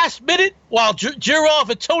the last minute, while Girov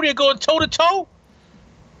and Tony are going toe-to-toe,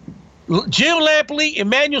 Jim Lampley,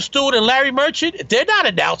 Emmanuel Stewart, and Larry Merchant, they're not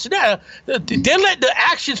announcing that. They're letting the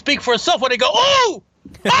action speak for itself when they go, oh!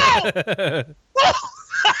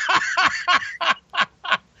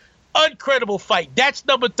 Incredible fight. That's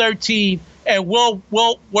number 13 and well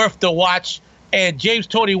worth the watch. And James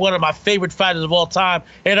Toney, one of my favorite fighters of all time.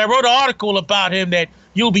 And I wrote an article about him that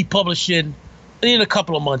you'll be publishing in a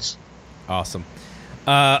couple of months. Awesome.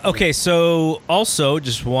 Okay, so also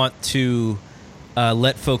just want to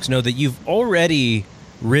let folks know that you've already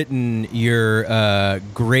written your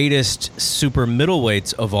greatest super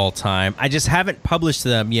middleweights of all time. I just haven't published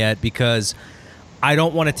them yet because I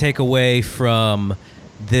don't want to take away from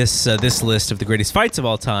this list of the greatest fights of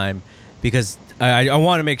all time, because I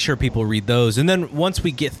want to make sure people read those. And then once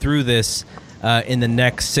we get through this in the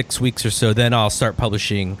next 6 weeks or so, then I'll start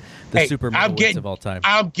publishing the super middleweights of all time.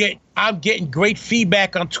 I'm getting great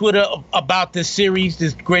feedback on Twitter about this series,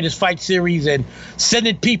 this greatest fight series, and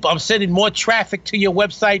I'm sending more traffic to your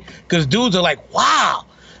website because dudes are like, wow,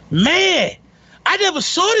 man, I never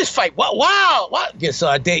saw this fight. Wow. Yes,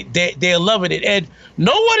 they're loving it. And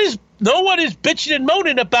no one is bitching and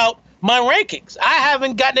moaning about my rankings. I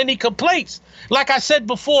haven't gotten any complaints. Like I said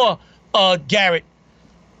before, Garrett,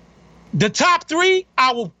 the top three,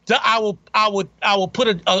 I will put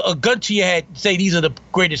a gun to your head and say these are the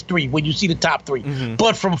greatest three when you see the top three. Mm-hmm.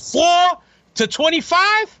 But from 4 to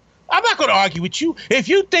 25, I'm not going to argue with you. If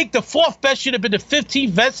you think the fourth best should have been the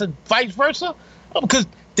 15th best and vice versa, because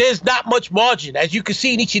there's not much margin. As you can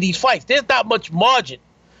see in each of these fights, there's not much margin.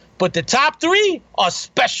 But the top three are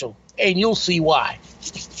special, and you'll see why.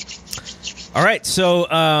 All right,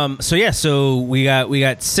 so we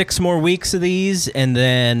got 6 more weeks of these, and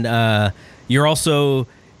then you're also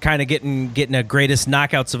kind of getting a greatest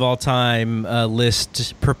knockouts of all time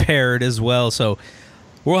list prepared as well. So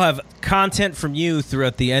We'll have content from you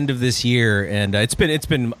throughout the end of this year, and it's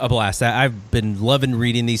been a blast. I've been loving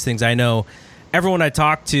reading these things. I know everyone I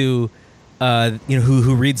talk to,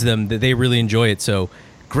 who reads them, that they really enjoy it. So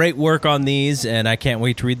great work on these, and I can't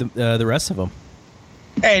wait to read the rest of them.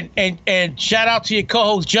 And shout out to your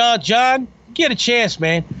co-host John. John, get a chance,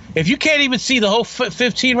 man. If you can't even see the whole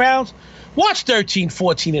 15 rounds, watch 13,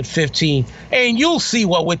 14, and 15, and you'll see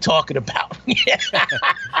what we're talking about.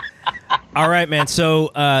 All right, man. So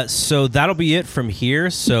that'll be it from here.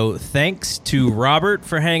 So thanks to Robert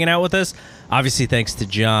for hanging out with us. Obviously, thanks to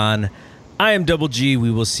John. I am Double G.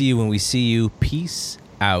 We will see you when we see you. Peace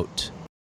out.